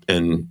and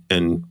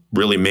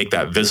really make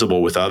that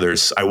visible with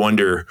others. I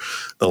wonder,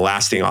 the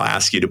last thing I'll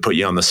ask you to put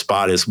you on the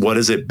spot is, what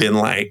has it been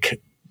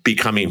like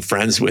becoming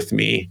friends with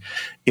me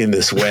in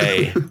this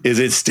way? Is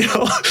it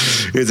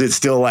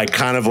still like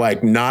kind of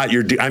like not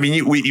your, I mean,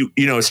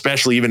 you know,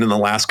 especially even in the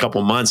last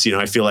couple months, you know,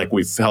 I feel like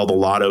we've held a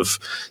lot of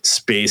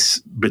space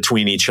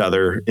between each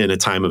other in a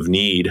time of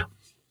need.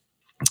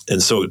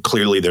 And so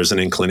clearly there's an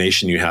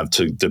inclination you have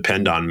to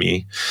depend on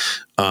me.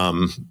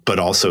 But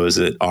also, is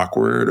it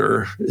awkward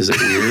or is it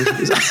weird?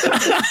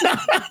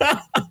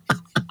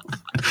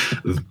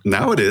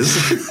 Now it is.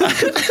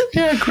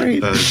 Yeah,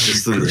 great.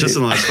 Just in the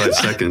last 5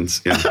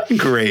 seconds. Yeah.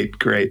 Great.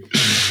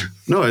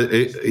 No,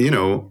 you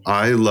know,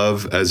 I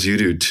love, as you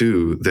do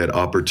too, that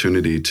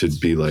opportunity to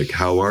be like,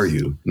 how are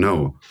you?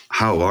 No,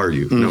 how are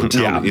you? No,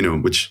 tell me, you know,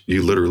 which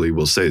you literally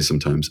will say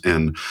sometimes.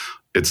 And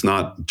it's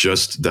not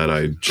just that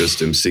I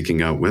just am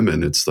seeking out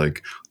women. It's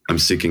like I'm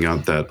seeking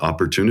out that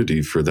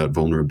opportunity for that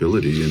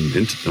vulnerability and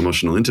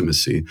emotional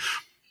intimacy.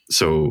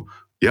 So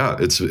yeah,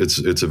 it's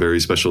a very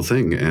special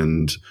thing.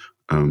 And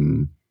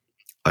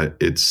I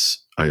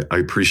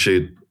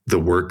appreciate the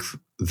work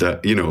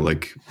that, you know,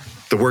 like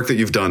the work that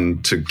you've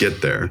done to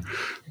get there,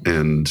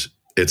 and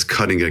it's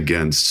cutting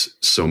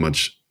against so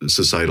much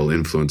societal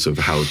influence of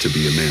how to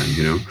be a man,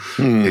 you know,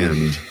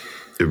 and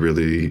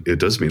it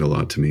does mean a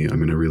lot to me. I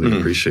mean, I really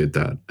appreciate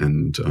that.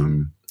 And,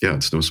 yeah,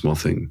 it's no small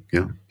thing.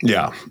 Yeah.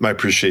 Yeah. I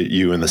appreciate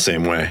you in the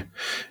same way.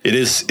 It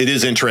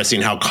is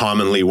interesting how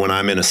commonly when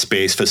I'm in a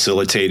space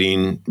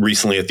facilitating,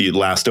 recently at the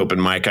last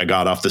open mic, I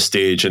got off the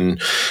stage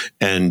and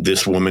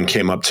this woman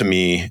came up to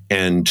me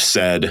and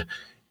said,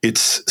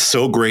 "It's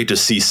so great to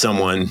see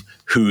someone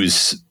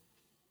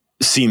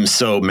seems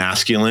so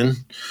masculine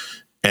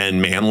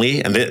and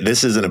manly." And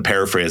this isn't a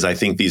paraphrase. I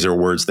think these are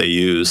words they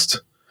used,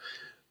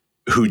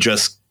 who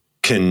just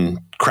can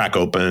crack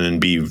open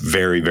and be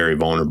very, very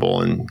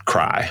vulnerable and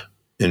cry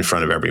in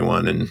front of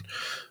everyone. And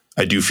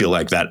I do feel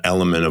like that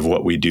element of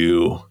what we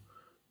do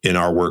in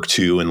our work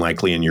too, and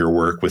likely in your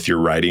work with your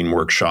writing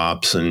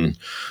workshops and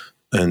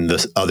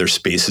the other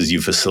spaces you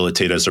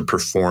facilitate as a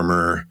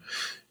performer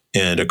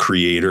and a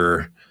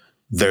creator,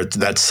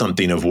 that's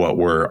something of what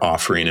we're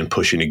offering and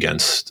pushing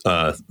against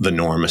the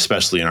norm,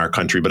 especially in our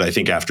country. But I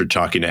think after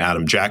talking to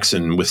Adam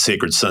Jackson with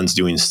Sacred Sons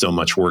doing so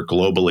much work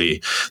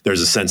globally,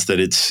 there's a sense that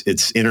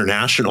it's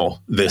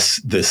international,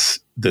 this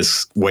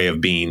way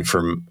of being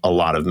from a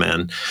lot of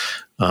men,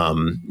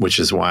 which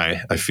is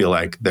why I feel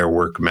like their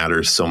work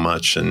matters so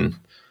much. And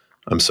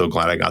I'm so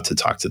glad I got to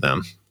talk to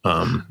them.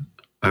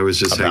 I was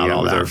just hanging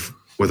out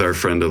with our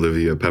friend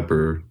Olivia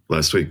Pepper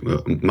last week,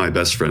 my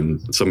best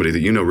friend, somebody that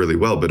you know really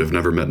well, but have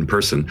never met in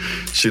person.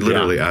 She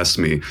literally asked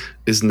me,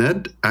 "Is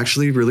Ned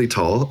actually really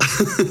tall?"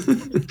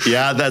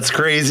 Yeah, that's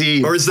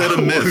crazy. Or is that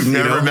a myth? We've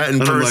never met in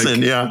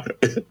person.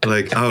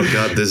 Like, oh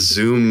God, this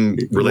Zoom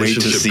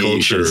relationship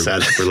culture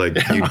where like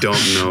you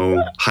don't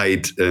know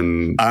height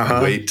and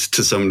weight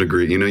to some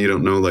degree. You know, you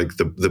don't know like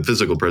the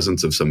physical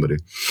presence of somebody.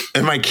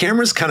 And my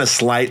camera's kind of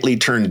slightly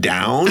turned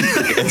down.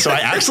 And so I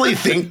actually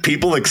think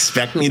people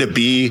expect me to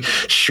be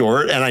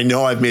short. And I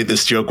know I've made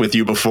this joke with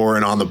you before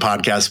and on the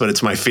podcast, but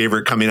it's my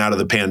favorite coming out of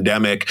the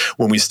pandemic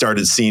when we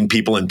started seeing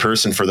people in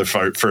person for the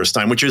first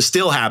time, which is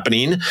still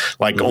happening.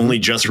 Like only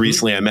just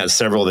recently, I met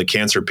several of the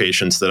cancer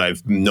patients that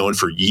I've known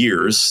for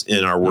years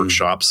in our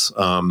workshops.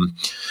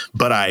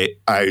 But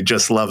I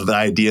just love the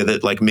idea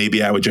that like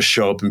maybe I would just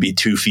show up and be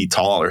 2 feet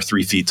tall or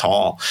 3 feet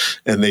tall.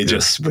 And they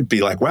just would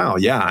be like, wow,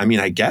 yeah, I mean,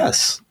 I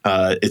guess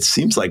it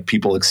seems like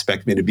people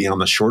expect me to be on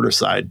the shorter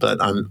side, but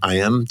I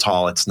am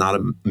tall. It's not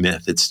a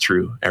myth. It's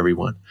true.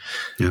 Everyone.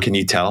 Yeah. Can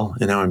you tell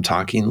in how I'm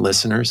talking,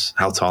 listeners,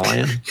 how tall I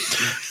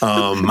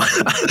am?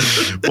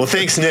 Well,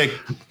 thanks, Nick.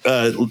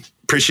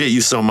 Appreciate you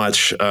so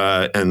much.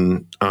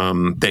 And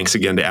thanks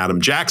again to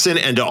Adam Jackson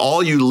and to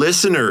all you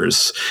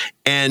listeners.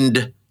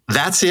 And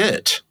that's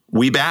it.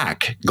 We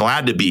back.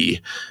 Glad to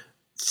be.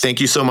 Thank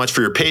you so much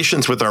for your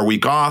patience with our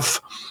week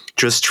off.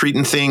 Just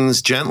treating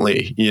things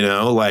gently, you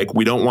know, like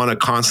we don't want to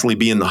constantly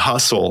be in the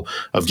hustle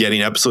of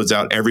getting episodes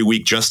out every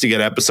week just to get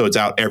episodes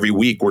out every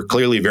week. We're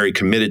clearly very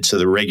committed to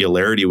the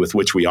regularity with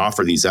which we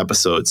offer these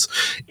episodes.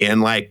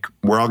 And like,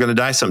 we're all going to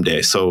die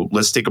someday. So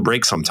let's take a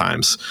break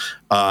sometimes.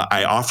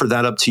 I offer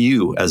that up to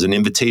you as an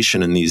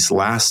invitation in these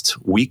last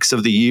weeks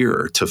of the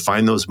year to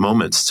find those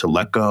moments to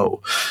let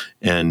go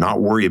and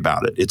not worry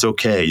about it. It's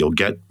okay. You'll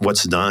get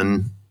what's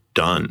done.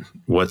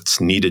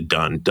 What's needed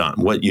done.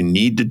 What you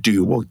need to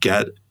do will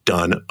get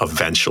done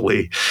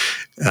eventually.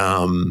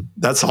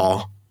 That's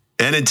all.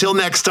 And until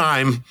next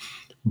time,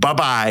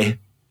 bye-bye.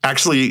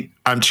 Actually,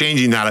 I'm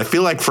changing that. I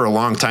feel like for a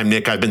long time,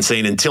 Nick, I've been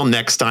saying until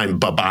next time,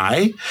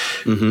 bye-bye.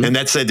 And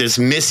that's it's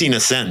missing a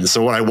sentence.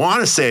 So what I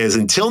want to say is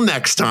until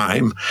next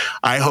time,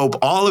 I hope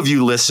all of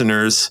you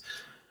listeners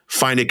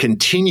find a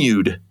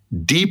continued,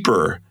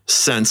 deeper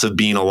sense of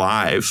being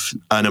alive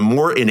and a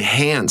more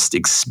enhanced,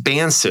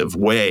 expansive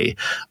way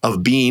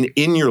of being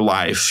in your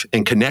life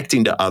and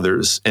connecting to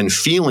others and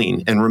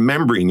feeling and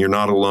remembering you're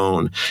not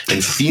alone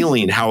and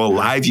feeling how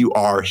alive you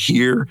are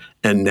here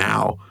and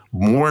now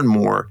more and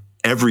more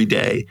every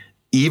day,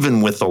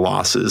 even with the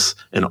losses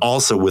and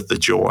also with the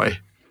joy.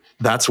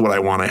 That's what I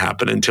want to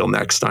happen until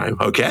next time.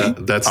 Okay.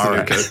 That's the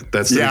right.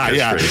 That's the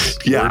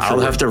catchphrase. Yeah. I'll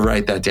have to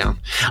write that down.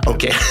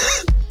 Okay.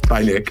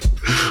 Bye, Nick.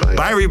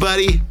 Bye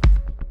everybody.